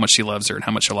tells her how much she loves her and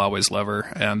how much she'll always love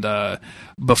her. And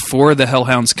before the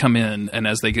Hellhounds come in, and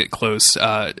as they get close,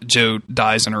 Jo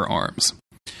dies in her arms.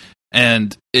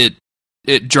 And it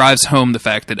drives home the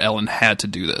fact that Ellen had to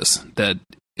do this. That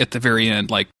at the very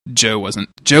end, like Jo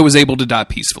was able to die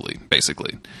peacefully,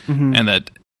 basically, and that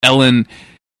Ellen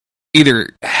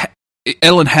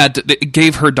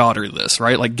gave her daughter this,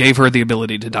 right? Like gave her the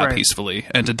ability to die peacefully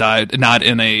and to die not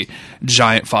in a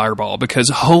giant fireball. Because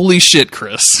holy shit,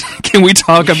 Chris, can we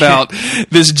talk about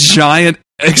this giant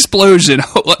explosion?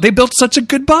 They built such a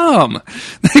good bomb.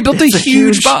 They built a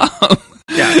huge bomb.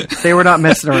 Yeah, they were not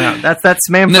messing around. That's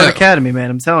Manfred Academy, man.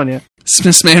 I'm telling you.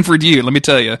 It's Manfred U, let me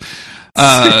tell you.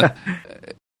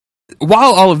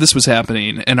 While all of this was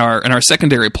happening in our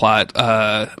secondary plot,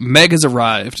 Meg has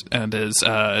arrived and is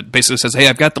basically says, "Hey,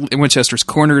 I've got the Winchesters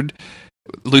cornered."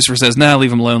 Lucifer says, "Nah,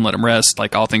 leave him alone, let him rest.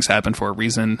 Like all things happen for a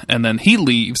reason." And then he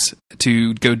leaves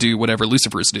to go do whatever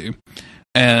Lucifers do.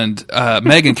 And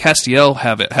Meg and Castiel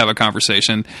have a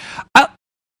conversation. I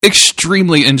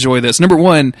extremely enjoy this. Number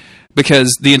one,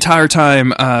 because the entire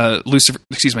time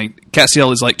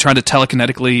Castiel is like trying to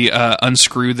telekinetically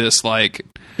unscrew this like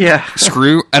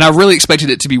screw, and I really expected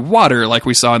it to be water, like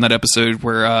we saw in that episode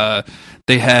where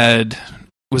they had,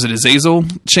 was it Azazel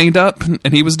chained up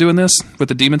and he was doing this with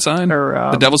the demon sign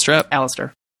or the devil's trap?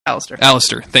 Alistair,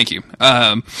 thank you.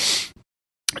 But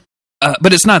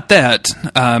it's not that.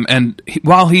 And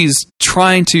while he's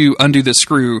trying to undo this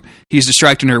screw, he's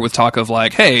distracting her with talk of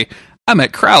like, "Hey, I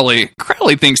met Crowley.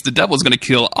 Crowley thinks the devil's going to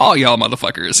kill all y'all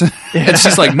motherfuckers." And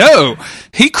she's like, "No,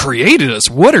 he created us.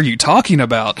 What are you talking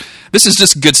about?" This is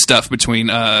just good stuff between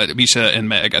Misha and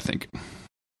Meg, I think.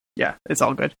 Yeah, it's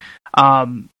all good.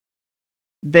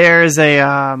 There's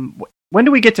a... when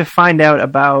do we get to find out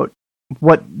about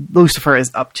what Lucifer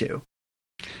is up to?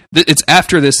 It's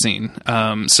after this scene.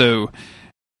 So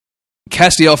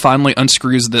Castiel finally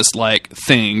unscrews this like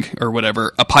thing or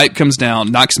whatever. A pipe comes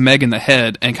down, knocks Meg in the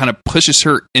head, and kind of pushes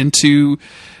her into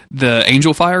the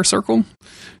Angel Fire circle.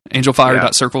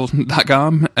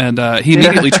 Angelfire.circle.com. And he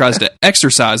immediately tries to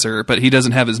exorcise her, but he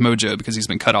doesn't have his mojo because he's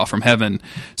been cut off from heaven.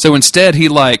 So instead he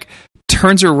like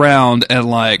turns her around and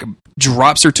like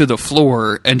drops her to the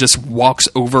floor and just walks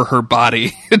over her body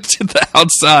to the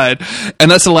outside.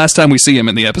 And that's the last time we see him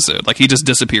in the episode. Like he just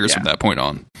disappears from that point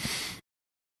on.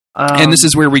 And this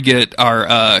is where we get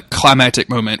our climactic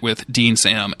moment with Dean,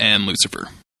 Sam, and Lucifer.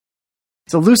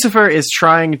 So Lucifer is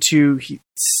trying to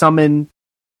summon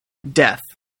death,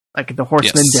 like the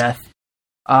horseman death.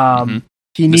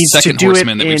 He needs the second to do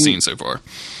horseman it that we've seen so far.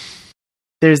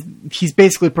 He's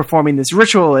basically performing this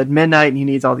ritual at midnight, and he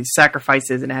needs all these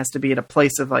sacrifices, and it has to be at a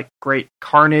place of like great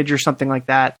carnage or something like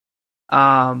that.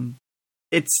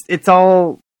 It's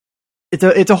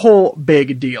a whole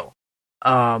big deal.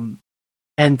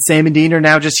 And Sam and Dean are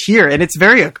now just here, and it's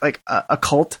very like a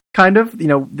cult kind of. You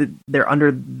know, they're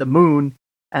under the moon,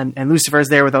 and Lucifer's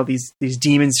there with all these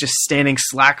demons just standing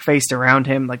slack faced around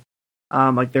him, like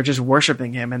they're just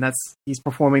worshiping him, and he's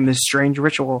performing this strange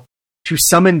ritual to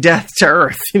summon death to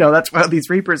Earth. You know, that's why these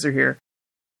Reapers are here.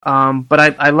 But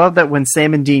I love that when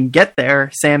Sam and Dean get there,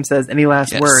 Sam says, "Any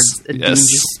last words?" And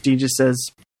Dean just says,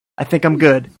 "I think I'm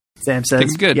good." Sam says, I'm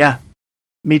good. "Yeah,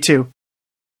 me too.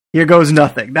 Here goes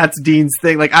nothing." That's Dean's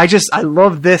thing. Like, I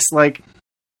love this. Like,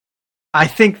 I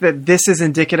think that this is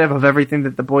indicative of everything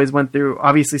that the boys went through,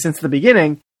 obviously since the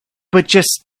beginning, but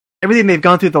just everything they've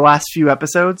gone through the last few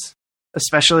episodes,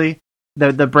 especially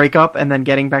the breakup and then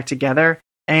getting back together.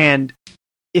 And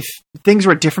if things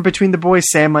were different between the boys,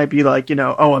 Sam might be like, you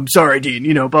know, "Oh, I'm sorry, Dean,"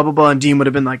 you know, blah, blah, blah. And Dean would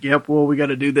have been like, "Yep, well, we got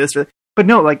to do this." But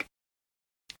no, like,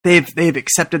 they've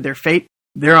accepted their fate.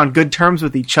 They're on good terms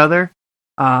with each other.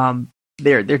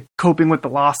 They're coping with the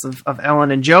loss of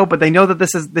Ellen and Jo, but they know that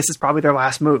this is probably their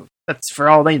last move. That's for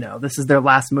all they know. This is their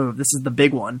last move. This is the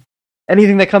big one.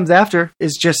 Anything that comes after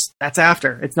is just, that's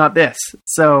after. It's not this.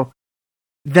 So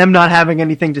them not having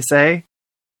anything to say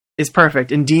is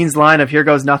perfect. And Dean's line of "Here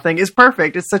goes nothing" is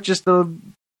perfect. It's just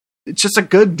a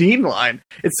good Dean line.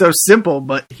 It's so simple,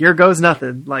 but here goes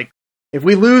nothing. Like, if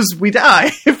we lose, we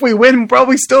die. If we win, we'll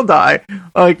probably still die.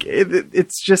 Like,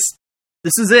 it's just,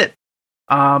 this is it.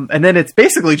 And then it's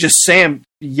basically just Sam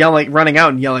running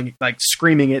out and yelling, like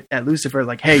screaming at Lucifer,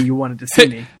 like, "Hey, you wanted to see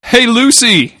me. Hey,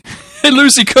 Lucy. Hey,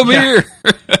 Lucy, come here."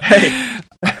 Hey.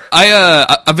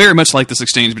 I very much like this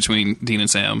exchange between Dean and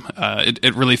Sam.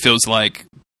 It really feels like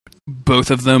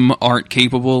both of them aren't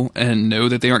capable and know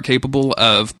that they aren't capable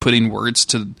of putting words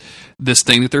to this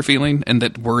thing that they're feeling, and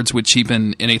that words would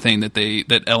cheapen anything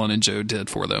that Ellen and Jo did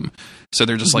for them. So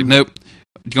they're just like, "Nope.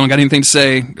 You don't got anything to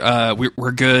say.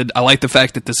 We're good." I like the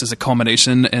fact that this is a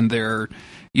culmination and their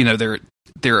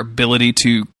ability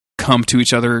to come to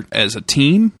each other as a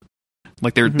team.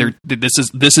 Like this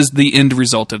is the end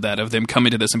result of that, of them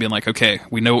coming to this and being like, okay,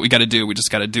 we know what we got to do. We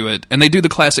just got to do it. And they do the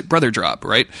classic brother drop,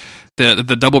 right?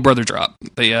 The double brother drop.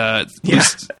 They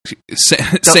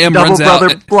Sam double runs brother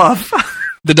out. Bluff.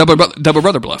 The double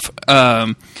brother bluff.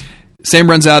 Sam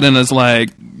runs out and is like,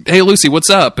 "Hey, Lucy, what's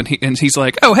up?" And he's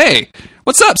like, "Oh, hey,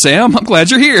 what's up, Sam? I'm glad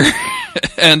you're here."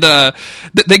 And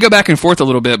they go back and forth a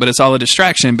little bit, but it's all a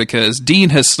distraction because Dean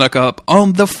has snuck up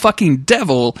on the fucking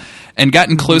devil and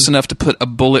gotten close enough to put a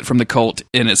bullet from the cult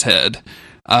in his head.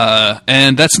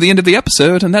 And that's the end of the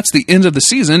episode, and that's the end of the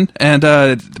season. And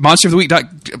Monster of the Week.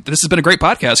 This has been a great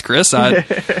podcast, Chris.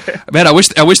 Man, I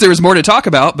wish there was more to talk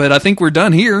about, but I think we're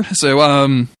done here. So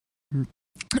I'm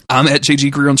at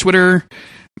JG Greer on Twitter.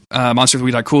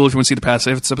 MonsterofTheWeek.cool if you want to see the past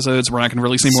episodes. We're not going to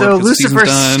release any more. So Lucifer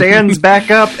stands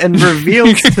back up and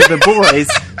reveals to the boys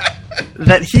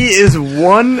that he is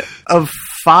one of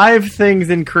 5 things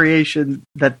in creation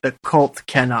that the cult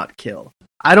cannot kill.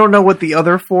 I don't know what the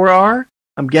other 4 are.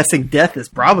 I'm guessing death is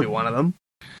probably one of them.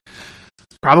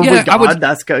 Probably God.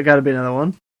 That's got to be another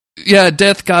one. Yeah,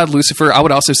 death, God, Lucifer. I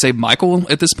would also say Michael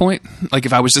at this point. Like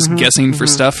if I was just guessing for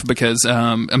stuff, because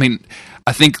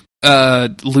I think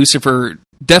Lucifer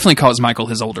definitely calls Michael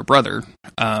his older brother,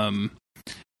 and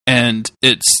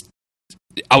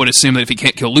I would assume that if he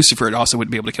can't kill Lucifer, it also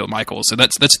wouldn't be able to kill Michael. So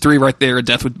that's 3 right there.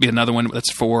 Death would be another one.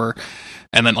 That's 4.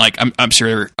 And then, like, I'm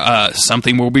sure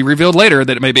something will be revealed later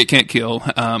that maybe it can't kill.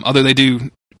 Although they do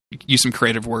use some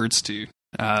creative words to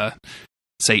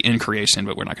say in creation,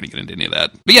 but we're not going to get into any of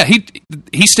that. But yeah,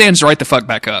 he stands right the fuck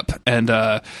back up, and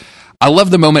I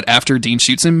love the moment after Dean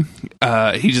shoots him.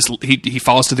 He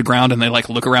falls to the ground, and they like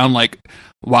look around like,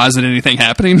 why isn't anything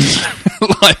happening?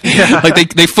 like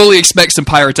they fully expect some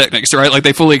pyrotechnics, right? Like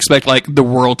they fully expect like the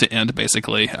world to end,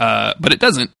 basically. But it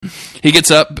doesn't. He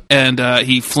gets up and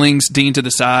he flings Dean to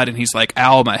the side, and he's like,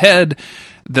 "Ow, my head."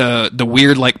 The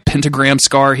weird like pentagram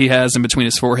scar he has in between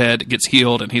his forehead gets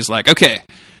healed, and he's like, "Okay,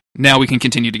 now we can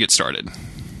continue to get started."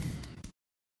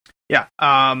 Yeah.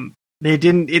 They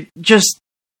didn't. It just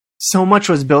so much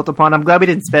was built upon. I'm glad we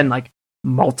didn't spend like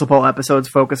multiple episodes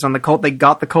focused on the cult. They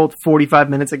got the cult 45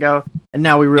 minutes ago, and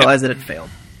now we realize that it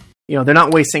failed. You know, they're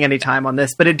not wasting any time on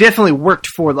this, but it definitely worked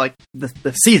for like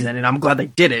the season, and I'm glad they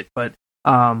did it. But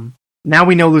now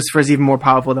we know Lucifer is even more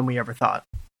powerful than we ever thought.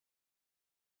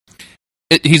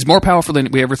 He's more powerful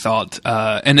than we ever thought,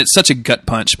 and it's such a gut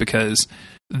punch because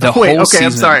the whole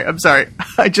season... I'm sorry.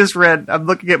 I just read, I'm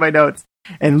looking at my notes,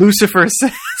 and Lucifer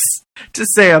says to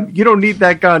Sam, "You don't need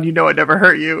that gun, you know it never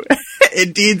hurt you."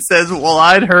 And Dean says, "Well,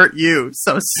 I'd hurt you,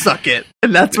 so suck it."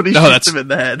 And that's when he shoots him in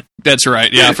the head. That's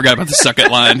right. Yeah, I forgot about the suck it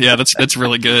line. Yeah, that's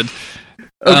really good.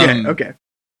 Okay.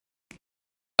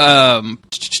 I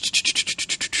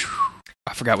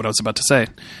forgot what I was about to say.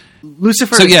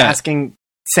 Lucifer is asking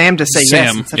Sam to say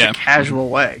yes in such a casual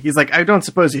way. He's like, "I don't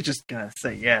suppose you're just gonna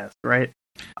say yes, right?"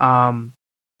 And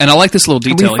I like this little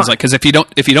detail. He's like, because if you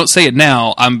don't say it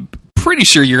now, I'm pretty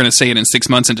sure you're going to say it in 6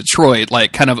 months in Detroit,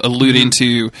 like kind of alluding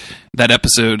to that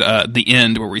episode, the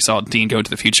end, where we saw Dean go to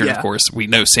the future. Yeah. And of course, we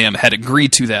know Sam had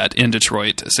agreed to that in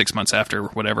Detroit 6 months after,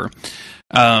 whatever.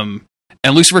 And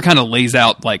Lucifer kind of lays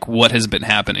out like what has been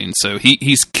happening. So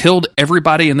he's killed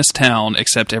everybody in this town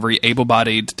except every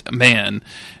able-bodied man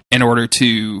in order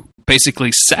to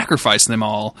basically sacrifice them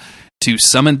all to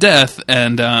summon death,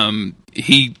 and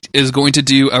he is going to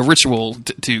do a ritual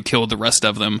to kill the rest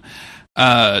of them.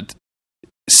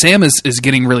 Sam is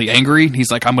getting really angry. He's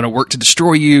like, "I'm going to work to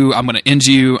destroy you. I'm going to end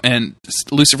you." And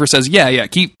Lucifer says, "Yeah,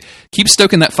 keep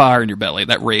stoking that fire in your belly,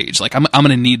 that rage. Like I'm going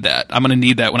to need that. I'm going to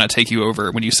need that when I take you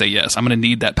over. When you say yes, I'm going to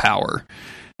need that power."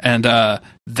 And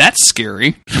that's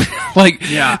scary.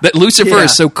 That Lucifer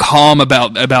is so calm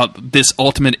about this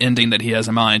ultimate ending that he has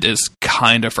in mind is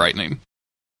kind of frightening.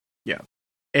 Yeah,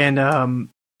 and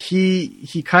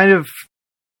he kind of,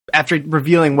 after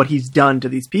revealing what he's done to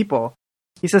these people,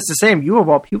 he says to Sam, "You of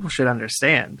all people should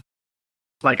understand.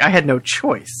 Like, I had no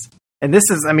choice." And this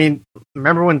is, I mean,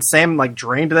 remember when Sam like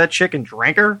drained that chick and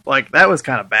drank her? Like, that was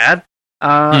kind of bad.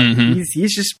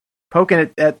 He's just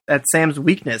poking at Sam's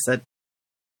weakness, at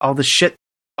all the shit,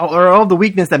 or all the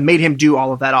weakness that made him do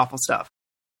all of that awful stuff.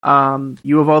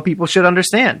 You of all people should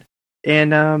understand.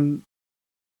 And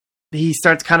he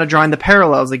starts kind of drawing the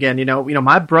parallels again. You know,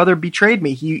 my brother betrayed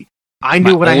me. I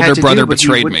knew what I had to do. My older brother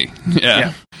betrayed me.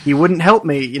 Yeah. He wouldn't help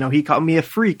me. You know, he called me a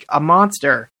freak, a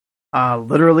monster.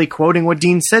 Literally quoting what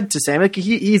Dean said to Sam. Like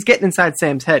he's getting inside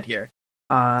Sam's head here.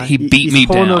 he beat he's me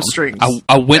pulling down. those strings.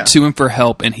 I went to him for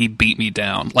help, and he beat me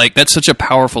down. Like, that's such a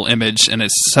powerful image, and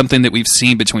it's something that we've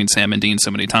seen between Sam and Dean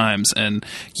so many times. And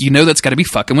you know that's got to be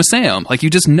fucking with Sam. Like, you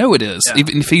just know it is.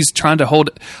 Even if he's trying to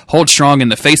hold strong in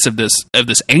the face of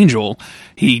this angel,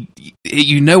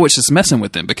 you know it's just messing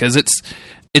with him, because it's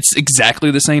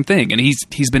exactly the same thing. And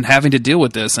he's been having to deal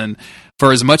with this. And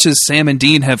for as much as Sam and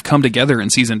Dean have come together in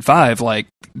season 5, like,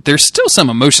 there's still some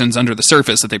emotions under the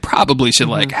surface that they probably should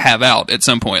like have out at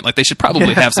some point. Like, they should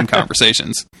probably have some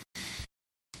conversations.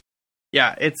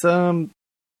 Yeah, it's not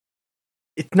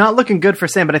looking good for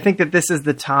Sam, but I think that this is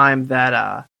the time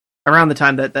that around the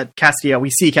time that Castiel, we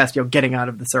see Castiel getting out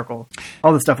of the circle,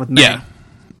 all the stuff with Meg.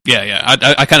 Yeah.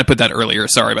 I kind of put that earlier.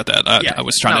 Sorry about that. I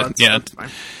was trying to. That's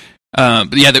fine.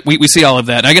 But yeah, we see all of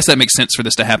that. And I guess that makes sense for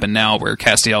this to happen now, where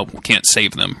Castiel can't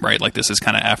save them, right? Like, this is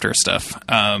kind of after stuff.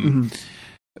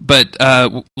 But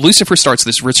Lucifer starts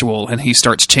this ritual, and he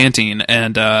starts chanting.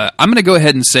 And I'm going to go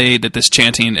ahead and say that this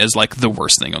chanting is like the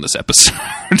worst thing on this episode.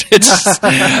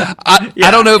 I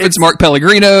don't know if it's Mark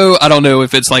Pellegrino. I don't know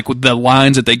if it's like the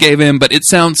lines that they gave him, but it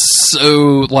sounds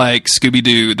so like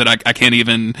Scooby-Doo that I can't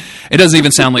even. It doesn't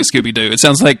even sound like Scooby-Doo. It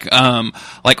sounds like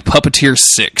Puppeteer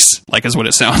 6, like, is what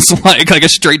it sounds like a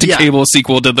straight to cable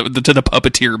sequel to the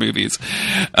Puppeteer movies.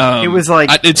 It was like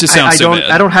it just sounds so bad.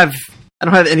 I don't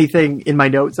have anything in my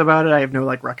notes about it. I have no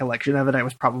like recollection of it. I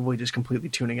was probably just completely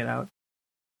tuning it out.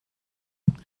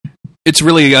 It's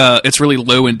really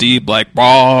low and deep, like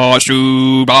like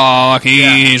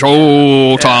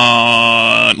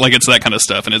it's that kind of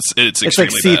stuff, and it's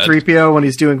extremely like C-3PO when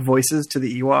he's doing voices to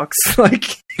the Ewoks,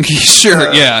 like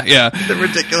sure, yeah, the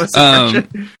ridiculous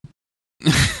impression.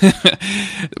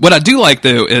 What I do like,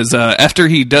 though, is after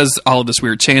he does all of this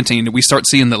weird chanting, we start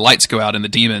seeing the lights go out in the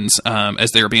demons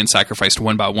as they are being sacrificed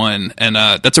one by one, and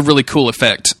that's a really cool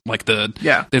effect. Like that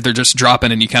they're just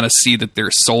dropping, and you kind of see that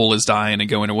their soul is dying and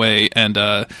going away. And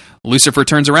Lucifer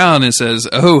turns around and says,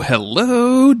 "Oh,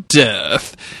 hello,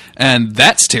 death," and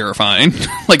that's terrifying.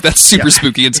 Like, that's super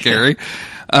spooky and scary.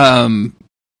 And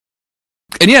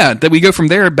yeah, that we go from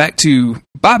there back to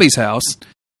Bobby's house.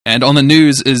 And on the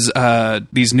news is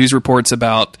these news reports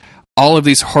about all of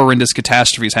these horrendous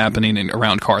catastrophes happening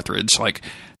around Carthage, like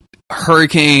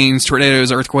hurricanes,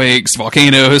 tornadoes, earthquakes,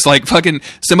 volcanoes. Like, fucking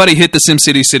somebody hit the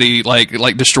SimCity city, like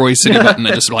destroy city button,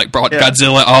 and just like brought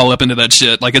Godzilla all up into that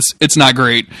shit. Like, it's not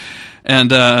great. And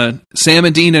Sam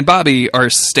and Dean and Bobby are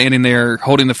standing there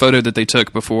holding the photo that they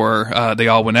took before they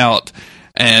all went out,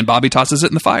 and Bobby tosses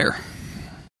it in the fire.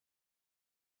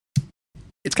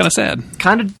 It's kind of sad.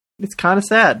 It's kind of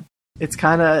sad. It's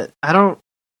kind of,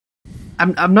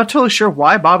 I'm not totally sure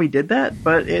why Bobby did that,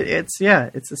 but it's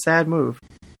a sad move.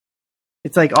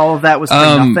 It's like all of that was for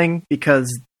nothing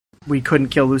because we couldn't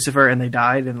kill Lucifer and they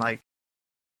died, and like,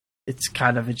 it's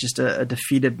just a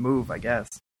defeated move, I guess.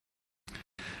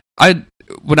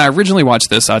 When I originally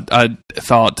watched this, I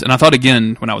thought, and I thought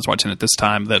again when I was watching it this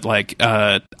time, that like,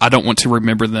 I don't want to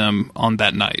remember them on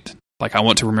that night. Like, I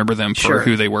want to remember them for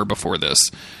who they were before this.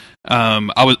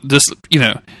 I was just,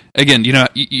 again,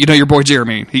 your boy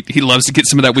Jeremy, he loves to get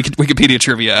some of that Wikipedia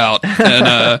trivia out.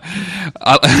 And,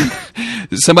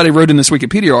 somebody wrote in this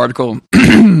Wikipedia article,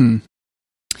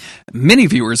 many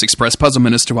viewers express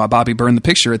puzzlement as to why Bobby burned the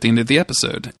picture at the end of the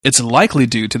episode. It's likely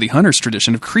due to the hunters'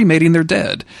 tradition of cremating their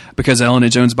dead. Because Ellen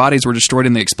and Joan's bodies were destroyed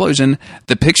in the explosion,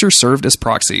 the picture served as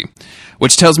proxy.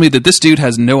 Which tells me that this dude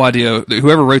has no idea,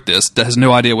 whoever wrote this, has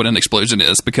no idea what an explosion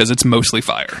is, because it's mostly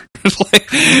fire. Like,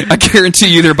 I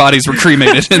guarantee you their bodies were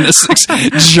cremated in this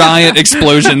giant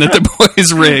explosion that the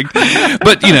boys rigged.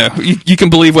 But, you can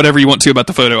believe whatever you want to about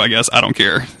the photo, I guess. I don't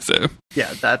care. So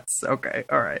yeah, that's okay.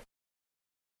 All right.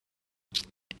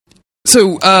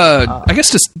 So, I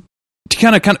guess just to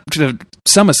kind of to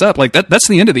sum us up, like that's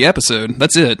the end of the episode.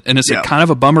 That's it, and it's a kind of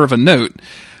a bummer of a note.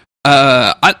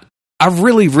 I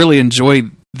really, really enjoyed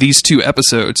these two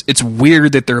episodes. It's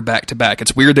weird that they're back to back.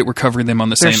 It's weird that we're covering them on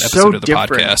the same episode of the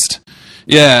podcast.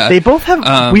 Yeah, they both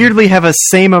have weirdly have the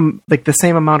same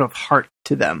amount of heart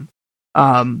to them.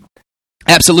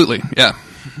 Absolutely, yeah.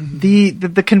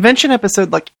 The convention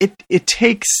episode, like it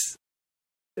takes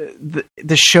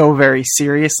the show very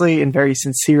seriously and very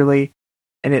sincerely,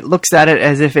 and it looks at it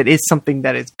as if it is something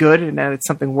that is good and that it's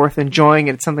something worth enjoying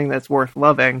and it's something that's worth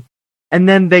loving. And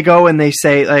then they go and they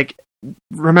say, like,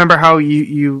 remember how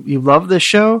you love this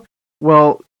show?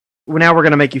 Well, now we're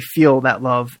going to make you feel that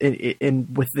love in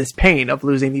with this pain of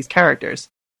losing these characters.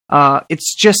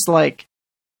 It's just like,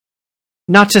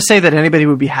 not to say that anybody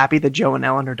would be happy that Joe and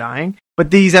Ellen are dying, but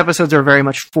these episodes are very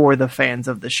much for the fans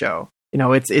of the show.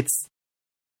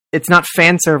 It's not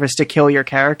fan service to kill your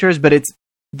characters, but it's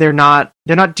they're not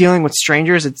dealing with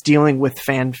strangers. It's dealing with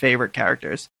fan favorite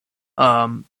characters.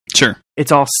 Sure.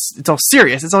 It's all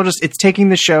serious. It's taking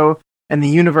the show and the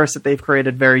universe that they've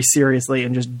created very seriously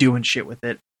and just doing shit with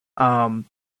it. And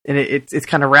it's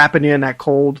kind of wrapping you in that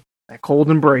cold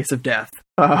embrace of death.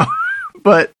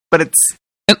 But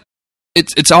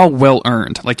it's all well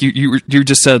earned. Like you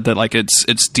just said that, like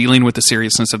it's dealing with the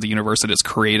seriousness of the universe that it's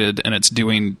created, and it's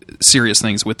doing serious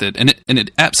things with it, and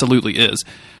it absolutely is.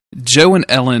 Joe and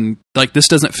Ellen, like, this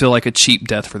doesn't feel like a cheap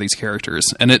death for these characters,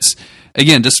 and it's,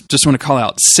 again, just want to call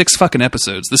out 6 fucking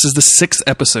episodes. This is the 6th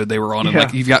episode they were on, and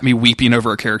like, you've got me weeping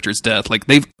over a character's death. Like,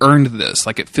 they've earned this.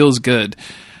 Like, it feels good.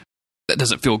 That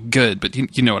doesn't feel good, but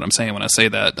you know what I'm saying when I say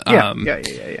that. Yeah.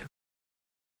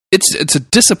 It's a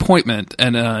disappointment,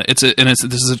 and this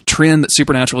is a trend that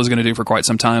Supernatural is going to do for quite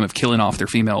some time, of killing off their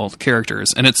female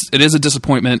characters, and it is a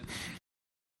disappointment.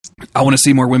 I want to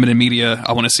see more women in media.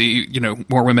 I want to see,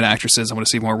 more women actresses. I want to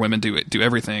see more women do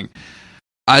everything.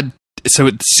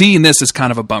 Seeing this is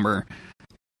kind of a bummer,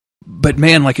 but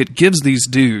man, like, it gives these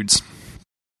dudes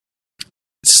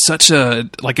such a,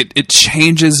 like, it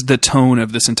changes the tone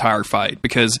of this entire fight,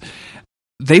 because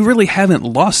they really haven't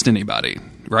lost anybody,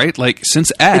 right? Like,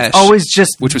 since Ash, it's always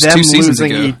just which was them 2 seasons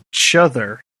losing ago. each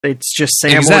other. It's just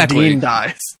Sam Exactly. or Dean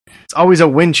dies. It's always a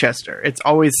Winchester. It's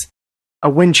always a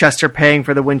Winchester paying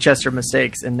for the Winchester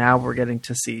mistakes, and now we're getting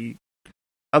to see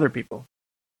other people.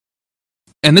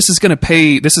 And this is going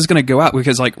to go out,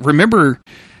 because, like, remember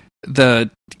the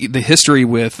history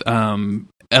with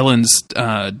Ellen's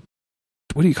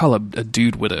what do you call a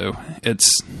dude widow?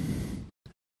 It's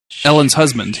Ellen's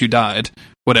husband who died,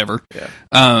 whatever.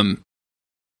 Yeah.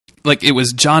 Like, it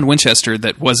was John Winchester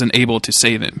that wasn't able to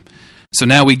save him. So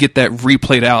now we get that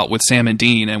replayed out with Sam and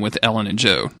Dean and with Ellen and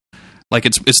Joe. Like,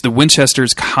 it's the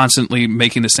Winchesters constantly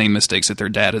making the same mistakes that their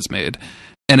dad has made.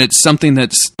 And it's something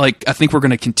that's, like, I think we're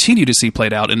going to continue to see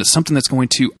played out, and it's something that's going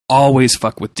to always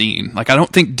fuck with Dean. Like, I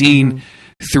don't think Dean,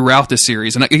 throughout the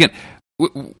series, and again,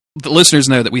 the listeners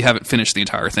know that we haven't finished the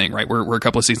entire thing, right? We're a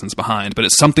couple of seasons behind, but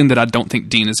it's something that I don't think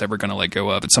Dean is ever going to let go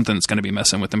of. It's something that's going to be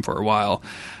messing with him for a while.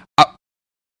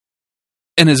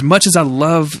 And as much as I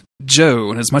love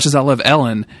Joe, and as much as I love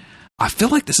Ellen, I feel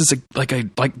like this is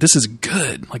this is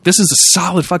good. Like, this is a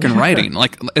solid fucking writing.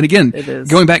 Like, and again,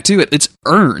 going back to it, it's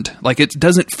earned. Like, it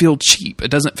doesn't feel cheap.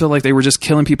 It doesn't feel like they were just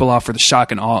killing people off for the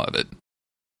shock and awe of it.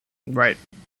 Right.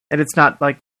 And it's not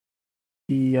like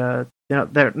they're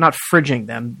not fridging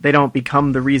them. They don't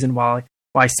become the reason why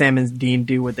Sam and Dean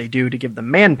do what they do to give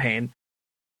them man pain.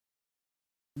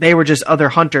 They were just other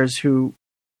hunters who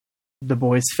the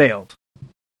boys failed.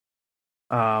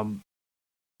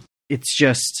 It's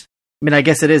just, I mean, I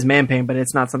guess it is man pain, but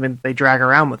it's not something that they drag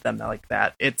around with them like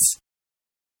that. It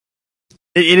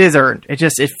is earned.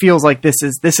 It feels like this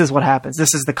is what happens.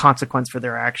 This is the consequence for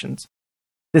their actions.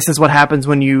 This is what happens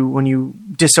when you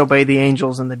disobey the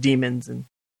angels and the demons and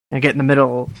get in the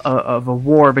middle of a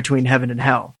war between heaven and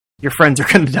hell. Your friends are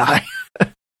going to die.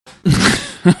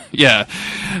 Yeah.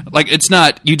 Like, it's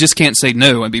not, you just can't say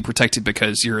no and be protected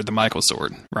because you're the Michael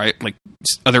sword, right? Like,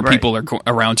 other people are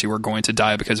around you are going to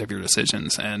die because of your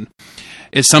decisions. And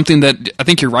it's something that, I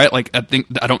think you're right. Like, I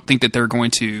don't think that they're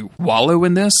going to wallow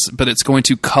in this, but it's going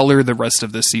to color the rest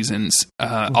of the seasons,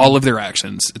 all of their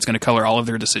actions. It's going to color all of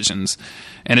their decisions.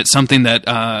 And it's something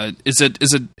that is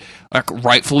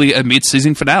rightfully a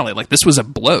mid-season finale. Like, this was a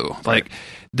blow. Like,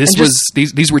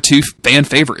 these were 2 fan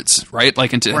favorites, right?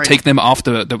 Like, and to take them off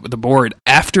the board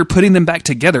after putting them back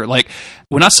together. Like,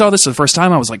 when I saw this the first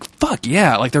time, I was like, fuck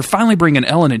yeah. Like, they're finally bringing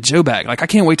Ellen and Joe back. Like, I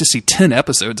can't wait to see 10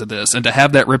 episodes of this, and to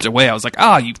have that ripped away. I was like,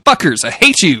 you fuckers, I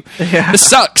hate you. Yeah. This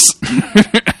sucks.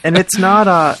 And it's not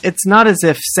as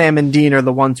if Sam and Dean are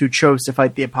the ones who chose to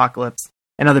fight the apocalypse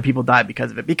and other people died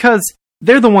because of it, because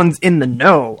they're the ones in the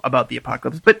know about the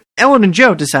apocalypse. But Ellen and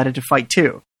Joe decided to fight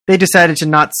too. They decided to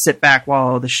not sit back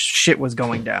while the shit was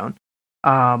going down.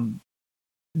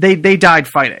 They died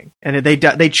fighting, and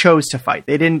they chose to fight.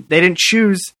 They didn't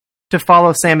choose to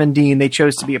follow Sam and Dean. They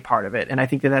chose to be a part of it, and I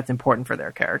think that that's important for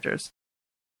their characters.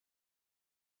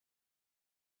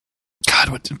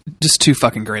 God, just 2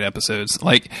 fucking great episodes.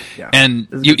 Like, yeah, and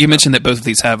you mentioned that both of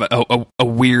these have a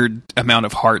weird amount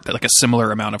of heart, like a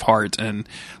similar amount of heart, and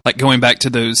like going back to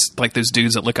those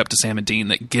dudes that look up to Sam and Dean,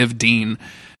 that give Dean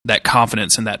that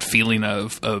confidence and that feeling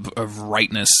of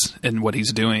rightness in what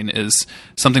he's doing is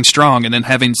something strong. And then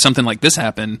having something like this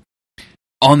happen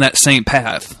on that same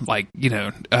path, like,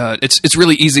 it's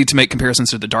really easy to make comparisons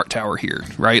to the Dark Tower here,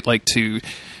 right? Like,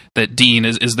 that Dean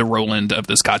is the Roland of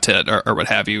this quartet or what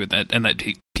have you, and that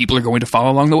people are going to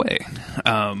follow along the way.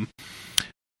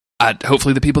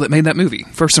 hopefully the people that made that movie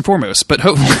first and foremost, but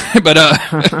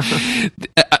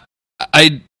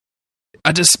I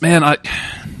just, man,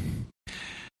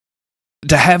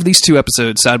 to have these two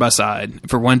episodes side by side,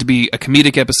 for one to be a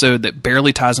comedic episode that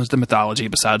barely ties into the mythology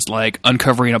besides like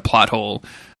uncovering a plot hole,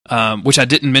 which I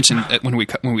didn't mention when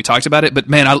we talked about it, but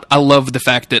man, I love the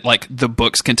fact that like the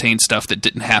books contain stuff that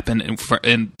didn't happen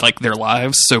in like their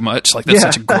lives so much. Like that's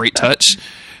such a great touch.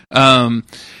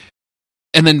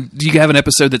 And then you have an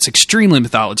episode that's extremely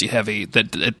mythology heavy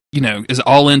that you know is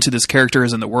all into this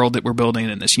characters and the world that we're building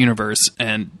in this universe,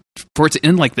 and for it to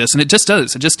end like this, and it just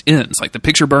does. It just ends like the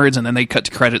picture burns, and then they cut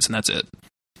to credits, and that's it.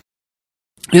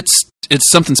 It's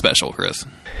something special, Chris.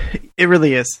 It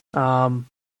really is.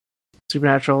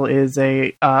 Supernatural is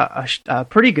a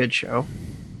pretty good show.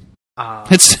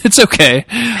 It's okay.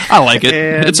 I like it.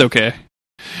 It's okay.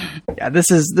 Yeah, this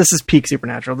is peak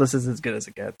Supernatural. This is as good as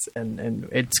it gets, and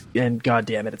god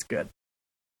damn it, it's good.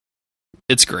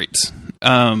 It's great.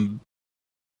 I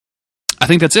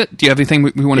think that's it. Do you have anything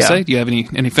we want to say? Do you have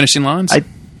any finishing lines?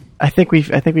 I think we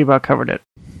about covered it.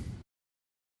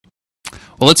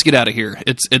 Well, let's get out of here.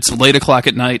 It's late o'clock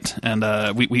at night, and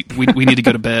we need to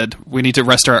go to bed. We need to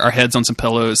rest our heads on some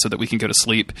pillows so that we can go to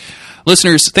sleep.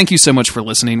 Listeners, thank you so much for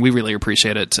listening. We really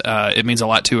appreciate it. It means a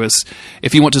lot to us.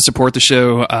 If you want to support the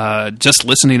show, just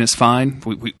listening is fine.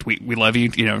 We love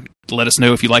you. You know, let us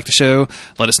know if you like the show.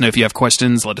 Let us know if you have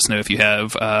questions. Let us know if you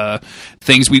have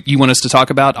things you want us to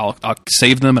talk about. I'll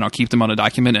save them and I'll keep them on a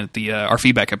document. And at our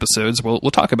feedback episodes, we'll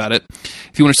talk about it.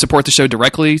 If you want to support the show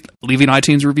directly, leaving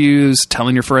iTunes reviews,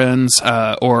 telling your friends,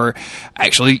 or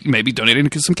actually maybe donating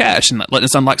some cash and letting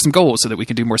us unlock some goals so that we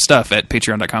can do more stuff at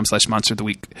patreon.com/monster of the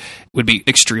week would be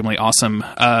extremely awesome.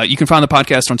 You can find the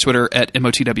podcast on Twitter at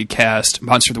MOTWcast.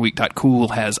 monsteroftheweek.cool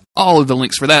has all of the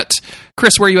links for that.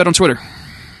 Chris, where are you at on Twitter?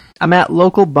 I'm at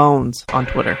Local Bones on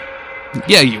Twitter.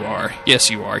 Yeah, you are.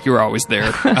 Yes, you are. You're always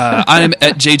there. I'm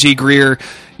at JG Greer.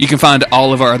 You can find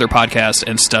all of our other podcasts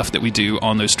and stuff that we do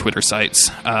on those Twitter sites.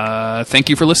 Thank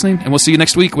you for listening, and we'll see you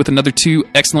next week with another 2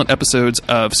 excellent episodes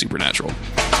of Supernatural.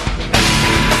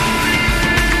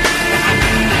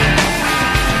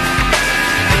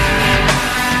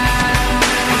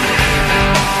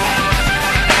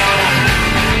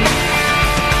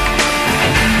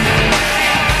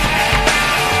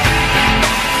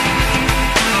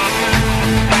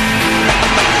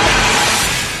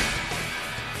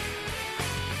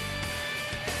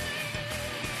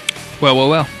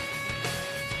 Well.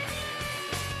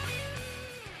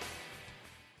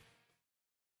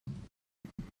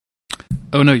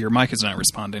 Oh no, your mic is not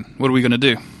responding. What are we going to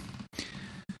do?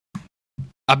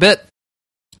 I bet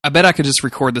I could just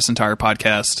record this entire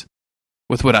podcast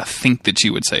with what I think that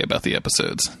you would say about the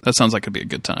episodes. That sounds like it'd be a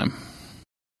good time.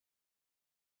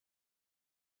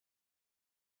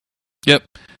 Yep,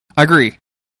 I agree.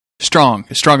 Strong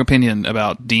opinion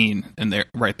about Dean in there,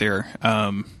 right there.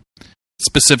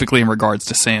 Specifically in regards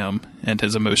to Sam and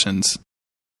his emotions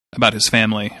about his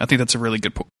family. I think that's a really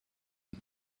good point.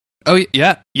 Oh,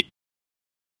 yeah.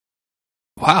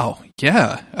 Wow.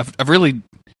 Yeah. I've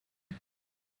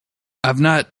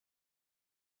not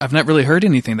really heard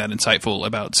anything that insightful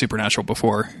about Supernatural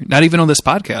before. Not even on this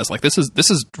podcast. Like, this is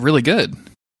really good.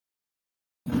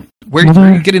 Where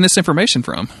are you getting this information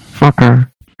from?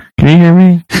 Fucker. Can you hear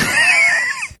me?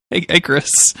 Hey,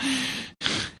 Chris.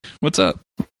 What's up?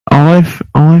 All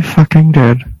I fucking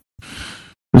did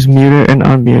was mute it and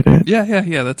unmute it. Yeah.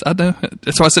 I know.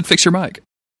 That's why I said fix your mic.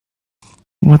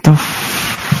 What the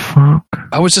fuck?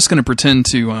 I was just going to pretend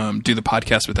to do the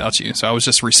podcast without you, so I was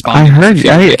just responding. I heard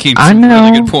you. I know.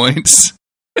 Really good points.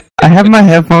 I have my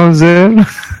headphones in.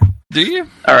 Do you?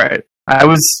 All right. I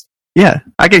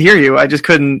could hear you. I just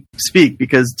couldn't speak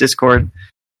because Discord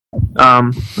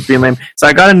was being lame. So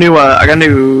I got a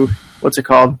new what's it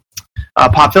called?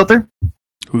 Pop filter.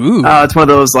 Ooh. It's one of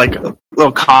those like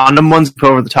little condom ones go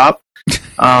over the top.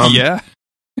 Yeah.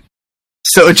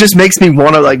 So it just makes me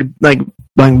want to like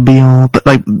be all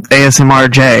like ASMR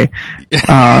J.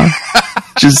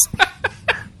 Just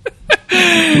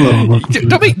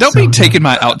don't be taking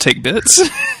my outtake bits.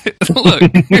 Look,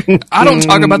 I don't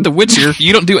talk about The Witcher.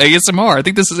 You don't do ASMR. I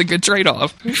think this is a good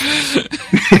trade-off.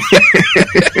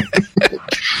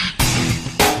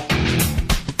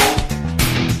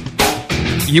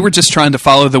 You were just trying to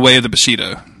follow the way of the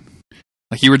Bushido.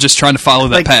 Like, you were just trying to follow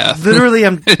that path. Literally,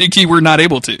 you were not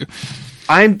able to.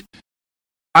 I'm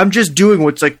just doing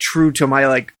what's like true to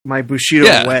my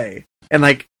Bushido way. And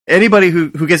like anybody who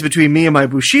gets between me and my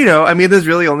Bushido, I mean, there's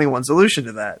really only one solution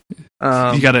to that.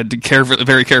 You got to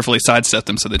very carefully sidestep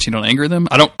them so that you don't anger them.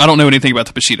 I don't know anything about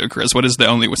the Bushido, Chris. What is the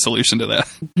only solution to that?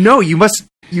 No, you have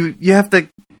to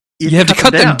You have to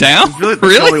cut them down? It's really?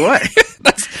 Really? The only way.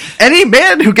 Any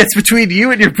man who gets between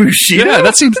you and your Bushido, Yeah,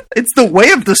 that seems it's the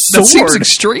way of the sword. that seems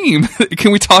extreme.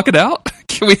 Can we talk it out?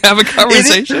 Can we have a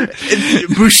conversation?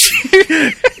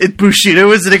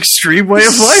 Bushido is an extreme way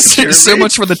of life. So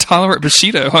much for the tolerant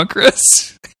Bushido, huh,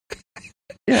 Chris?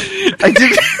 Yeah, I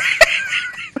did.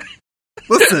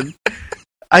 Listen,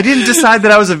 I didn't decide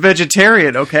that I was a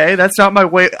vegetarian. Okay, that's not my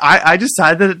way. I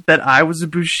decided that I was a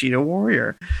Bushido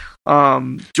warrior.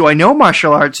 Do I know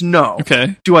martial arts? No.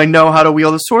 Okay. Do I know how to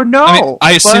wield a sword? No.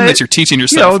 I assume But, that you're teaching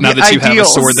yourself now the that you have a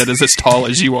ideals. sword that is as tall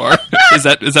as you are. Is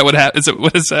that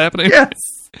what is happening? Yes.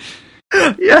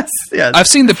 Yes. I've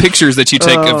seen the pictures that you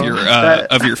take Oh,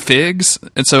 of your figs,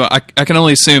 and so I can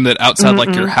only assume that outside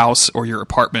like your house or your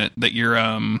apartment that you're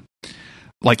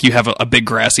like you have a big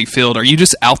grassy field. Are you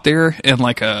just out there in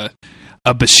like a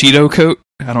Bushido coat?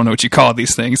 I don't know what you call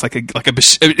these things, like a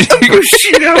Bushido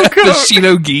coat.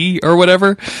 Bushido gi or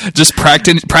whatever. Just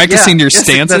practicing your yes,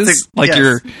 stances, like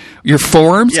yes. your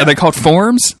forms. Yeah. Are they called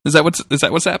forms? Is that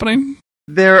what's happening?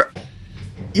 The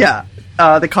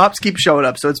cops keep showing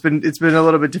up, so it's been a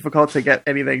little bit difficult to get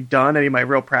anything done, any of my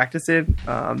real practice in.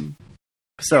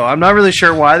 So I'm not really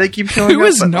sure why they keep showing up. Who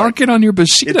is narking on your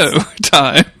Bushido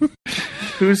time?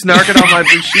 Who's narking on my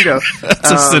Bushido? That's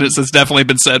a sentence that's definitely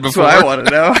been said That's before. what I want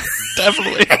to know.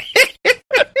 Definitely.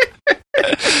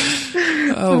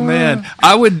 Oh man,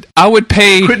 I would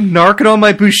pay. Quit narking on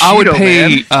my Bushido. I would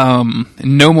pay man.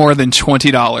 no more than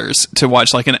 $20 to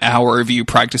watch like an hour of you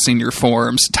practicing your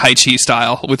forms, Tai Chi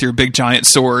style, with your big giant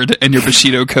sword and your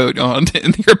Bushido coat on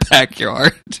in your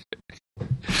backyard.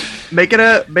 Make it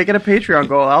a Patreon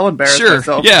goal. I'll embarrass Sure,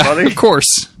 myself. yeah, buddy. of course.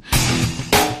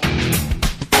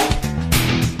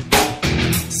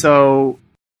 So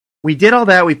we did all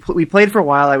that. We played for a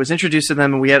while. I was introduced to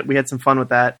them, and we had some fun with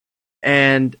that.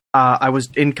 And I was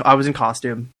in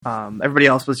costume. Everybody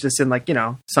else was just in like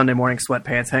Sunday morning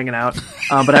sweatpants, hanging out.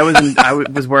 But I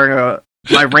was wearing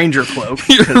my Ranger cloak.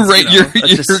 Your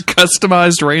just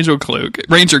customized Ranger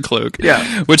cloak.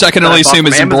 Yeah, which I can only assume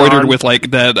is Amazon. embroidered with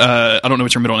like that. I don't know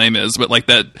what your middle name is, but like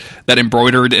that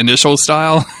embroidered initial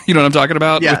style. You know what I'm talking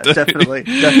about? Yeah, With the-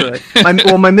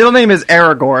 definitely. My middle name is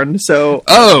Aragorn. So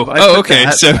okay,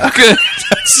 so good.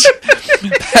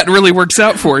 That really works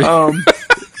out for you.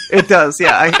 It does.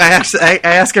 Yeah, I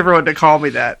ask everyone to call me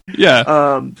that.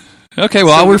 Yeah. Okay,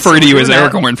 well, I'll refer to you as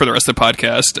Aragorn for the rest of the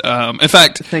podcast. In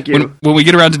fact, Thank you. When we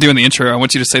get around to doing the intro, I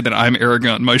want you to say that I'm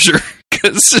Aragon Mosher.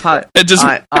 Hi, it just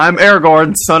I'm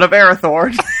Aragorn, son of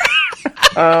Arathorn.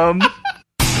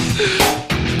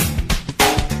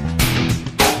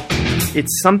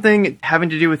 It's something having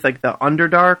to do with like the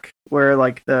Underdark, where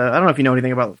like I don't know if you know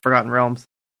anything about Forgotten Realms.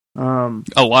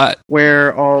 a lot.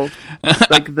 Where all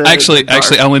like the actually,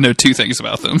 dark- I only know two things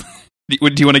about them. Do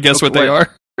you want to guess what they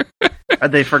are? Are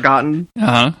they forgotten? Uh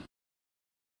huh.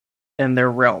 And their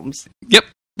realms. Yep.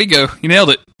 Bingo. You nailed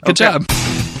it. Good job.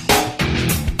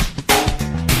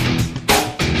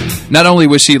 Not only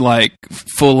was she like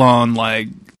full on like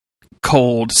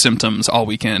cold symptoms all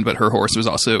weekend, but her horse was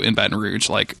also in Baton Rouge,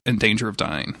 like in danger of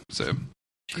dying. So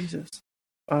Jesus.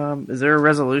 Is there a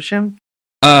resolution?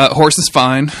 Horse is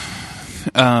fine.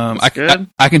 I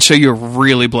can show you a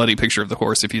really bloody picture of the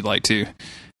horse if you'd like to.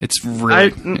 It's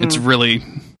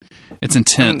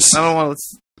intense. I don't want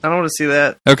to see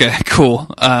that. Okay, cool.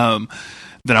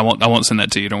 Then I won't send that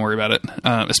to you. Don't worry about it.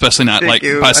 Especially not Thank like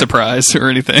you. by surprise or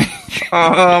anything.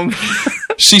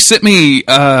 She sent me.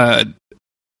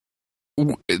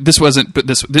 This wasn't, but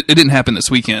it didn't happen this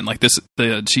weekend. Like this,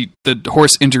 the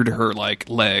horse injured her like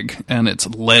leg, and it's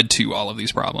led to all of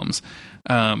these problems.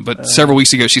 But several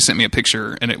weeks ago, she sent me a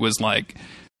picture, and it was like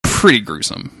pretty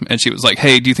gruesome. And she was like,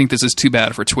 "Hey, do you think this is too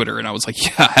bad for Twitter?" And I was like,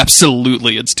 "Yeah,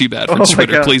 absolutely, it's too bad for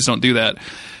Twitter. Please don't do that."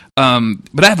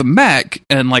 But I have a Mac,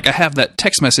 and like I have that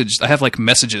text message. I have like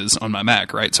messages on my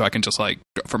Mac, right? So I can just like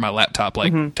for my laptop,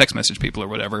 like text message people or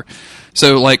whatever.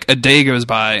 So like a day goes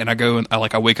by, and I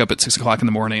wake up at 6:00 in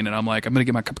the morning, and I'm like, I'm gonna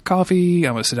get my cup of coffee.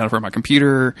 I'm gonna sit down in front of my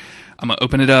computer. I'm gonna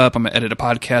open it up. I'm gonna edit a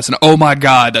podcast, and oh my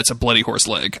god, that's a bloody horse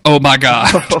leg. Oh my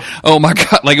god, oh my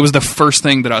god! Like it was the first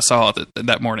thing that I saw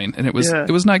that morning, and it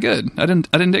was not good. I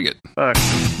didn't dig it.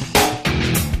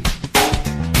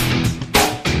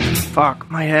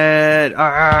 Fuck my head.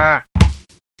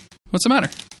 What's the matter?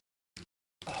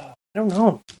 I don't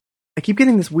know. I keep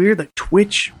getting this weird like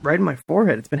twitch right in my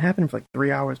forehead. It's been happening for like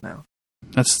 3 hours now.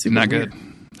 That's not good.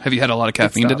 Have you had a lot of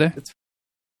caffeine today?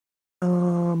 I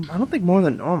don't think more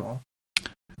than normal.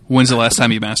 When's the last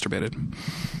time you masturbated?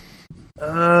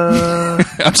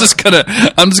 I'm just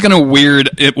gonna weird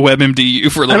it WebMD you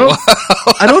for a little while.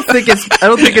 I don't think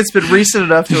it's been recent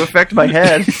enough to affect my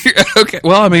head. Okay,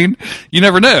 well, I mean, you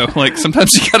never know. Like,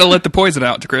 sometimes you gotta let the poison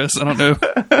out, Chris. I don't know.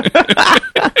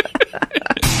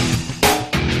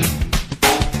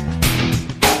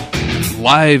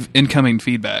 Live incoming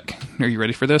feedback. Are you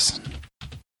ready for this?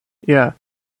 Yeah.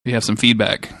 We have some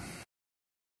feedback.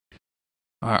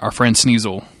 Our friend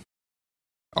Sneasel,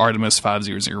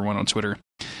 Artemis5001 on Twitter,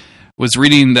 was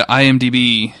reading the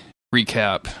IMDb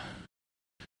recap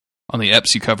on the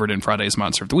eps you covered in Friday's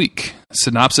Monster of the Week.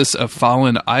 Synopsis of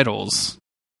Fallen Idols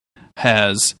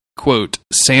has, quote,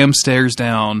 Sam stares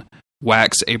down,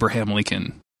 wax Abraham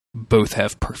Lincoln. Both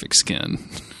have perfect skin.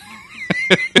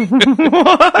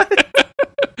 What?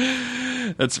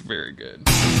 That's very good.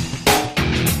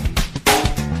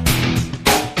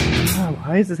 Oh,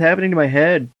 why is this happening to my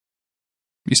head?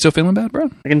 You still feeling bad, bro?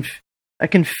 I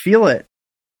can feel it.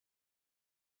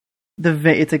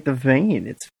 It's like the vein.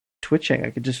 It's twitching. I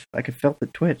could feel the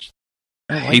twitch.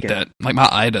 I hate that. Like, my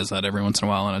eye does that every once in a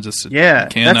while, and I just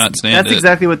cannot stand it. That's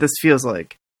exactly what this feels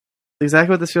like.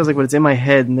 Exactly what this feels like when it's in my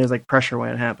head and there's like pressure when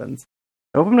it happens.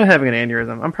 I hope I'm not having an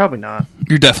aneurysm. I'm probably not.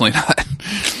 You're definitely not.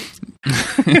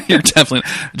 You're definitely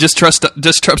not. Just trust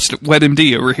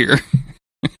WebMD over here.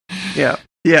 Yeah.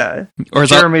 Or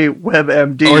Jeremy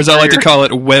WebMD. Or as I like to call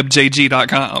it,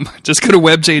 webjg.com. Just go to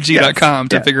webjg.com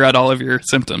to figure out all of your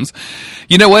symptoms.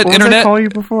 You know what, Internet? Did I call you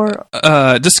before?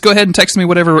 Just go ahead and text me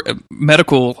whatever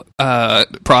medical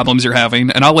problems you're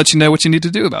having, and I'll let you know what you need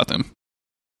to do about them.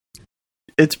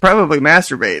 It's probably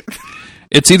masturbate.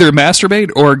 It's either masturbate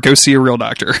or go see a real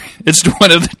doctor. It's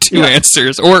one of the two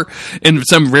answers. Or, in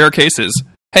some rare cases,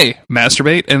 hey,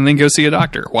 masturbate and then go see a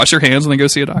doctor. Wash your hands and then go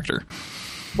see a doctor.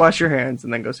 Wash your hands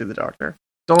and then go see the doctor.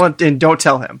 Don't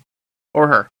tell him or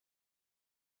her.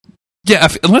 Yeah,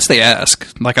 unless they ask.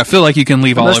 Like, I feel like you can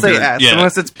leave unless all of your... Ask,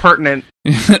 unless it's pertinent.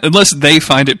 Unless they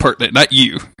find it pertinent, not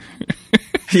you.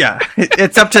 Yeah,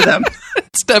 it's up to them.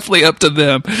 It's definitely up to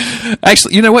them.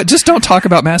 Actually, you know what? Just don't talk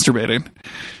about masturbating.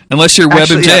 Unless you're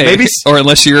WebMJ, or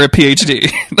unless you're a PhD.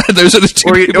 Those are the two.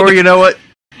 Or you know what?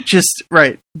 Just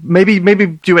right. Maybe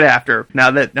do it after.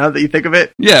 Now that you think of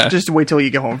it, yeah. Just wait till you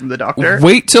get home from the doctor.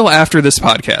 Wait till after this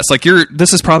podcast. Like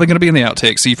this is probably going to be in the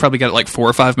outtakes, so you've probably got like 4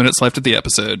 or 5 minutes left of the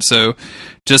episode. So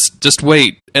just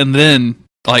wait, and then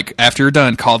like after you're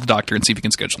done, call the doctor and see if you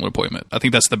can schedule an appointment. I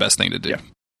think that's the best thing to do.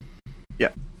 Yeah.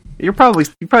 You probably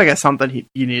got something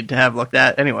you need to have looked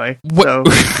at anyway. What?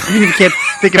 So you can't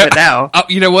think of it now.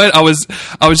 You know what? I was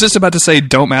just about to say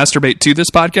don't masturbate to this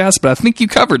podcast, but I think you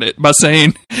covered it by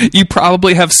saying you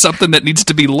probably have something that needs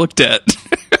to be looked at.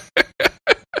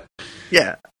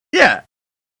 Yeah.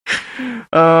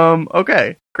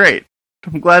 Okay. Great.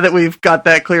 I'm glad that we've got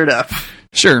that cleared up.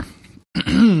 Sure.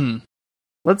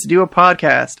 Let's do a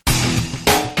podcast.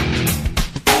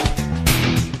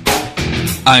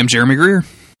 I'm Jeremy Greer.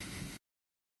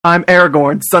 I'm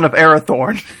Aragorn, son of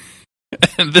Arathorn.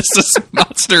 And this is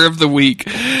Monster of the Week,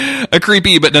 a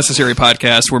creepy but necessary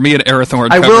podcast where me and Arathorn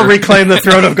I will reclaim the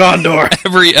throne of Gondor.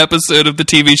 Every episode of the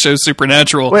TV show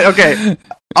Supernatural. Wait, okay.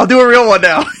 I'll do a real one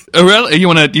now. Oh, really? You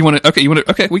want to,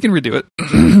 okay, we can redo it.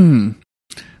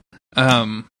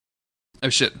 Oh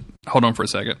shit. Hold on for a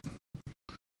second.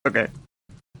 Okay.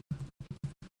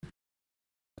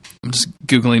 I'm just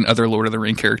Googling other Lord of the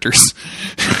Ring characters.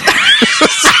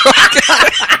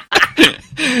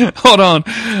 Hold on.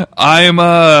 I'm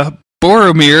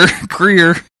Boromir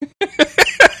Greer.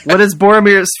 What is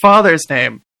Boromir's father's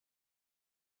name?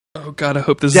 Oh god, I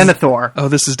hope this Denethor. Oh,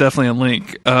 this is definitely a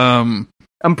link. I'm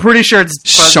pretty sure it's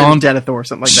Sean Denethor or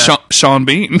something like that. Sean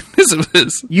Bean.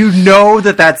 You know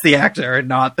that's the actor and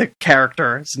not the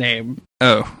character's name.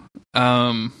 Oh.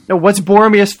 No, what's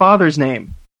Boromir's father's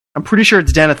name? I'm pretty sure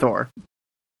it's Denethor.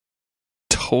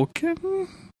 Tolkien?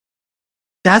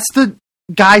 That's the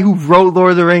guy who wrote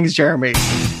Lord of the Rings, Jeremy.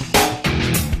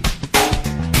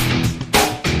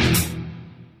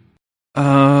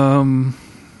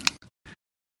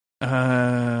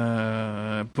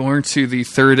 Born to the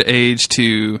Third Age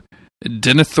to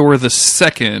Denethor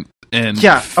II and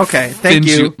thank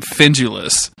you.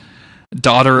 Fingulus,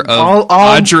 daughter of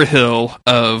Adrahil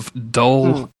of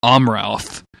Dol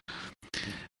Amroth.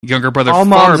 Younger brother all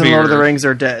moms Farbir in Lord of the Rings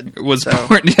are dead. Was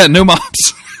born. Yeah, no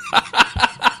moms.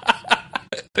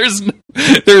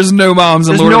 There's no moms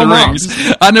in Lord of the Rings.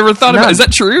 I never thought about. Is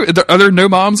that true? Are there no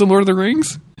moms in Lord of the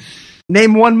Rings?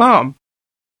 Name one mom.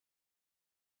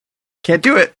 Can't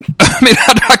do it. I mean,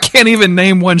 I can't even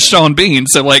name one Sean Bean.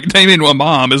 So, like, naming one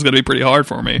mom is going to be pretty hard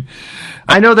for me.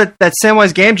 I know that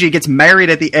Samwise Gamgee gets married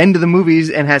at the end of the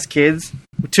movies and has kids.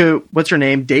 to what's her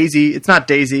name, Daisy. It's not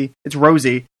Daisy. It's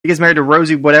Rosie. He gets married to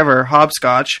Rosie, whatever,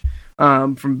 Hopscotch,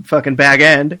 from fucking Bag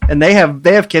End, and they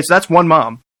have kids. So that's one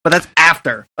mom, but that's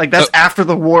after, after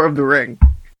the War of the Ring.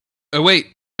 Oh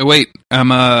wait.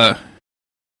 I'm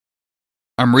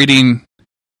reading.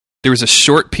 There was a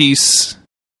short piece.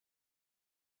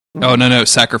 Oh no,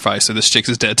 Sacrifice. So this chick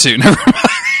is dead too. Never mind.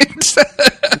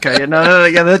 Okay,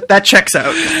 that checks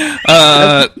out.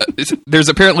 There's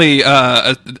apparently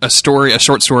a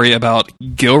short story about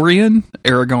Gilrian,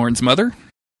 Aragorn's mother.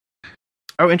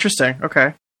 Oh, interesting.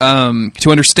 Okay. To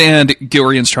understand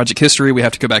Gilrian's tragic history, we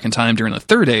have to go back in time during the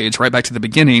Third Age, right back to the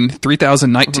beginning,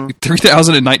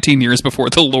 3,019 years before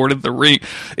the Lord of the Ring.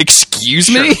 Excuse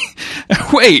me?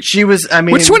 Wait. She was,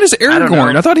 which one is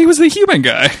Aragorn? I thought he was the human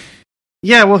guy.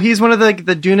 Yeah, well, he's one of the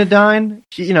Dunedain.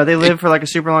 They live for like a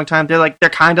super long time. They're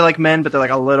kind of like men, but they're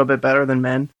like a little bit better than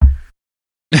men.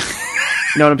 You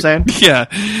know what I'm saying? Yeah,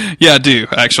 I do,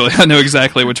 actually. I know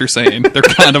exactly what you're saying. They're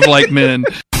kind of like men.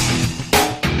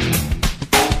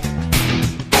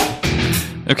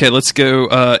 Okay, let's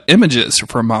go images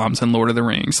for moms and Lord of the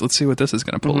Rings. Let's see what this is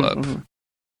going to pull up.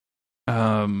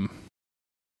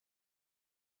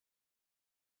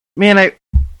 Man,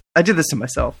 I did this to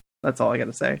myself. That's all I got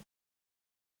to say.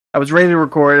 I was ready to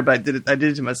record it, but I did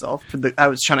it to myself. I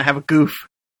was trying to have a goof.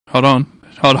 Hold on.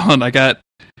 I got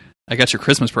your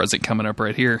Christmas present coming up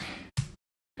right here.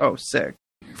 Oh, sick.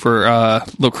 For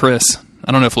little Chris.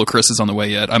 I don't know if little Chris is on the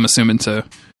way yet. I'm assuming so.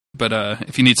 But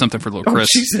if you need something for little Chris.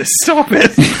 Jesus, stop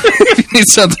it. If you need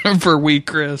something for wee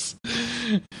Chris.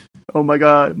 Oh my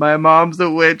god, my mom's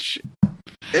a witch.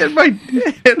 And my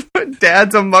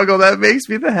dad's a muggle. That makes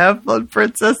me the half-blood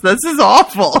princess. This is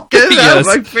awful. Get it out of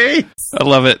my face. I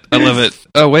love it.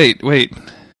 Oh, wait.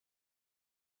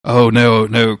 Oh,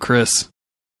 no, Chris.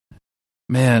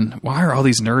 Man, why are all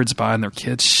these nerds buying their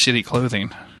kids shitty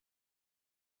clothing?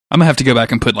 I'm going to have to go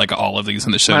back and put like all of these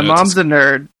in the show notes. My mom's a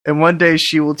nerd, and one day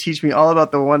she will teach me all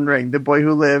about the One Ring, the boy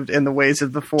who lived in the ways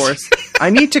of the Force. I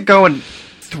need to go and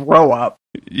throw up.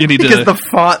 You need because the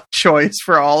font choice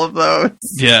for all of those.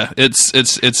 Yeah,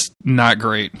 it's not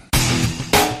great.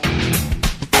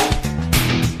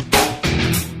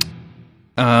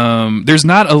 There's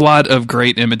not a lot of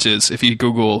great images if you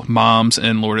Google moms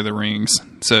and Lord of the Rings.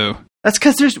 So that's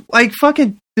because there's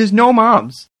there's no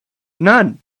moms,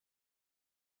 none.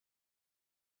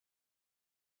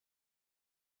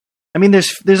 I mean,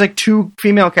 there's like 2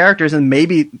 female characters, and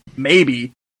maybe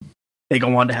they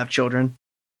go on to have children.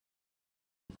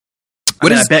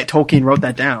 I bet Tolkien wrote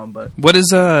that down, but what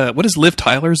is Liv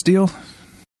Tyler's deal?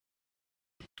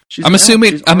 I'm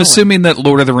assuming that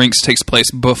Lord of the Rings takes place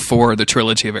before the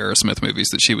trilogy of Aerosmith movies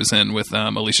that she was in with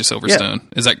Alicia Silverstone.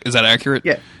 Yeah. Is that accurate?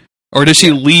 Yeah. Or does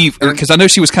she leave? Because I know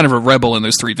she was kind of a rebel in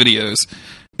those 3 videos.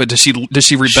 But does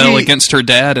she rebel against her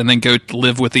dad and then go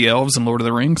live with the elves in Lord of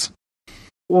the Rings?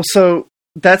 Well, so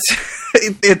that's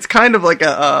it's kind of like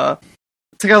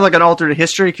an alternate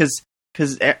history because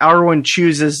Arwen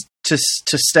chooses to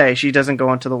stay. She doesn't go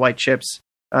onto the white ships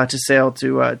to sail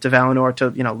to Valinor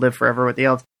to live forever with the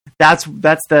elves. That's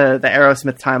the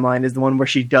Aerosmith timeline is the one where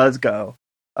she does go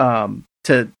with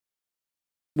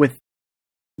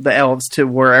the elves to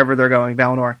wherever they're going,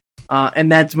 Valinor.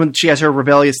 And that's when she has her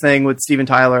rebellious thing with Steven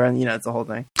Tyler, and it's the whole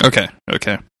thing. Okay.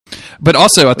 But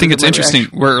also, I think it's interesting.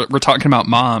 We're talking about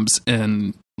moms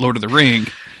in Lord of the Ring,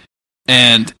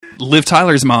 and Liv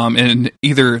Tyler's mom in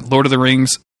either Lord of the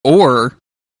Rings or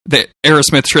the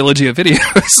Aerosmith trilogy of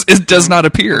videos it does not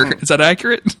appear. Is that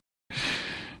accurate?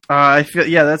 I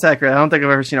feel that's accurate. I don't think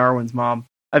I've ever seen Arwen's mom.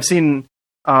 I've seen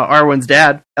Arwen's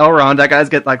dad, Elrond. That guy's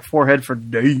got like forehead for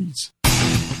days.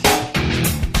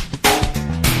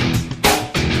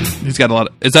 He's got a lot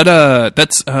of... Is that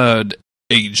that's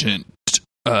Agent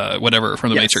whatever from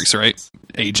the Matrix, right?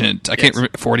 Agent. I can't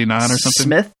remember, 49 or something.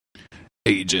 Smith?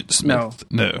 Agent Smith.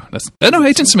 No,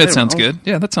 Agent Smith sounds good.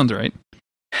 Yeah, that sounds right.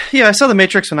 Yeah, I saw The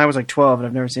Matrix when I was like 12, and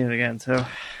I've never seen it again. So,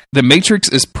 The Matrix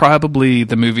is probably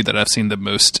the movie that I've seen the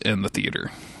most in the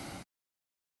theater.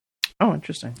 Oh,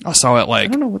 interesting. I saw it like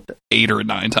I don't know 8 or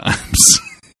 9 times.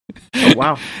 Oh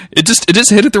wow! It just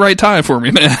hit at the right time for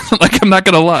me, man. Like I'm not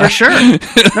gonna lie, for sure.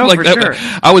 No, like for sure.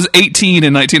 I was 18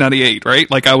 in 1998,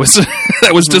 right? Like I was.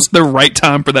 That was just the right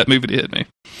time for that movie to hit me.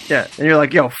 Yeah, and you're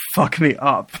like, "Yo, fuck me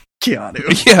up,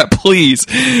 Keanu." Yeah, please,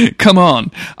 come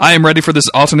on. I am ready for this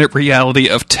alternate reality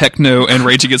of techno and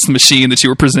Rage Against the Machine that you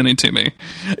were presenting to me.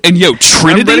 And yo,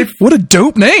 Trinity, what a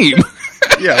dope name!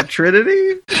 Yeah,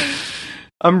 Trinity.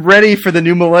 I'm ready for the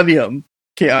new millennium,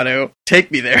 Keanu.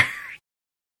 Take me there.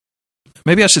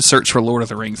 Maybe I should search for Lord of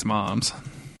the Rings moms.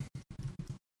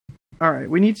 All right,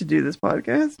 we need to do this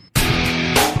podcast.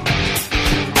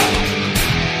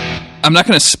 I'm not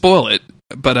going to spoil it,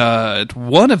 but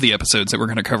one of the episodes that we're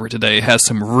going to cover today has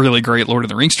some really great Lord of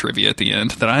the Rings trivia at the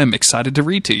end that I am excited to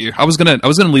read to you. I was gonna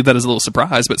leave that as a little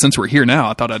surprise, but since we're here now,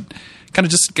 I thought I'd kind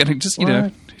of just you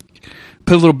know,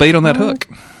 put a little bait on that hook.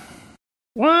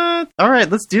 What? All right,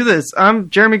 let's do this. I'm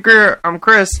Jeremy Greer. I'm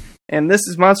Chris, and this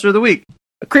is Monster of the Week,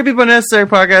 a creepy but necessary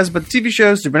podcast about the TV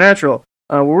show Supernatural,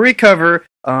 where we cover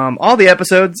all the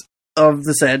episodes of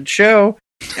the said show.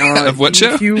 Of what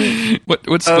show?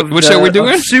 What show we're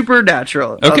doing?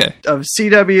 Supernatural. Okay. Of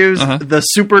CW's The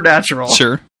Supernatural.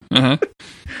 Sure.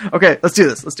 Okay, let's do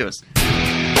this.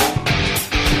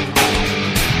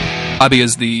 Bobby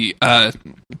is the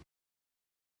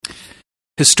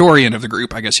historian of the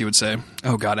group, I guess you would say.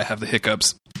 Oh God, I have the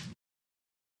hiccups.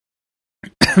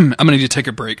 I'm gonna need to take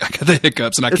a break. I got the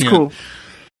hiccups and I can't. It's cool.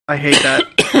 I hate that.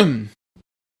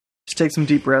 Just take some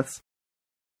deep breaths.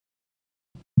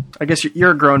 I guess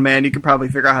you're a grown man. You could probably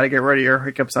figure out how to get rid of your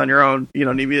hiccups on your own. You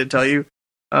don't need me to tell you.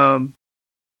 But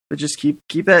just keep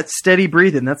that steady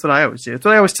breathing. That's what I always do. That's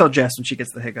what I always tell Jess when she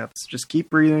gets the hiccups. Just keep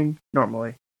breathing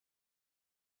normally.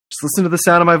 Just listen to the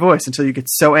sound of my voice until you get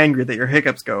so angry that your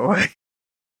hiccups go away.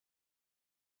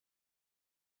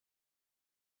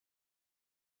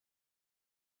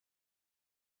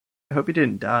 I hope you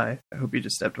didn't die. I hope you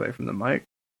just stepped away from the mic.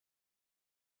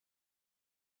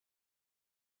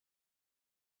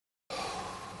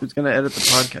 Who's gonna edit the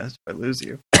podcast if I lose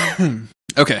you?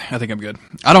 Okay, I think I'm good.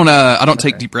 I don't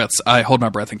take deep breaths. I hold my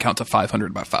breath and count to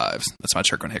 500 by fives. That's my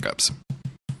trick on hiccups.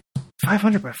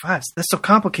 500 by fives. That's so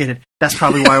complicated. That's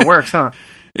probably why it works, huh?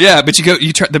 Yeah, but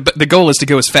you try. The goal is to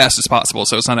go as fast as possible,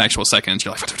 so it's not actual seconds.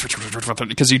 You're like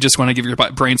because you just want to give your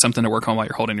brain something to work on while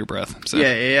you're holding your breath. So.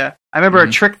 Yeah. I remember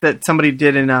a trick that somebody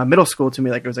did in middle school to me.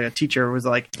 Like it was like a teacher was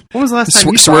like, "When was the last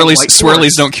time you saw a white horse?"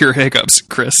 Swirlies don't cure hiccups,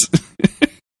 Chris.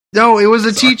 No, it was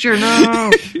a teacher.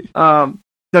 No.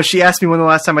 No, she asked me when the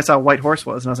last time I saw a white horse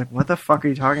was, and I was like, "What the fuck are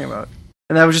you talking about?"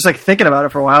 And I was just like thinking about it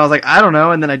for a while. I was like, "I don't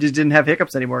know," and then I just didn't have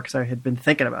hiccups anymore because I had been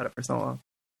thinking about it for so long.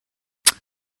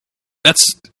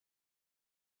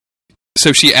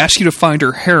 So she asked you to find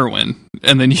her heroin,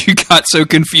 and then you got so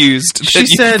confused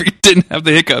that you didn't have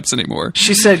the hiccups anymore.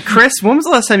 She said, "Chris, when was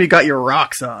the last time you got your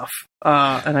rocks off?"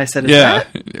 And I said,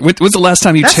 When's the last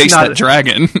time you chased that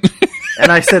dragon?" And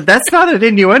I said, "That's not an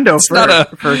innuendo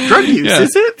for drug use,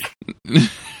 is it?"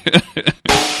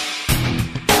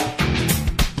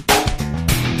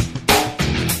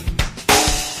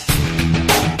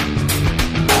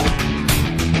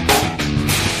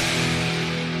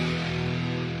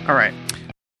 All right.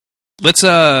 Let's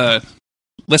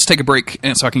take a break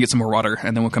so I can get some more water,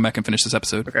 and then we'll come back and finish this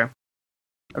episode. Okay.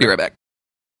 Be right back.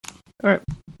 All right.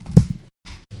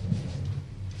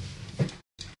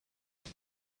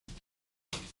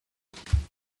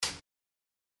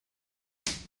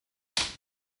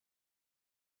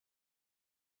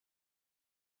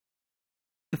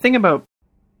 The thing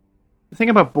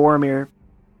about Boromir,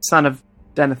 son of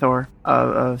Denethor,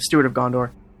 Steward of Gondor,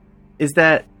 is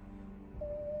that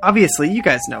obviously you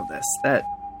guys know this, that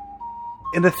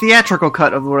in the theatrical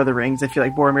cut of Lord of the Rings, I feel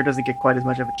like Boromir doesn't get quite as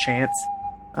much of a chance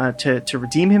to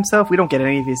redeem himself. We don't get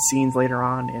any of his scenes later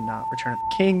on in Return of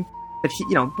the King. But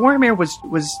Boromir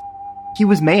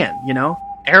was man.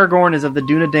 Aragorn is of the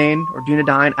Dunedain or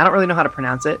Dunedain. I don't really know how to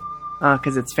pronounce it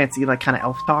because it's fancy, like kind of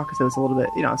elf talk. So it's a little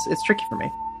bit, it's tricky for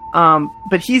me.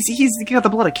 But he's got the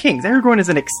blood of kings. Aragorn is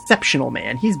an exceptional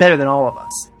man. He's better than all of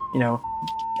us.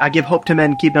 I give hope to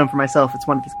men, keep them for myself. It's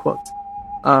one of his quotes.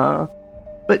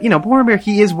 But Boromir,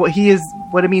 he is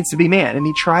what it means to be man, and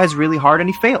he tries really hard and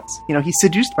he fails. He's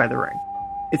seduced by the ring.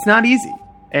 It's not easy,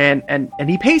 and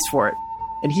he pays for it,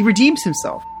 and he redeems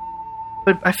himself.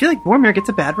 But I feel like Boromir gets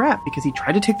a bad rap because he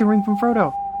tried to take the ring from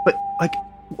Frodo. But like,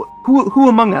 who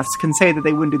among us can say that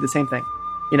they wouldn't do the same thing?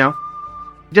 We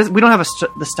don't have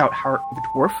the stout heart of a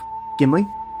dwarf, Gimli,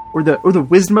 or the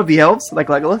wisdom of the elves like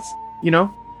Legolas.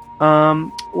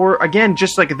 Or again,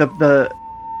 just like the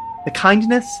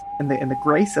kindness and the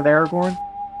grace of Aragorn.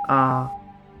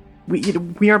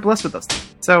 We are blessed with those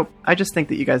things. So I just think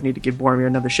that you guys need to give Boromir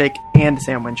another shake, and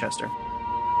Sam Winchester.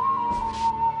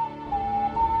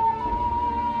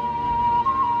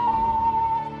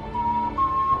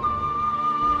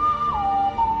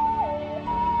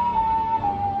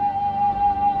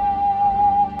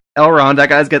 Elrond, that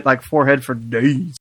guy's got like forehead for days.